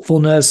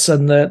thoughtfulness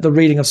and the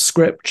reading of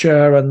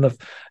scripture and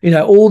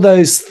all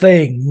those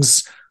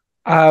things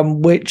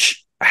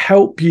which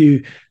help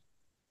you,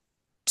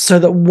 so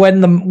that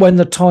when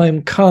the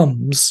time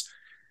comes,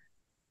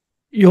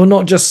 you're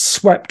not just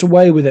swept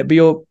away with it, but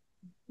you're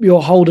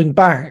holding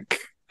back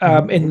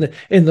in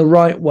the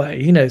right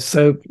way.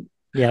 So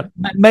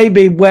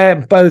maybe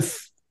we're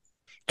both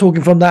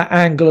talking from that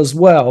angle as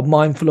well,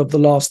 mindful of the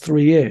last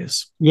 3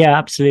 years. Yeah,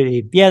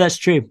 absolutely. Yeah, that's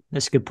true.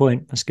 That's a good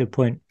point.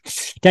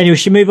 Daniel, we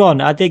should move on.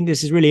 I think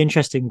this is really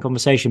interesting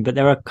conversation, but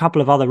there are a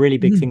couple of other really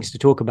big things to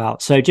talk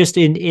about. So just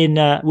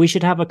we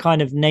should have a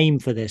kind of name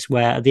for this,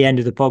 where at the end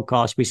of the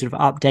podcast, we sort of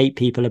update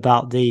people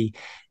about the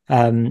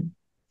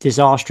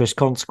disastrous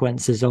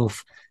consequences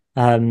of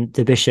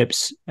the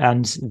bishops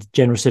and the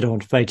General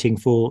Synod voting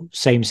for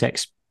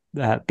same-sex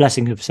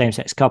blessing of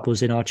same-sex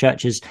couples in our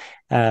churches.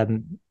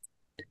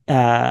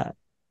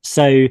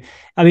 So,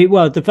 I mean,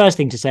 well, the first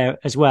thing to say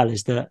as well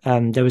is that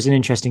there was an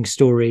interesting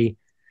story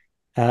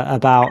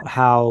about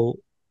how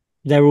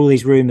there are all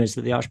these rumours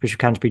that the Archbishop of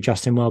Canterbury,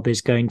 Justin Welby,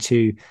 is going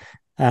to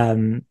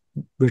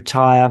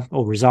retire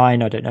or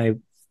resign. I don't know.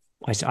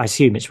 I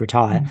assume it's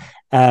retire.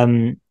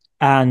 And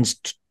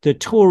the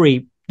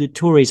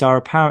Tories are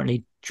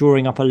apparently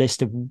drawing up a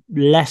list of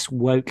less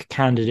woke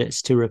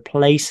candidates to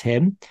replace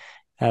him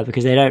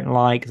because they don't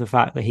like the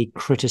fact that he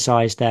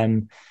criticised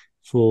them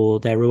for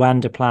their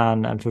Rwanda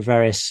plan and for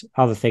various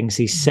other things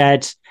he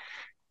said.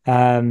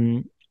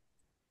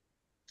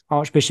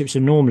 Archbishops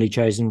are normally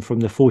chosen from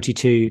the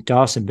 42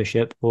 diocesan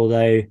bishops,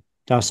 although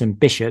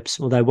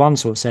one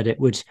source said it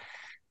would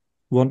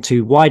want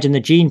to widen the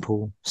gene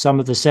pool.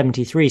 Some of the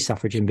 73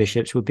 suffragan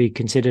bishops would be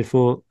considered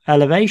for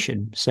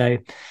elevation. So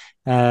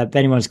if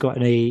anyone's got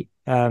any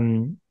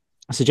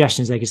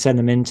suggestions, they could send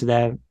them in to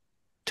their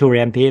Tory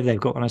MP if they've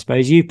got one, I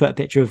suppose. You put a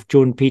picture of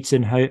Jordan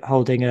Peterson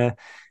holding an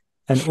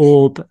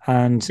orb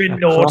and a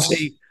cross.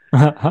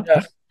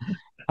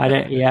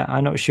 Yeah.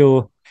 I'm not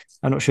sure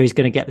he's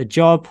going to get the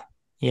job.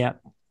 Yeah,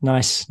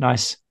 nice.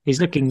 He's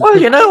looking. Well,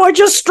 I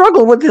just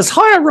struggle with this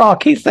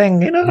hierarchy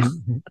thing.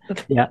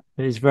 Yeah,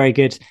 it's very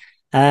good.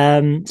 So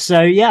I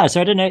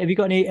don't know. Have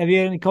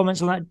you any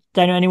comments on that?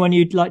 Daniel, anyone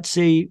you'd like to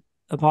see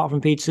apart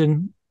from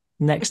Peterson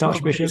next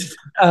Archbishop?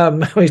 No,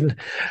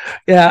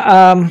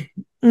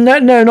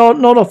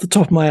 not off the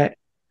top of my head.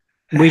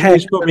 We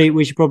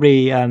should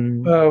probably have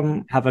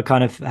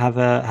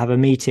a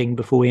meeting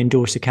before we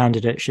endorse a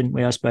candidate, shouldn't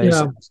we? I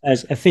suppose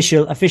as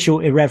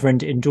official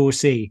Irreverend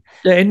endorsee.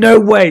 Yeah, in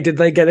no way did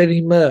they get any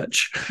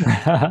merch.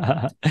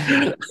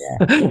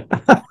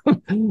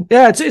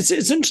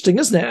 It's interesting,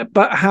 isn't it?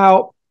 But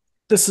how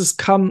this has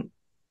come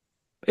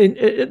in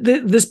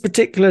this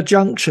particular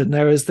junction.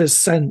 There is this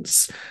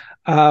sense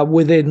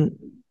within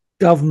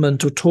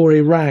government or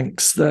Tory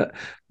ranks that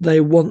they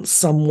want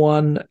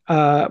someone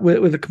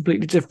with a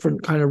completely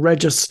different kind of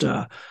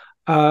register,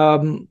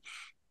 and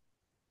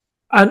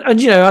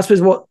I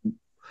suppose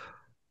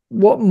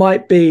what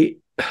might be.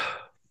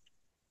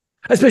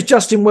 I suppose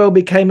Justin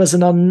Welby came as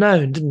an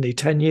unknown, didn't he,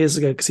 10 years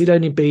ago, because he'd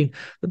only been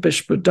the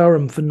Bishop of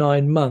Durham for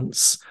 9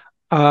 months,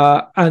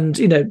 and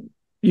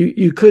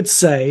you could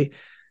say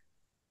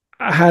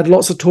had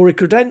lots of Tory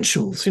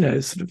credentials.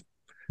 Sort of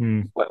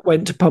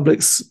went to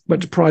private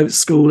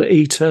school at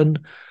Eton.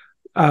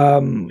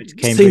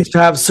 Seems to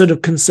have sort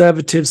of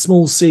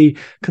small c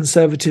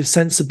conservative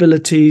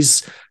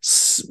sensibilities,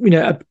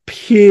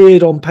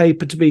 appeared on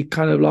paper to be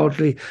kind of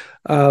largely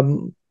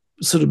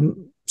sort of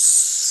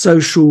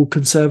social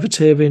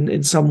conservative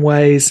in some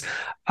ways,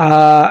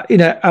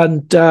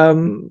 and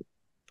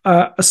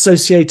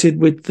associated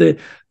with the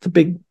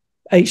big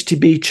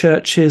HTB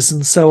churches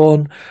and so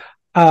on,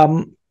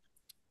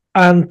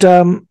 and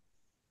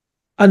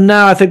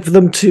now I think for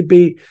them to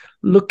be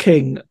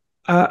looking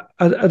at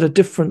a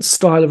different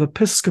style of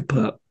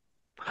episcopate.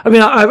 I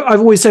mean, I've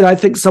always said I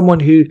think someone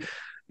who,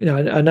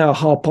 I now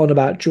harp on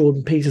about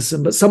Jordan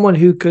Peterson, but someone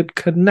who could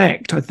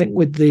connect, I think,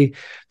 with the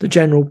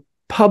general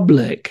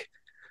public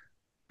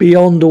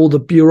beyond all the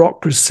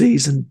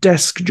bureaucracies and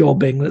desk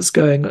jobbing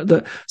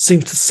that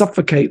seems to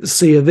suffocate the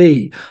C of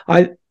E.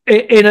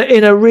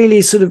 In a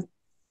really sort of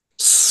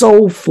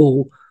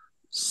soulful,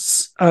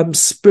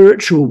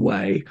 spiritual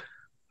way,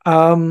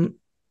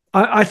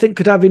 I think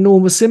could have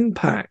enormous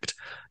impact.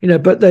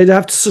 But they'd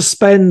have to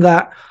suspend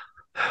that.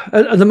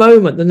 At the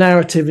moment, the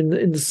narrative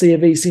in the C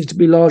of E seems to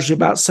be largely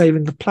about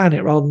saving the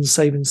planet rather than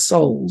saving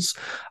souls.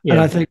 Yeah.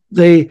 And I think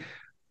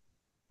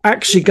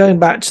actually going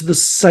back to the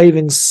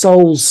saving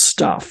souls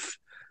stuff,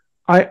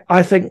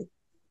 I think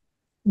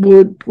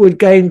would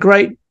gain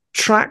great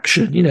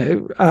traction.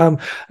 And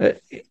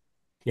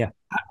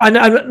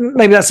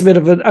maybe that's a bit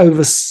of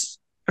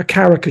a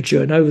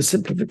caricature, an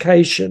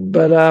oversimplification,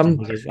 but I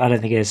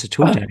don't think it is at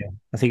all, Daniel.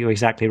 I think you're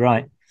exactly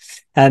right.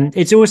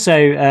 It's also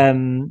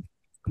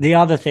the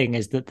other thing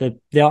is that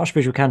the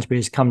Archbishop of Canterbury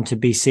has come to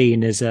be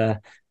seen as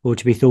to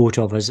be thought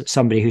of as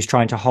somebody who's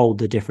trying to hold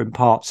the different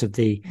parts of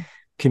the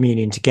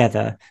communion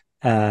together,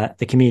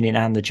 the communion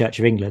and the Church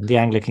of England, the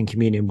Anglican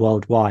communion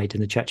worldwide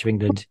and the Church of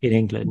England in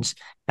England,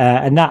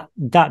 and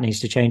that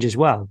needs to change as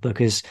well,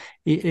 because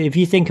if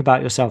you think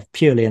about yourself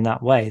purely in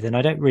that way, then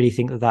I don't really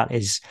think that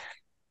is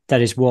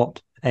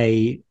what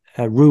a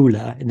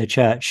ruler in the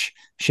church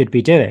should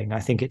be doing. I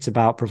think it's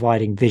about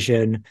providing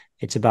vision.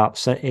 It's about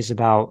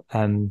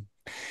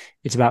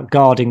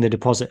guarding the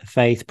deposit of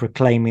faith,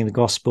 proclaiming the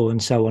gospel,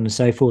 and so on and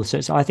so forth.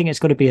 So I think it's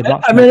got to be a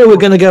much. We're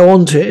going to go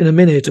on to it in a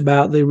minute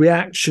about the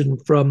reaction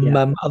from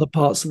other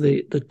parts of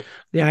the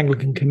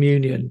Anglican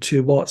communion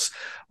to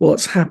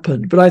what's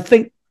happened. But I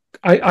think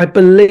I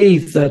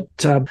believe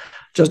that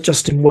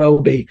Justin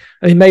Welby.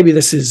 I mean, maybe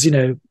this is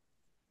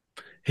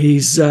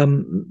he's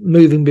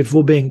moving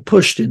before being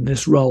pushed in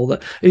this role,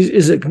 that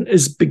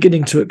is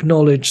beginning to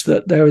acknowledge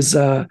that there is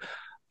a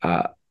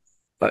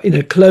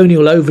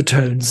colonial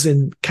overtones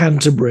in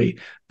Canterbury,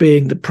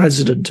 being the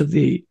president of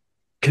the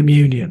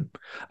communion,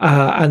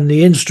 and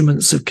the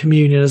instruments of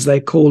communion, as they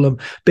call them,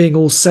 being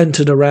all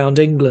centered around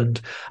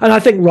England. And I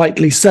think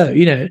rightly so.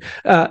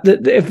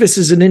 That if this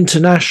is an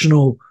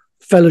international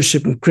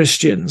fellowship of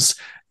Christians,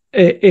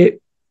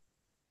 it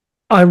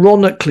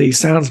ironically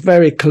sounds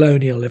very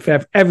colonial if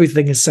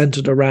everything is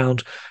centered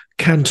around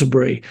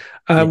Canterbury,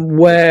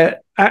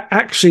 where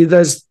actually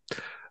there's,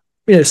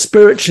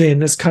 spiritually in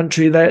this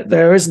country,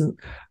 there isn't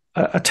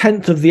a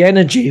tenth of the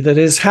energy that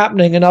is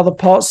happening in other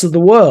parts of the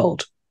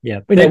world.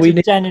 Yeah, we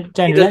need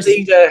a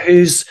leader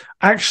who's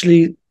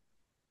actually,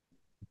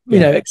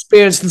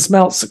 experienced and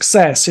smelt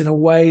success in a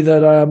way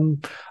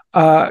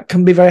that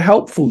can be very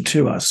helpful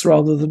to us,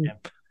 rather than.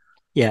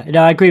 Yeah,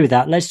 no, I agree with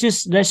that. Let's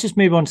just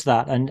move on to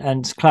that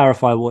and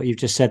clarify what you've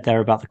just said there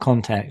about the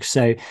context.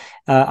 So,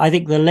 I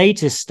think the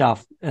latest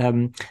stuff,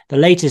 the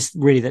latest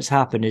really that's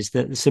happened is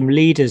that some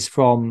leaders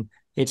from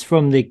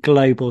the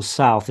global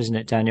south, isn't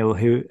it, Daniel,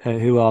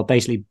 who are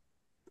basically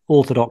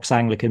Orthodox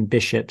Anglican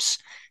bishops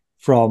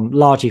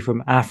largely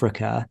from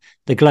Africa,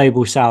 the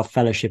Global South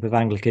Fellowship of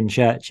Anglican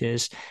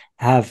Churches,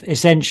 have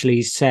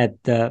essentially said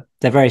that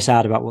they're very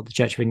sad about what the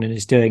Church of England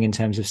is doing in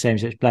terms of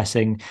same-sex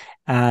blessing,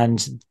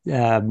 and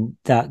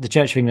that the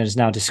Church of England has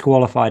now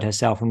disqualified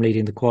herself from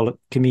leading the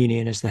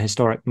communion as the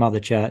historic mother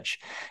church,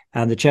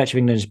 and the Church of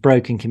England has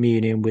broken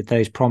communion with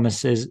those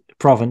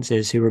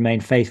provinces who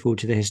remain faithful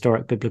to the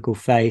historic biblical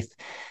faith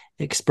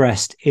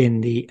expressed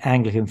in the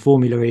Anglican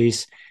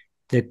formularies.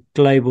 The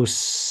Global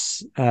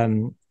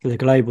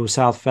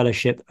South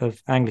Fellowship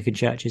of Anglican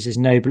Churches is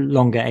no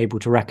longer able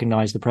to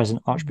recognise the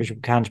present Archbishop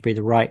of Canterbury,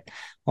 the Right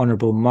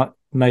Honourable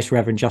Most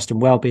Reverend Justin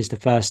Welby, as the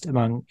first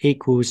among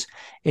equals,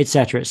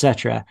 etc.,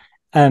 etc.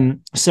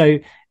 So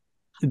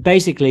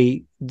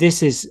basically,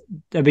 this is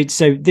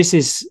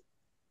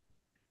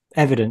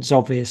evidence,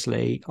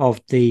 obviously,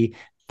 of the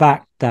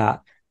fact that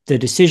the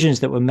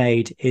decisions that were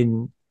made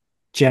in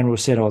General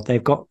Synod,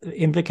 they've got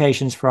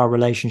implications for our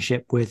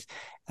relationship with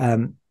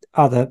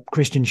other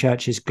Christian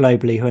churches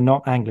globally who are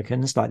not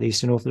Anglicans, like the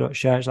Eastern Orthodox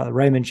Church, like the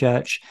Roman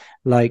Church,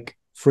 like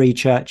free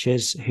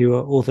churches who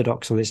are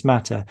Orthodox on this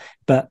matter.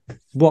 But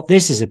what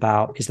this is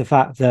about is the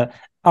fact that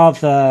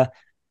other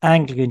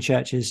Anglican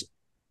churches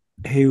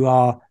who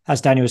are,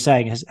 as Daniel was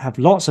saying, have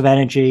lots of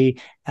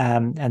energy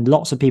and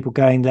lots of people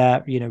going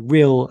there,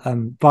 real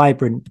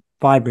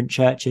vibrant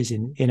churches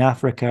in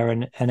Africa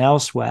and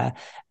elsewhere,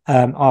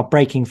 are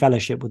breaking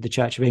fellowship with the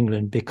Church of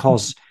England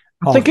because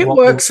I think it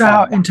works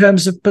out in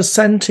terms of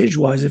percentage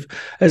wise. If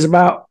there's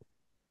I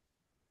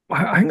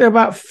think there are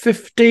about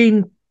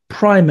 15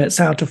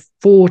 primates out of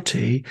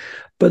 40,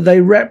 but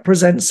they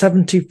represent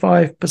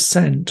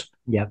 75%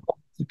 of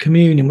the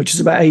communion, which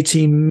is about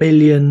 18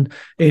 million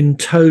in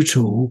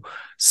total.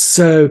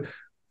 So,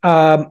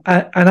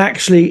 and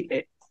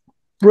actually,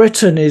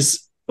 Britain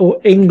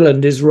or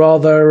England is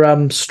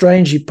rather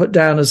strangely put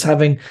down as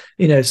having,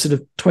 sort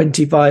of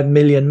 25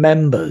 million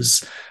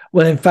members.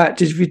 When in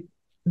fact, if you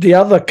the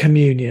other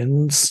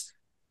communions,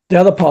 the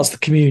other parts of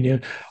the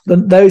communion,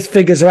 those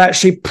figures are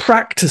actually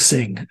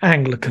practicing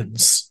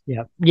Anglicans.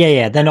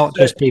 Yeah. They're not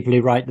just people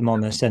who write them on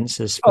their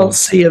census.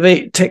 C of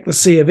E, tick the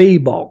C of E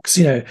box.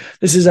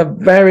 This is a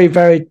very,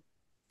 very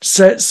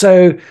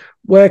so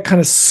we're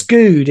kind of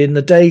skewed in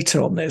the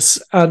data on this.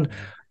 And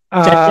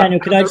Daniel,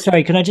 can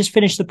I just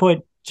finish the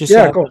point?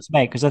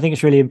 Because I think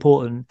it's really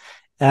important,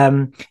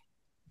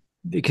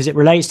 because it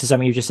relates to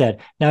something you just said.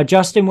 Now,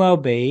 Justin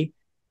Welby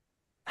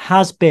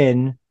has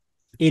been,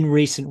 in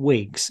recent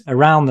weeks,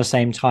 around the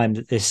same time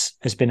that this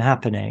has been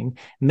happening,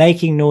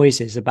 making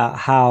noises about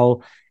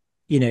how,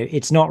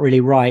 it's not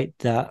really right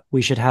that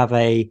we should have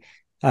a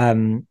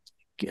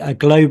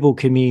global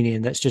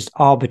communion that's just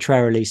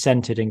arbitrarily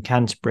centered in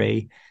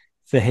Canterbury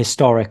for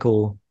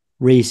historical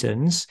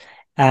reasons.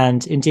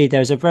 And indeed,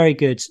 there's a very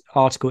good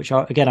article, which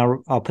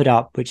I'll put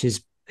up, which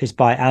is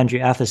by Andrew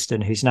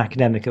Atherston, who's an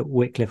academic at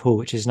Wycliffe Hall,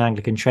 which is an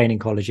Anglican training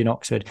college in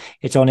Oxford.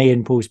 It's on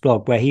Ian Paul's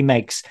blog, where he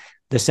makes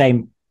the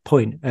same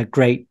point at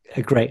great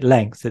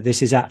length, that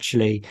this is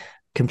actually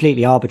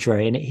completely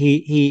arbitrary, and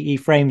he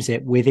frames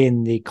it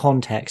within the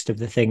context of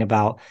the thing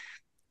about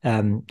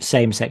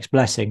same-sex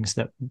blessings,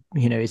 that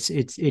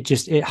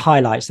it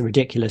highlights the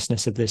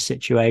ridiculousness of this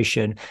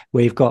situation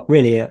where you've got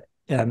really a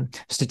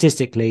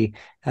statistically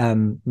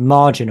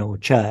marginal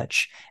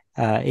church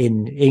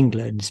in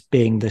England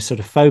being the sort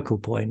of focal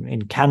point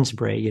in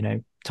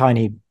Canterbury,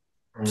 tiny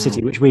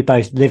city which we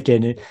both lived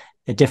in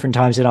at different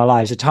times in our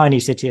lives, a tiny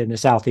city in the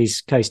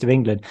southeast coast of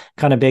England,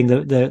 kind of being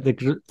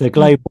the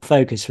global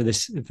focus for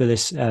this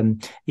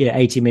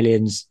 80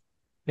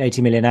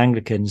 million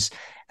Anglicans,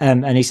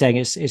 and he's saying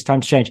it's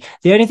time to change.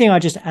 The only thing I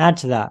just add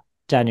to that,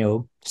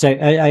 Daniel, so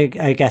I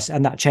guess,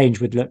 and that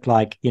change would look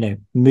like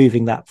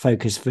moving that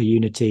focus for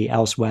unity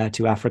elsewhere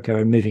to Africa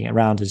and moving it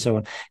around and so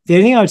on. The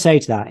only thing I would say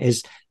to that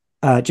is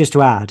just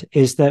to add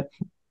is that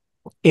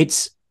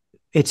it's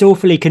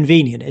awfully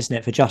convenient, isn't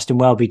it, for Justin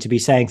Welby to be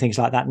saying things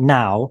like that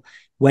now,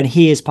 when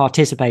he is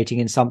participating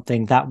in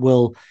something that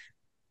will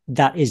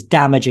that is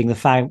damaging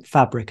the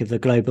fabric of the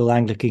global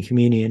Anglican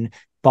communion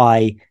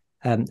by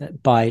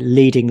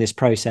leading this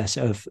process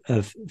of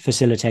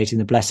facilitating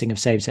the blessing of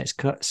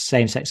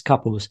same-sex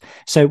couples.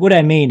 So what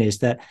I mean is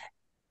that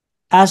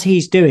as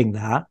he's doing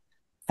that,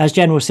 as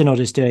General Synod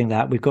is doing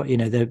that, we've got,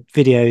 the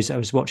videos. I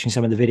was watching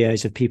some of the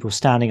videos of people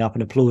standing up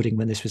and applauding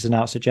when this was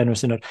announced at General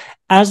Synod.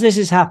 As this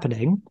is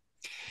happening,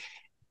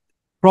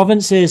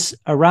 provinces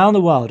around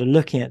the world are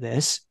looking at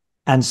this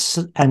and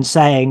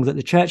saying that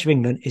the Church of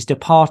England is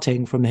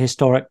departing from the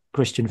historic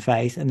Christian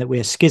faith, and that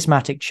we're a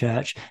schismatic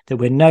church, that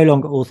we're no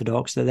longer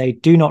orthodox, that they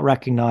do not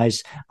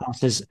recognize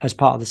us as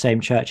part of the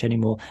same church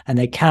anymore, and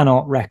they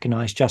cannot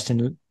recognize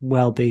Justin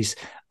Welby's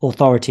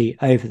authority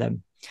over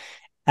them.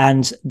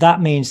 And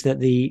that means that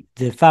the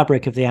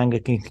fabric of the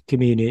Anglican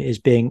communion is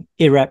being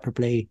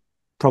irreparably,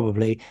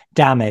 probably,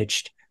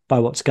 damaged by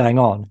what's going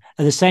on.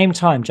 At the same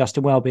time,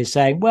 Justin Welby is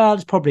saying, well,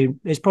 it's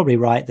probably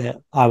right that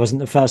I wasn't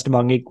the first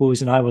among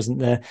equals and I wasn't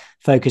the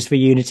focus for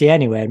unity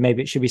anyway, and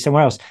maybe it should be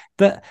somewhere else.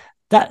 But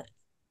I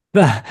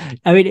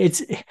mean,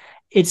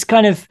 it's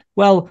kind of,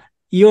 well,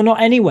 you're not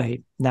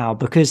anyway now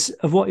because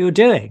of what you're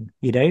doing.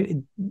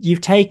 You've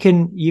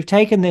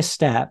taken this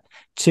step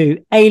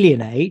to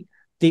alienate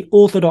the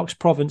Orthodox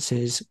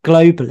provinces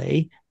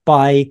globally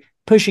by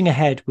pushing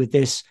ahead with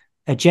this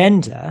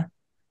agenda.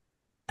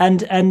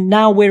 And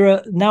now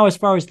now as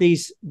far as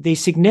these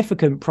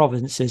significant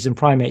provinces and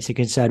primates are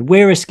concerned,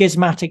 we're a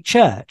schismatic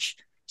church.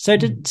 So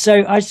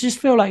I just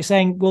feel like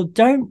saying, well,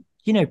 don't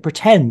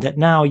pretend that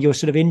now you're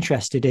sort of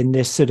interested in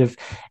this sort of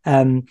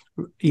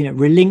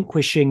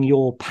relinquishing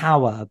your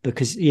power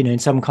because in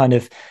some kind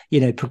of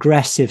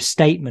progressive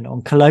statement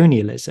on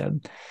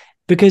colonialism,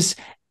 because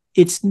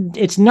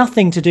it's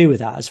nothing to do with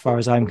that as far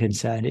as I'm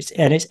concerned. It's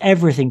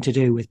everything to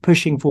do with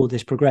pushing forward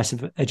this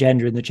progressive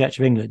agenda in the Church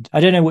of England.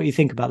 I don't know what you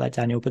think about that,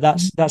 Daniel, but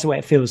that's the way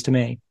it feels to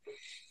me.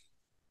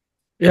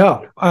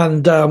 Yeah,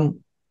 and does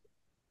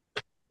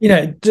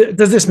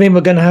this mean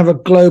we're going to have a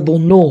global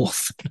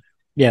north?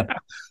 Yeah,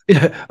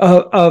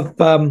 of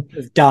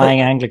dying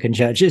Anglican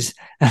churches,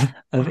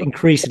 of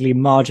increasingly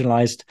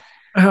marginalised.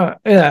 I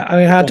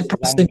mean, how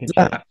depressing is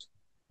that?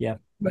 Yeah,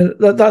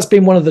 that's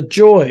been one of the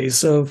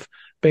joys of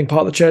being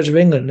part of the Church of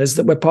England, is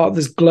that we're part of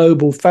this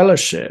global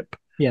fellowship.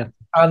 Yeah.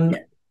 And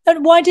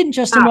why didn't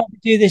Justin Welby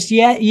do this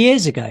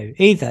years ago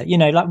either?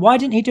 Why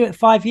didn't he do it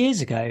 5 years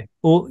ago?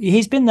 Or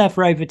he's been there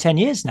for over 10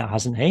 years now,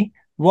 hasn't he?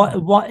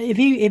 What if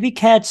he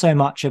cared so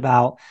much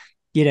about,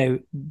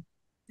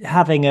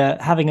 having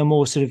a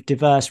more sort of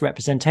diverse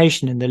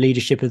representation in the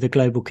leadership of the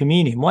global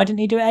communion? Why didn't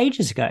he do it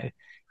ages ago?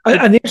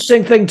 An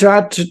interesting thing to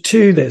add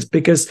to this,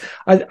 because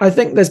I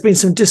think there's been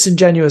some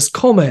disingenuous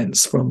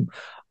comments from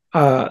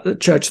the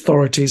church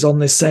authorities on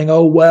this, saying,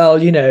 oh, well,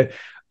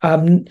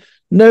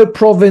 no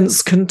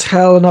province can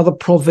tell another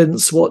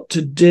province what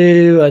to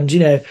do, and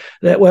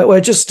that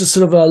we're just a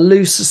sort of a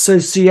loose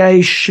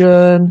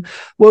association.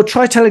 Well,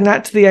 try telling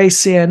that to the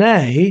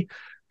ACNA,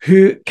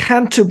 who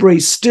Canterbury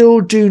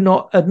still do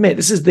not admit.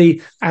 This is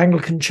the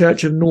Anglican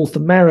Church of North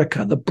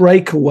America, the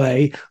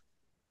breakaway,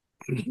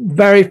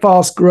 very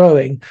fast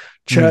growing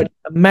church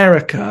in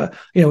America,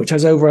 which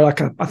has over I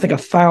think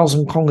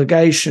 1,000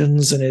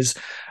 congregations, and is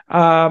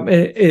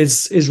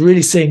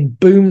really seeing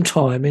boom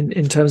time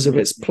in terms of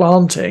its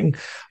planting,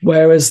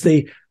 whereas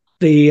the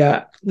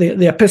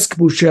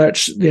Episcopal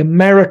Church, the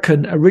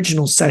American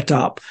original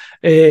setup,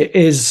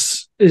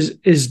 is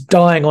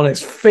dying on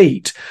its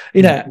feet.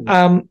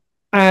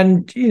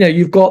 And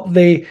you've got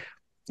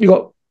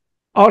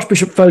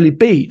Archbishop Foley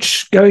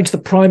Beach going to the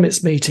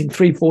primates meeting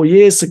 3-4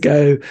 years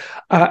ago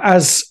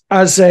as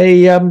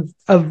a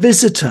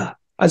visitor,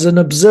 as an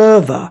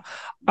observer,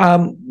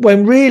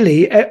 when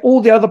really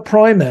all the other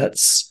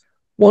primates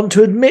want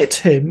to admit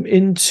him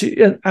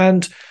into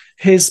and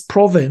his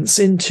province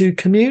into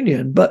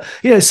communion. But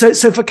so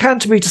for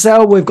Canterbury to say,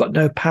 "Oh, we've got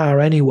no power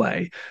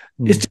anyway,"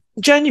 it's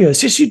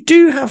disingenuous. Yes, you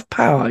do have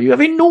power. You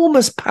have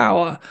enormous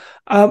power.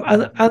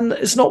 And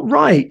it's not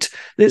right.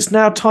 It's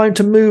now time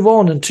to move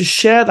on and to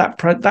share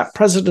that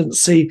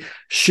presidency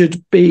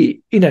should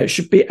be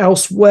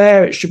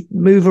elsewhere. It should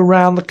move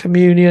around the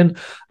communion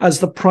as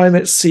the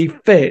primates see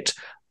fit.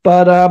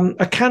 But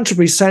a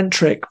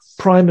Canterbury-centric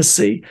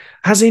primacy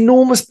has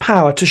enormous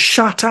power to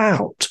shut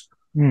out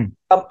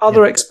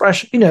other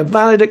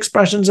valid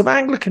expressions of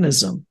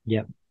Anglicanism.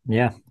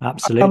 Yeah,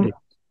 absolutely.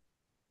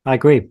 I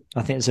agree.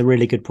 I think it's a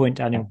really good point,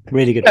 Daniel.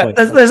 Really good point.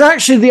 There's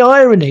actually the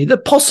irony, the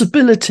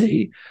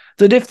possibility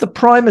that if the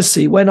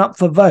primacy went up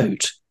for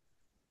vote,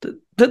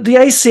 that the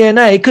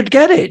ACNA could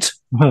get it.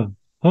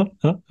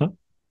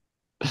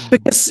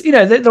 Because,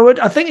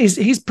 I think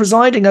he's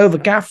presiding over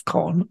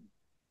GAFCON,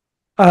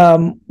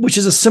 which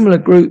is a similar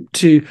group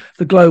to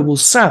the Global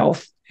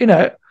South,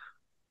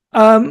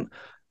 So,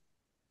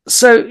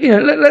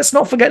 let's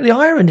not forget the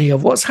irony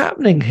of what's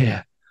happening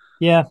here.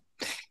 Yeah.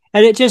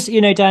 And it just,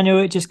 Daniel,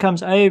 it just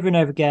comes over and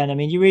over again. I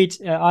mean, you read,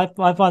 I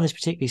find this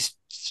particularly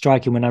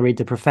striking when I read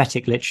the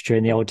prophetic literature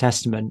in the Old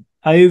Testament.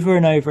 Over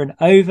and over and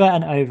over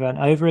and over and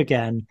over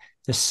again,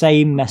 the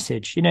same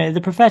message.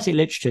 The prophetic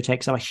literature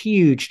takes up a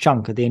huge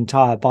chunk of the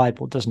entire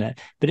Bible, doesn't it?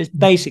 But it's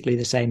basically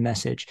the same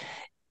message.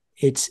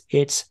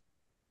 It's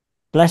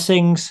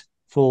blessings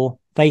for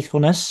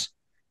faithfulness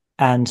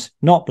and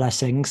not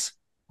blessings,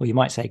 or you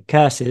might say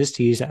curses,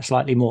 to use that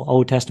slightly more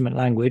Old Testament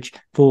language,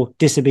 for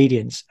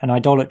disobedience and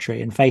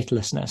idolatry and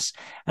faithlessness.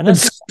 And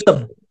that's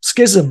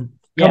schism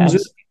comes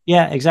with.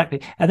 Yeah,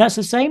 exactly. And that's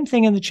the same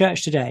thing in the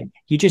church today.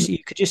 You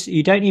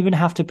don't even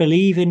have to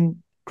believe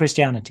in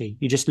Christianity.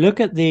 You just look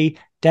at the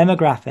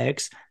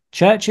demographics.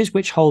 Churches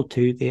which hold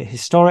to the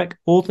historic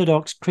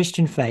Orthodox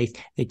Christian faith,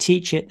 they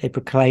teach it, they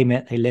proclaim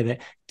it, they live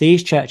it.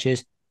 These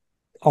churches,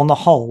 on the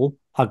whole,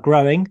 are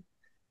growing.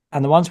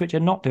 And the ones which are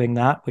not doing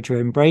that, which are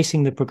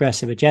embracing the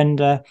progressive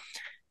agenda,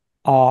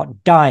 are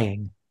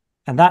dying.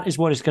 And that is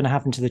what is going to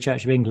happen to the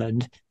Church of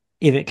England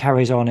if it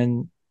carries on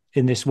in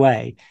this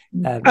way.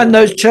 And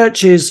those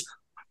churches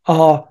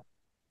are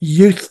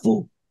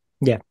youthful.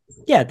 And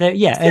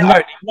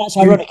that's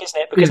ironic,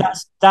 isn't it?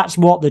 Because that's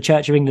what the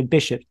Church of England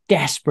bishops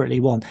desperately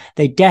want.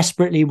 They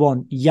desperately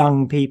want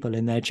young people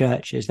in their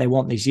churches. They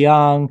want these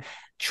young,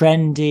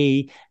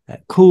 trendy,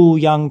 cool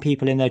young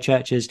people in their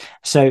churches.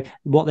 So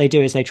what they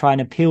do is they try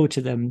and appeal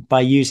to them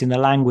by using the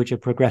language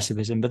of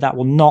progressivism, but that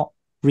will not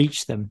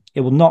reach them.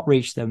 It will not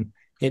reach them.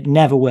 It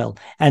never will.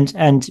 And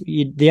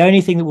the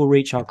only thing that will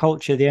reach our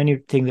culture, the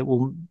only thing that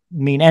will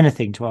mean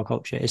anything to our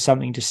culture, is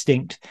something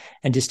distinct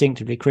and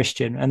distinctively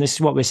Christian. And this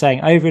is what we're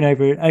saying over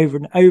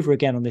and over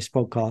again on this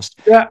podcast.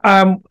 Yeah,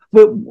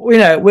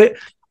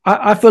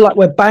 I feel like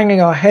we're banging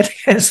our head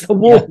against the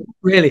wall,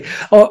 really,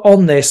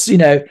 on this.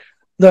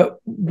 That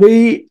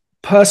we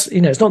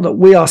personally, it's not that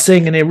we are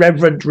seeing an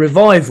irreverent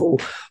revival,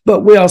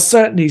 but we are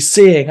certainly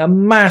seeing a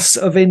mass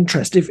of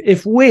interest.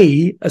 If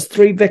we, as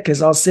three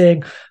vicars, are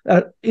seeing,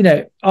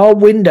 our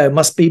window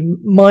must be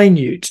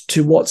minute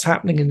to what's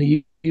happening in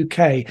the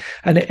UK,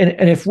 and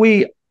if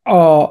we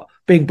are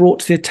being brought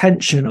to the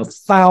attention of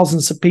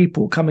thousands of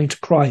people coming to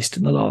Christ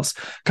in the last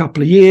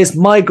couple of years,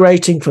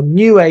 migrating from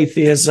new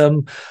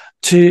atheism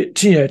to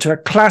a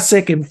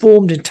classic,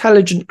 informed,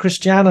 intelligent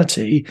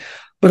Christianity,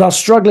 but are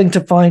struggling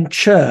to find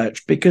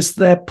church because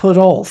they're put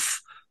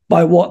off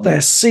by what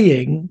they're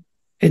seeing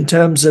in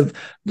terms of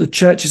the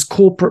church's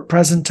corporate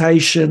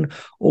presentation,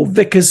 or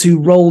vicars who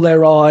roll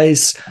their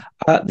eyes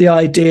at the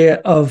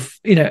idea of,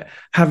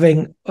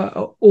 having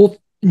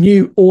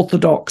new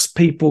Orthodox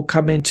people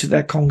come into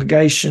their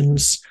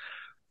congregations.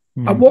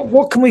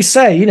 What can we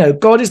say?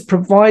 God is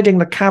providing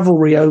the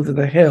cavalry over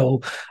the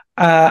hill,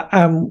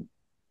 and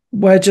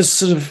we're just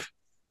sort of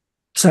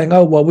saying,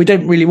 oh, well, we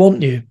don't really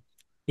want you.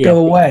 Go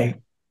away.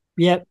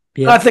 Yep.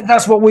 I think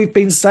that's what we've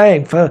been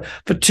saying for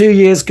 2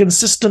 years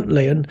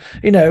consistently, and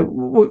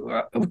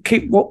we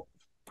keep what.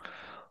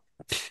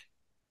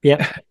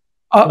 Yeah,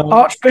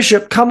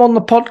 Archbishop, come on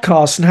the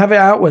podcast and have it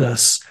out with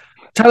us.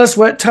 Tell us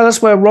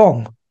we're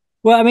wrong.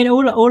 Well, I mean,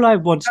 all I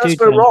want to do.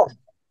 We're wrong.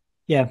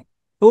 Yeah,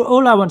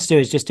 all I want to do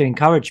is just to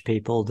encourage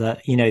people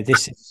that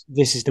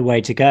this is the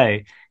way to go.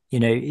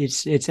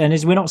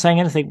 We're not saying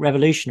anything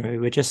revolutionary.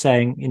 We're just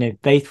saying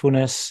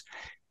faithfulness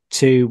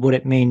to what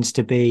it means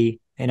to be,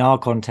 in our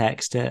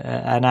context,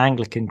 an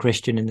Anglican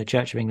Christian in the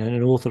Church of England,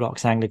 an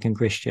Orthodox Anglican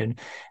Christian,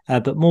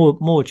 but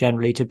more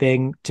generally to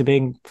being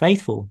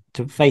faithful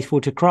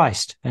to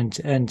Christ and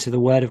to the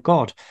Word of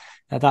God.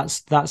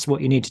 That's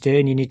what you need to do,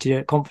 and you need to do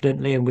it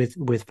confidently and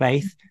with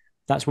faith.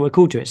 That's what we're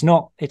called to. It's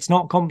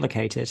not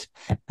complicated.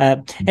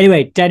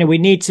 Anyway, Daniel, we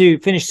need to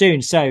finish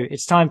soon, so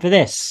it's time for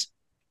this.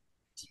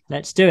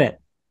 Let's do it.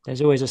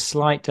 There's always a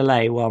slight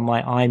delay while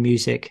my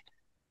iMusic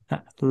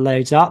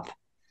loads up.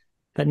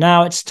 But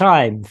now it's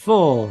time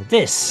for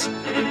this.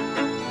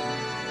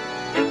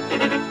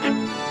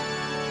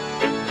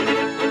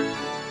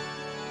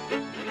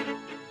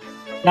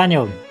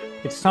 Daniel,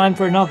 it's time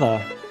for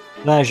another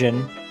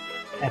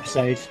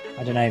episode,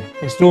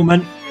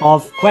 installment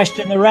of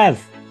Question the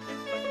Rev.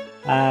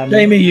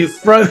 Jamie, you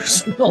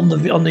froze on the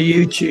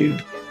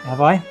YouTube.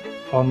 Have I?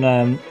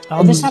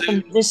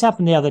 This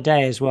happened the other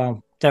day as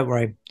well. Don't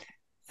worry.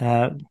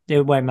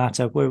 It won't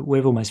matter.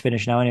 We've almost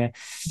finished now anyway.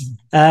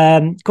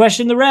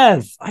 Question the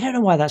Rev. I don't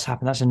know why that's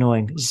happened. That's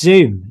annoying.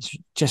 Zoom. It's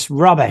just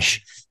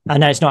rubbish.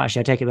 No, it's not actually.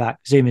 I take it back.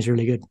 Zoom is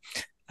really good.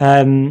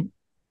 Hang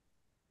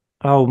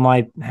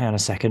on a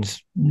second.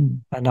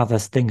 Another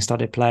thing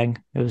started playing.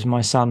 It was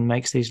my son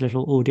makes these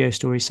little audio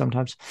stories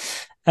sometimes.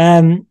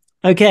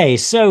 Okay,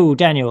 so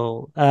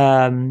Daniel.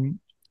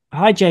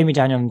 Hi, Jamie,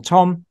 Daniel, and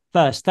Tom.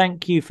 First,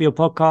 thank you for your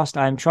podcast.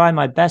 I am trying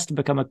my best to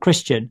become a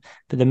Christian,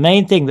 but the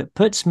main thing that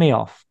puts me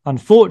off,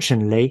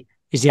 unfortunately,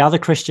 is the other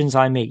Christians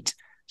I meet.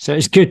 So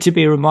it's good to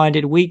be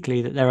reminded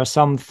weekly that there are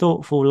some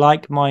thoughtful,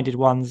 like-minded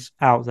ones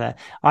out there.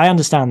 I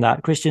understand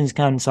that. Christians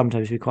can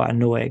sometimes be quite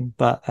annoying,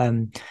 but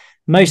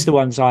most of the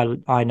ones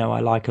I know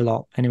I like a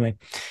lot. Anyway,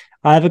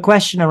 I have a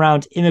question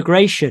around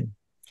immigration.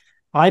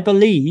 I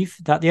believe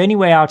that the only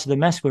way out of the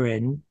mess we're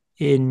in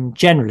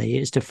generally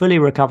is to fully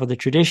recover the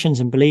traditions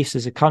and beliefs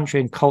as a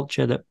country and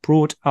culture that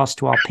brought us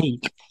to our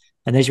peak.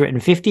 And these were written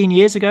 15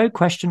 years ago, ?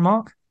 I'm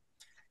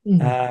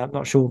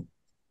not sure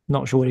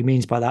not sure what he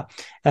means by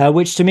that,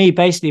 which to me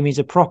basically means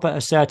a proper,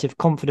 assertive,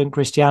 confident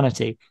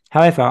Christianity.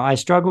 However, I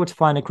struggle to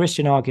find a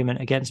Christian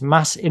argument against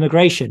mass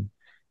immigration.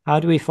 How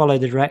do we follow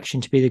the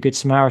direction to be the Good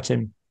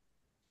Samaritan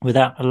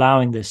without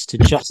allowing this to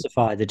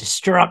justify the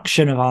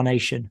destruction of our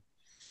nation?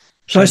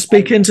 Shall I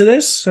speak into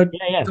this?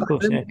 Yeah, of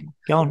course. Yeah.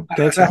 Go on.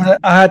 Go for it.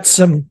 I had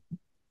some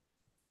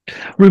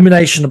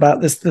rumination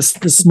about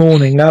this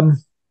morning.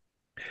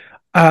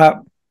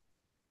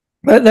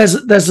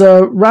 There's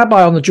a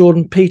rabbi on the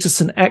Jordan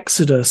Peterson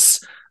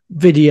Exodus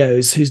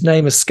videos whose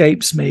name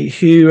escapes me,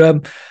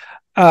 who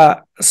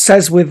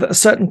says with a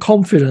certain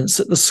confidence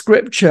that the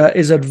scripture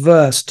is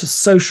adverse to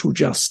social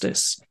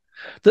justice,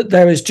 that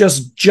there is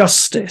just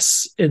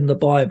justice in the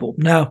Bible.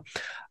 Now,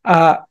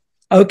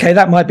 okay,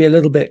 that might be a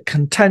little bit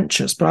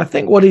contentious, but I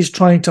think what he's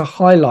trying to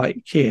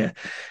highlight here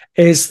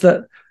is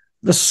that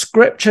the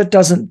scripture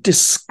doesn't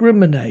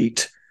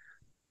discriminate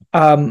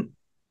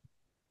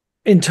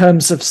in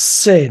terms of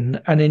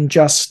sin and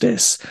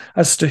injustice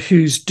as to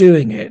who's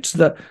doing it,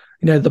 that,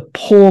 you know, the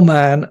poor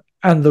man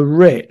and the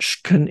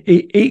rich can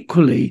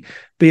equally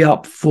be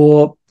up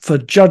for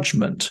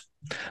judgment.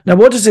 Now,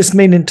 what does this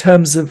mean in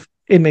terms of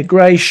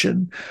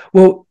immigration?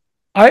 Well,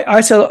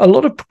 I say a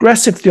lot of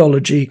progressive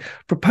theology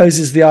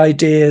proposes the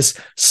ideas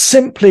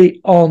simply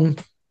on,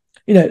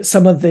 you know,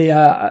 some of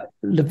the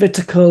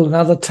Levitical and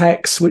other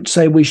texts which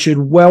say we should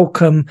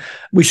welcome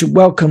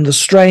the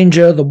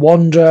stranger, the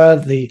wanderer,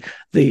 the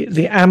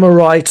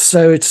Amorite,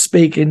 so to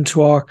speak,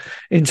 into our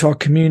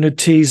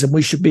communities, and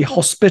we should be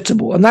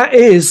hospitable. And that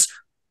is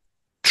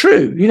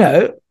true, you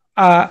know,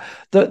 that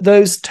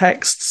those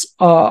texts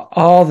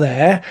are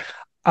there.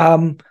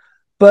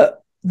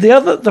 But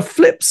the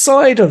flip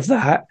side of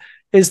that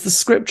is the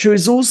scripture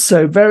is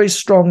also very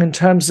strong in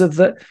terms of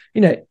that,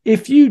 you know,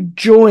 if you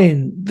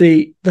join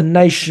the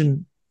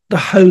nation, the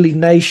holy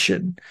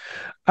nation,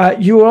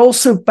 you are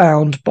also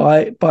bound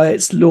by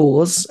its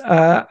laws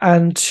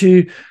and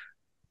to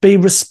be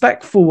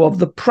respectful of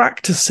the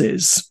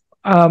practices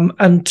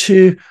and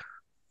to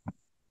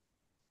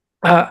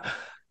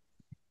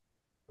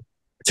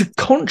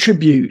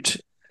contribute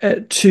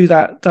to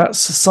that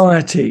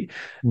society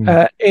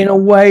in a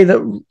way that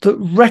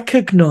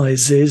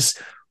recognizes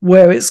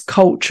where its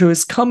culture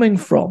is coming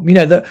from. You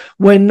know, that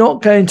we're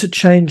not going to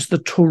change the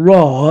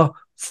Torah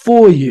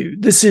for you.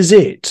 This is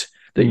it,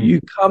 that you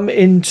come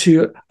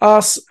into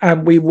us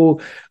and we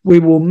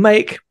will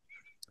make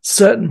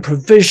certain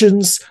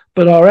provisions,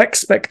 but our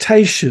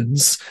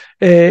expectations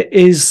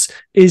is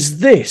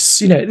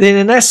this, you know, then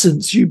in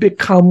essence, you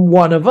become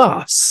one of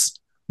us.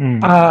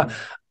 And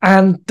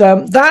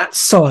that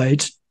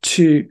side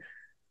to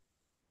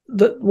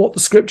what the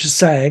scripture's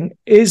saying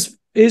is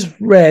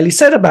rarely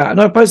said about. And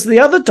I suppose the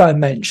other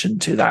dimension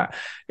to that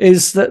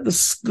is that the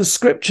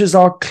scriptures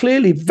are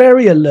clearly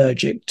very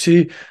allergic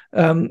to,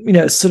 you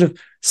know, sort of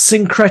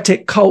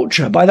syncretic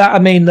culture. By that, I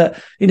mean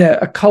that, you know,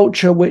 a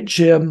culture which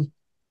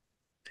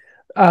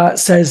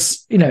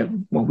says, you know,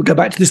 well, we go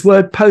back to this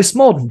word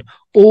postmodern,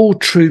 all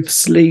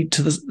truths lead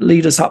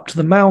us up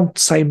to the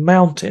same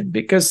mountain,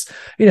 because,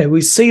 you know, we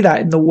see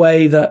that in the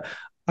way that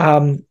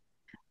the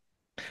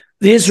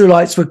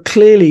Israelites were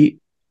clearly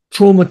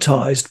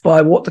traumatized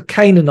by what the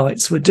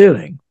Canaanites were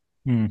doing,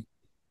 you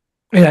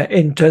know,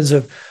 in terms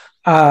of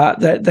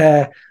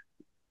their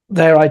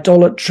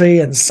idolatry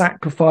and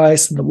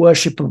sacrifice and the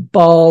worship of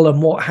Baal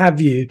and what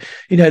have you,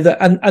 you know,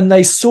 and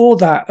they saw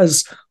that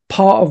as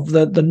part of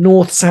the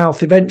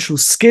north-south eventual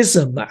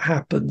schism that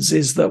happens,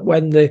 is that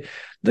when the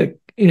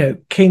you know,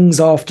 kings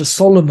after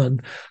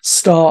Solomon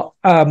start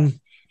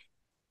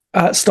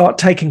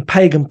taking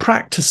pagan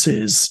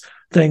practices,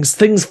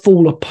 things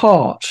fall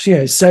apart, you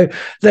know. So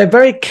they're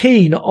very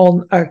keen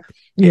on a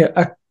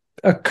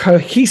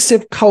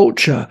cohesive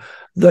culture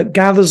that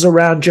gathers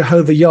around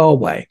Jehovah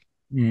Yahweh.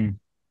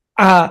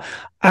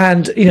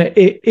 And, you know,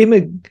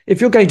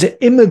 if you're going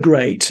to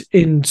immigrate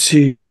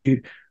into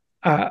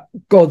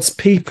God's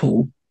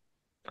people,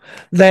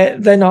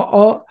 then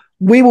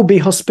we will be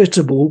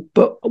hospitable,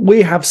 but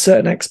we have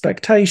certain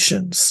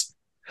expectations.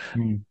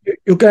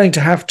 You're going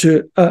to have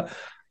to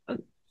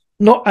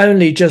not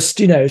only just,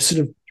 you know,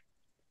 sort of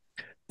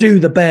do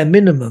the bare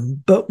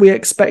minimum, but we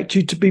expect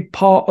you to be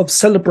part of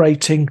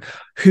celebrating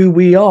who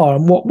we are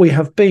and what we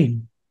have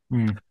been.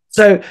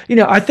 So, you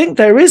know, I think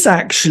there is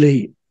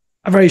actually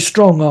a very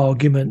strong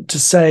argument to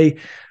say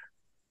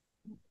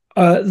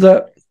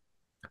that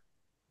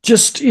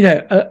just, you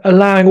know,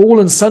 allowing all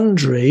and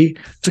sundry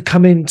to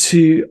come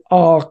into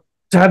to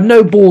have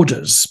no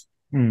borders,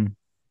 it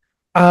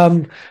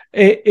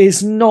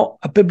is not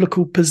a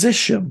biblical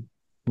position.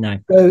 No.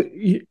 So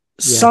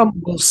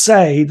some will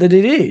say that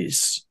it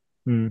is.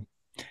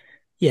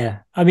 Yeah,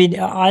 I mean,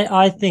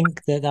 I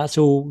think that's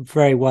all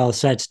very well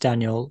said,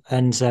 Daniel,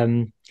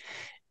 and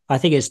I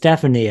think it's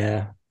definitely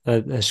a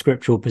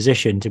scriptural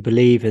position to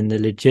believe in the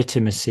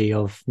legitimacy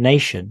of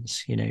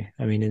nations. You know,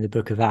 I mean, in the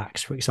book of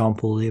Acts, for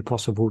example, the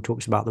Apostle Paul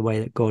talks about the way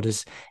that God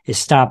has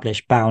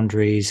established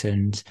boundaries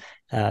and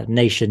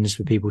nations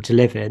for people to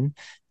live in,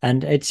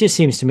 and it just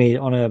seems to me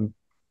on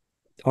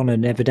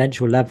an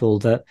evidential level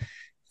that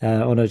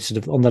on a sort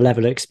of on the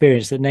level of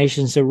experience that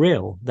nations are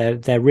real.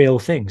 They're real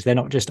things. They're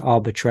not just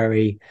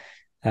arbitrary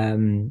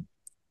land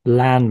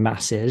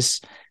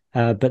masses,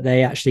 but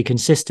they actually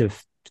consist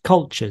of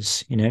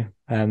cultures,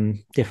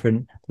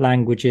 different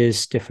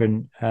languages,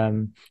 different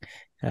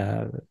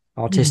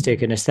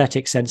artistic and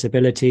aesthetic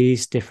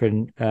sensibilities,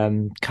 different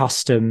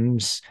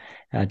customs,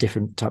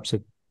 different types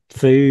of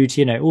food,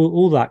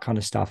 all that kind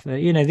of stuff.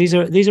 These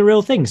are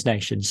real things,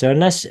 nations. So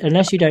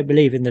unless you don't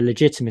believe in the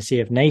legitimacy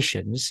of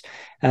nations,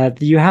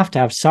 you have to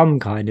have some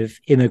kind of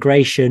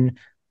immigration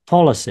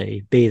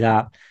policy, be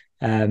that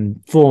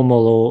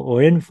formal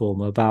or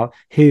informal, about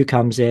who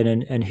comes in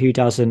and who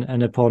doesn't,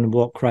 and upon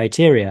what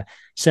criteria.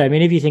 So I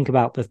mean, if you think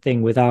about the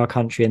thing with our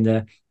country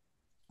and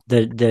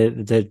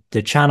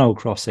the channel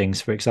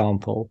crossings, for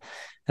example,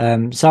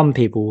 some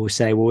people will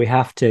say, well, we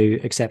have to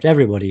accept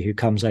everybody who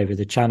comes over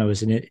the channel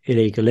as an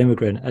illegal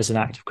immigrant as an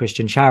act of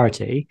Christian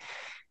charity.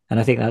 And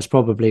I think that's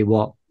probably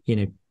what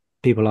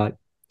people like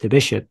the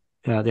bishop,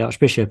 the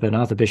Archbishop, and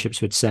other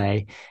bishops would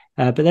say.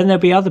 But then there'll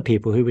be other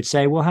people who would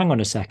say, well, hang on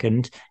a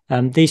second,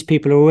 these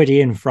people are already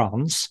in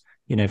France.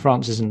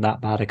 France isn't that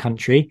bad a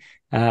country.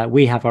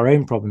 We have our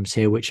own problems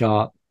here, which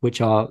are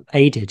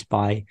aided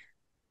by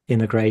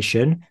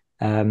immigration.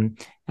 And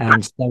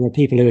there are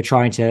people who are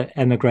trying to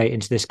emigrate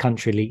into this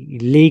country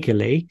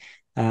legally,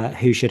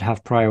 who should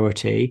have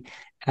priority.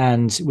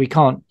 And we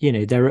can't,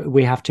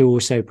 we have to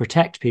also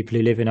protect people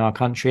who live in our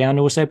country and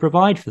also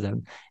provide for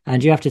them.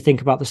 And you have to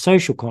think about the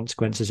social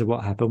consequences of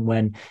what happened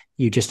when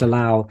you just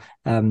allow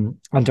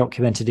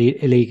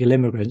undocumented illegal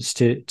immigrants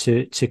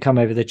to come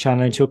over the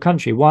channel into a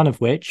country. One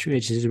of which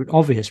is an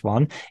obvious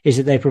one, is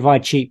that they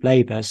provide cheap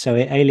labor, so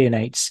it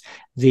alienates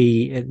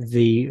the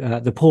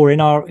poor in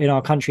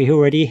our country who are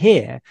already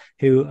here,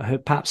 who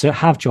perhaps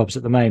have jobs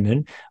at the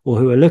moment or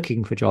who are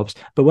looking for jobs,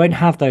 but won't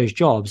have those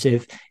jobs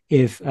if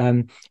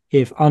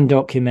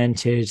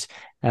undocumented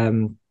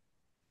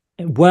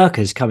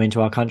workers come into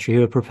our country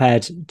who are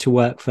prepared to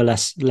work for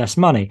less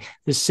money.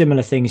 There's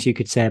similar things you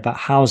could say about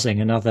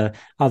housing and other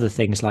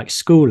things like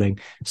schooling.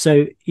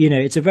 So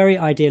it's a very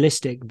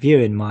idealistic view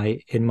in my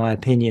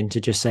opinion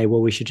to just say, well,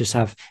 we should just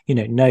have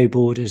no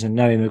borders and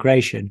no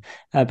immigration,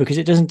 because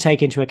it doesn't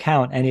take into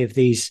account any of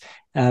these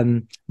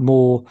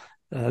more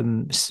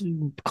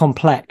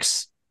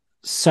complex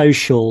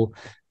social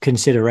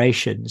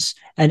considerations.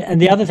 And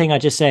the other thing I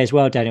just say as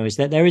well, Daniel, is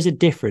that there is a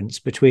difference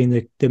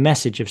between the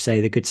message of, say,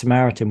 the Good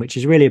Samaritan, which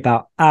is really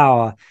about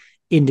our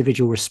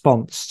individual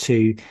response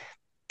to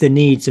the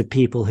needs of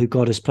people who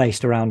God has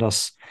placed around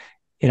us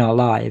in our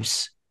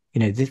lives,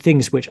 the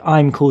things which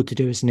I'm called to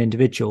do as an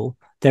individual.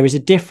 There is a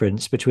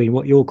difference between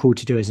what you're called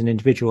to do as an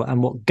individual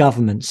and what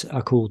governments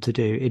are called to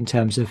do in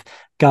terms of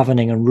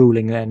governing and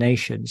ruling their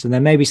nations. And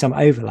there may be some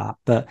overlap,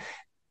 but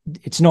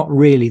it's not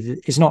really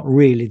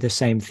the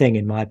same thing,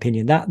 in my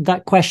opinion.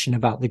 That question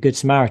about the Good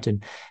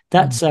Samaritan,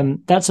 that's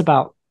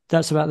about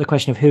the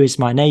question of who is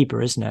my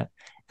neighbor, isn't it?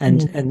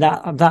 And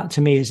that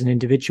to me is an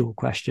individual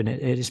question.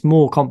 It is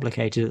more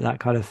complicated at that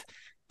kind of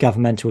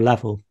governmental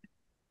level.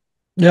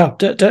 Yeah,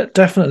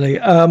 definitely.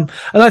 And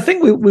I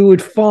think we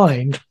would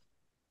find,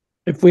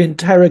 if we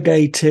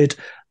interrogated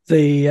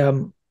the a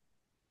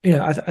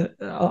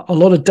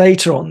lot of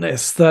data on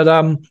this,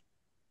 that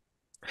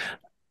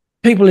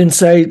people in,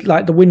 say,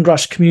 like the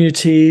Windrush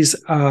communities,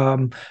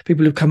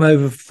 people who've come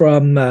over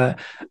from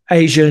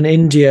Asia and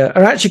India,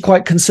 are actually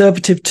quite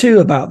conservative too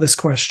about this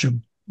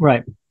question,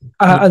 right?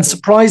 And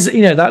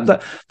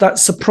that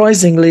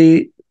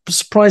surprisingly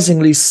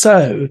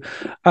so,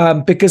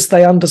 because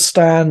they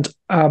understand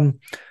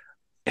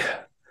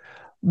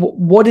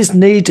what is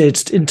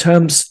needed in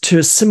terms to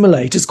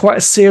assimilate is quite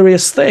a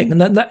serious thing,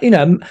 and and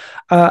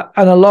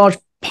a large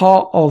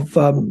part of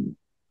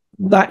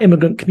that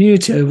immigrant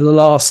community over the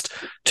last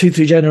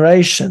 2-3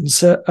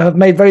 generations have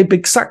made very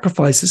big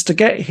sacrifices to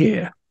get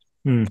here.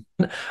 And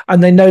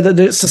they know that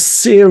it's a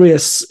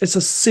serious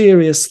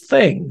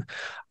thing.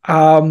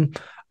 And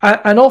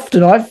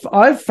often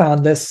I've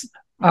found this,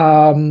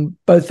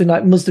 both in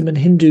like Muslim and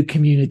Hindu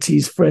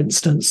communities, for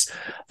instance,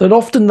 that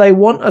often they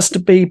want us to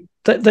be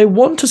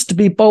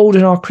bold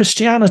in our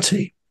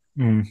Christianity.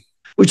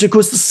 Which, of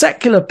course, the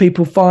secular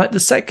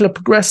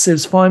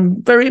progressives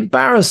find very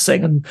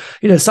embarrassing, and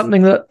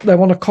something that they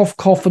want to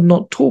cough and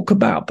not talk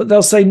about. But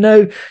they'll say,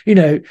 no,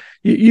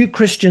 you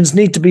Christians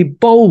need to be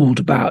bold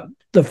about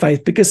the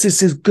faith because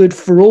this is good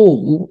for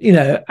all,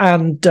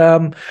 and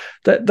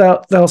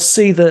that they'll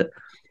see that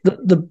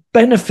the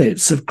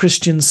benefits of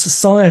Christian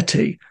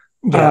society,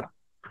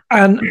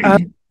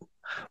 and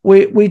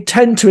we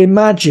tend to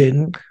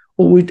imagine.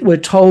 We're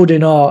told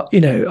in our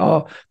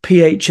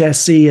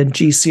PHSE and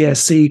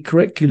GCSE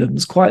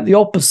curriculums quite the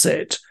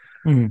opposite.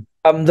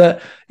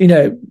 That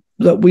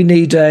we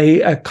need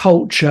a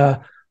culture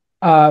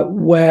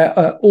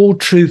where all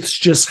truths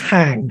just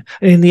hang,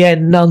 and in the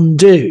end, none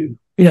do.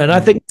 And I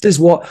think this is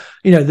what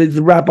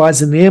the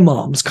rabbis and the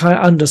imams kind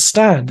of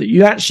understand, that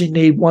you actually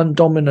need one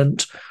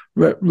dominant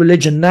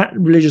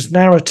religious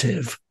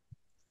narrative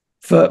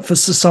for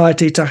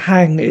society to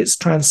hang its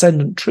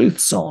transcendent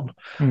truths on.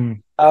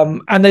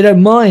 And they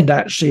don't mind,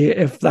 actually,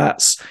 if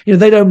that's,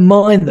 they don't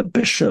mind that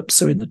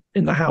bishops are in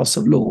the House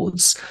of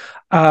Lords.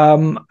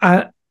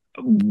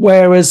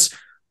 Whereas,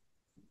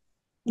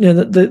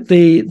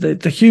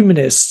 the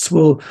humanists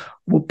will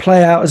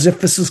play out as if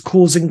this is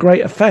causing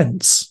great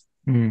offence.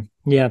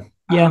 Yeah.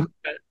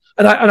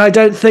 And I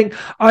don't think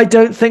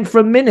for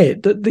a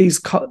minute that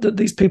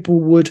these people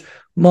would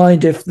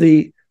mind if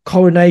the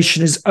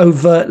coronation is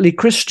overtly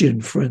Christian,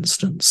 for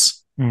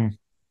instance.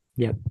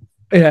 Yeah.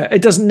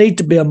 It doesn't need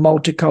to be a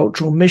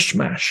multicultural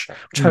mishmash,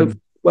 which hopefully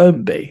it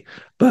won't be.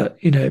 But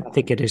I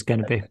think it is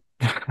going to be.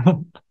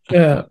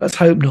 Yeah, let's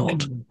hope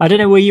not. I don't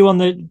know. Were you on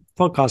the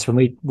podcast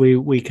when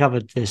we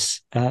covered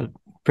this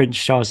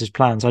Prince Charles's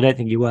plans? I don't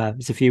think you were.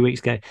 It's a few weeks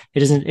ago.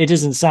 It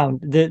doesn't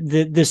sound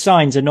the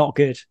signs are not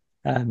good.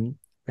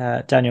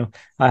 Daniel,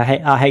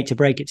 I hate to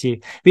break it to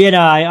you, but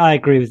I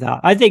agree with that.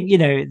 I think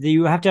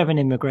you have to have an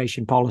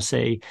immigration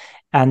policy,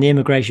 and the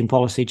immigration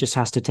policy just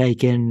has to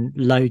take in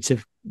loads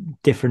of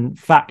different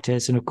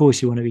factors. And of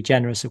course, you want to be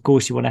generous. Of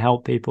course, you want to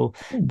help people,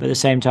 but at the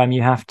same time,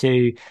 you have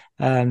to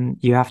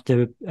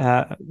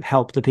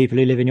help the people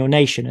who live in your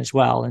nation as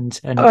well, and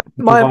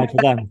provide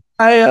for them.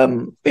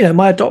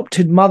 My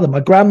adopted mother, my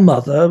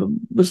grandmother,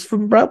 was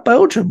from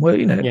Belgium.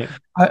 Where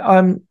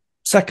I'm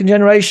second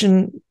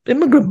generation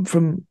immigrant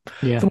from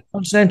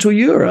continental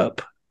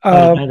Europe. I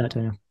didn't know that,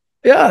 Daniel.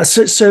 Yeah,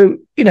 so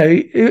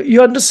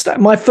you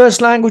understand. My first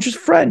language is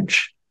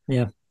French.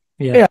 Yeah.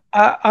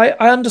 I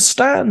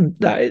understand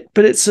that,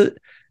 but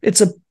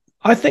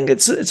I think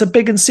it's a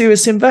big and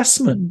serious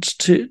investment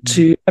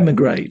to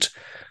emigrate,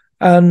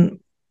 and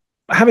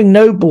having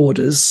no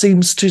borders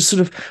seems to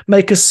sort of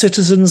make us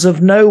citizens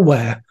of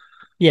nowhere.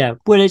 Yeah,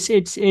 well, it's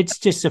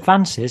just a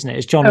fantasy, isn't it?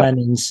 It's John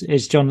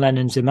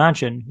Lennon's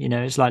Imagine.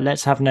 It's like,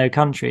 let's have no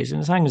countries.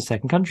 And hang on a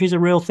second, countries are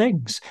real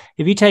things.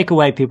 If you take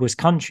away people's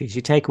countries,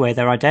 you take away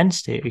their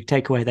identity, you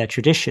take away their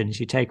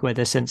traditions, you take away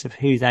their sense of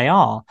who they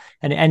are,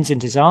 and it ends in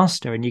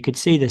disaster. And you could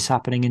see this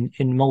happening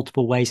in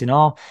multiple ways in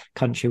our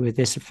country with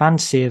this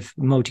fantasy of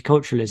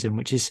multiculturalism,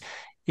 which is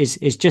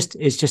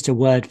just a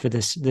word for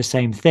the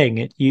same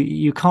thing.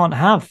 You can't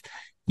have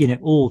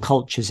all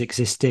cultures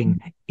existing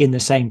in the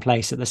same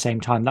place at the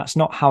same time. That's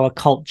not how a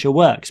culture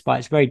works. By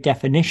its very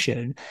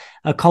definition,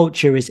 a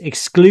culture is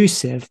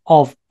exclusive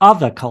of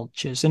other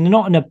cultures, and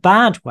not in a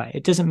bad way.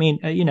 It doesn't mean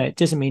it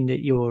doesn't mean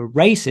that you're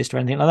racist or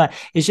anything like that.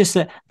 It's just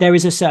that there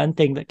is a certain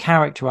thing that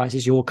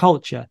characterizes your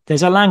culture.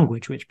 There's a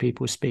language which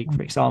people speak,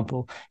 for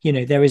example.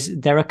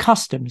 There are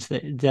customs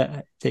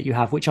that you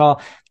have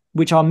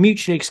which are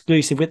mutually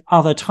exclusive with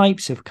other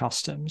types of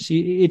customs.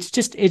 It's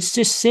just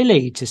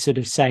silly to sort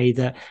of say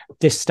that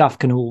this stuff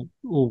can all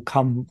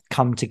come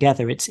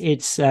together.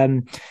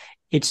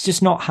 It's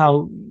just not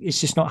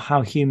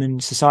how human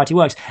society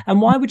works.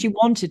 And why would you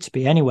want it to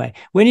be anyway?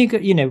 When you go,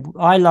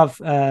 I love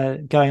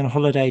going on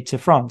holiday to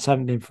France. I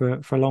haven't been for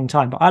a long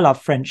time, but I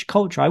love French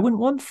culture. I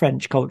wouldn't want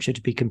French culture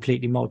to be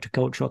completely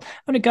multicultural. I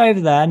want to go over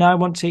there and I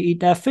want to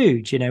eat their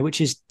food,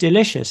 which is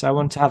delicious. I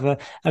want to have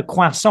a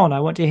croissant. I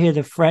want to hear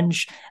the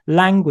French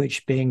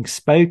language being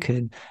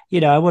spoken.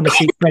 I want to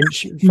see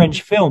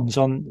French films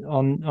on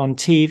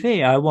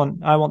TV. I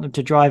want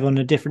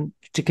them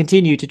to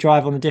continue to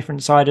drive on a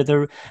different side of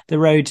the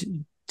road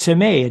to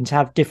me, and to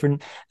have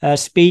different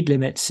speed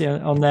limits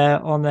on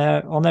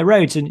their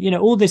roads, and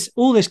all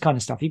this kind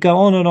of stuff. You go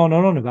on and on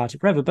and on about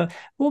it forever, but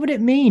what would it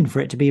mean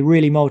for it to be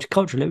really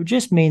multicultural? It would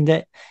just mean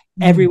that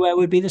everywhere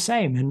would be the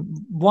same. And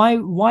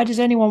why does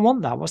anyone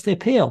want that? What's the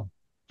appeal?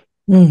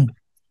 So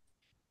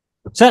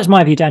that's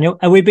my view, Daniel.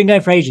 And we've been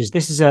going for ages.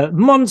 This is a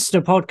monster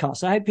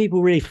podcast. I hope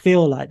people really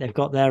feel like they've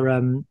got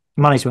their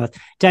money's worth.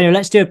 Daniel,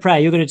 let's do a prayer.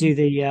 You're going to do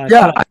the I'm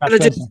going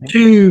to do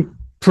two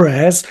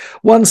prayers.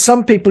 One,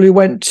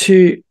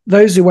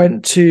 those who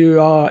went to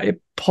our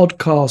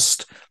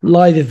podcast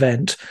live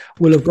event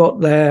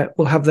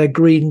will have their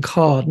green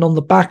card, and on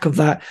the back of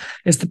that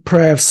is the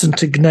prayer of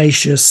St.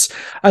 Ignatius.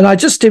 And I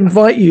just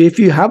invite you, if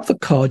you have the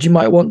card, you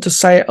might want to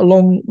say it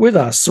along with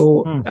us,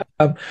 or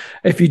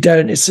if you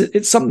don't,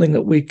 it's something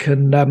that we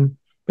can.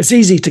 It's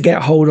easy to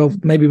get hold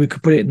of. Maybe we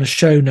could put it in the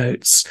show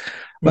notes.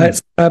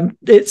 But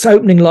its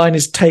opening line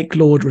is "Take,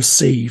 Lord,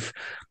 receive."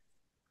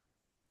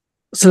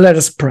 So let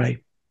us pray.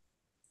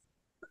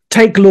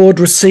 Take, Lord,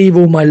 receive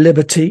all my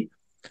liberty,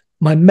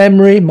 my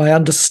memory, my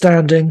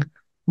understanding,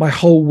 my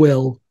whole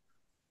will,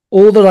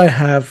 all that I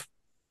have,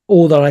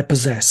 all that I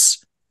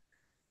possess.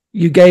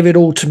 You gave it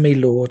all to me,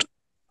 Lord.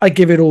 I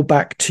give it all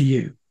back to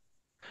you.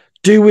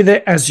 Do with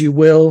it as you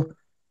will,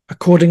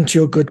 according to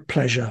your good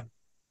pleasure.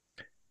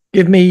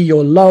 Give me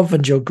your love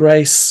and your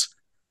grace,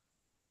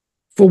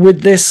 for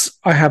with this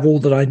I have all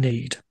that I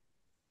need.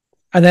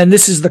 And then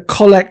this is the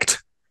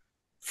collect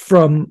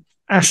from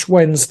Ash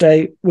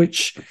Wednesday,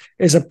 which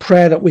is a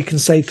prayer that we can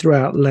say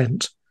throughout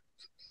Lent.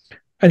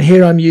 And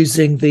here I'm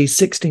using the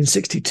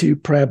 1662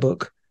 prayer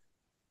book.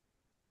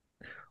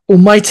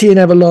 Almighty and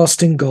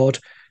everlasting God,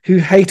 who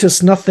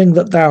hatest nothing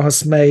that thou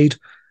hast made,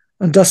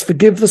 and dost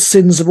forgive the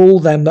sins of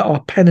all them that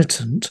are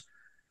penitent,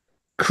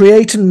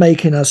 create and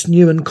make in us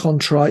new and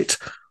contrite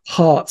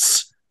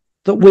hearts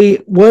that we,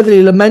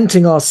 worthily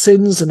lamenting our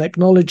sins and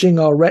acknowledging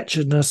our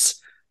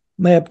wretchedness,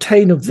 may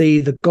obtain of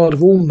thee, the God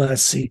of all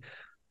mercy,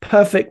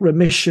 perfect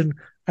remission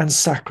and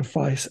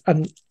sacrifice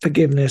and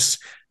forgiveness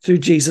through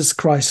Jesus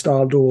Christ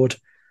our Lord.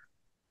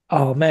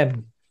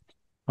 Amen.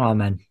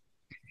 Amen.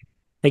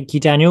 Thank you,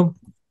 Daniel.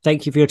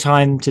 Thank you for your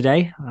time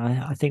today.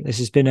 I think this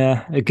has been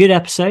a good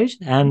episode.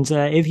 And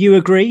if you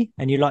agree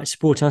and you'd like to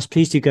support us,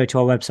 please do go to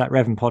our website,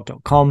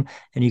 reverendpod.com,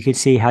 and you can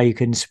see how you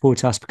can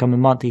support us, become a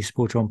monthly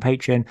supporter on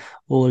Patreon,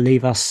 or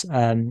leave us,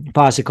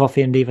 buy us a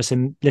coffee and leave us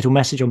a little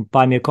message on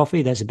Buy Me a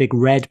Coffee. There's a big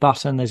red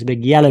button. There's a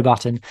big yellow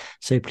button.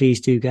 So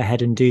please do go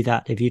ahead and do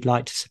that if you'd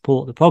like to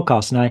support the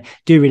podcast. And I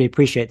do really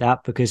appreciate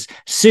that, because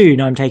soon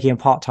I'm taking a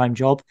part-time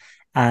job.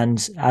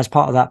 And as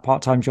part of that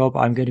part-time job,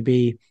 I'm going to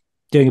be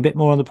doing a bit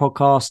more on the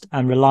podcast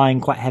and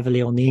relying quite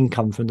heavily on the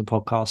income from the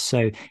podcast.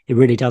 So it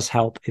really does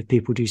help if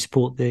people do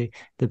support the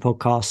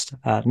podcast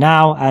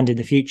now and in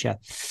the future.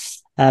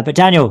 But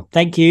Daniel,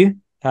 thank you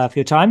for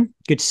your time.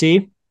 Good to see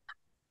you.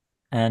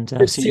 And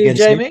see you again,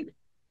 Jamie.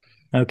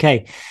 soon.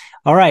 Okay.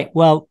 All right.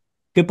 Well,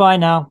 goodbye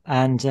now.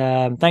 And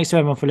thanks to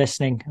everyone for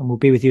listening. And we'll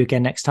be with you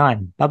again next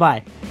time.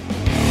 Bye-bye.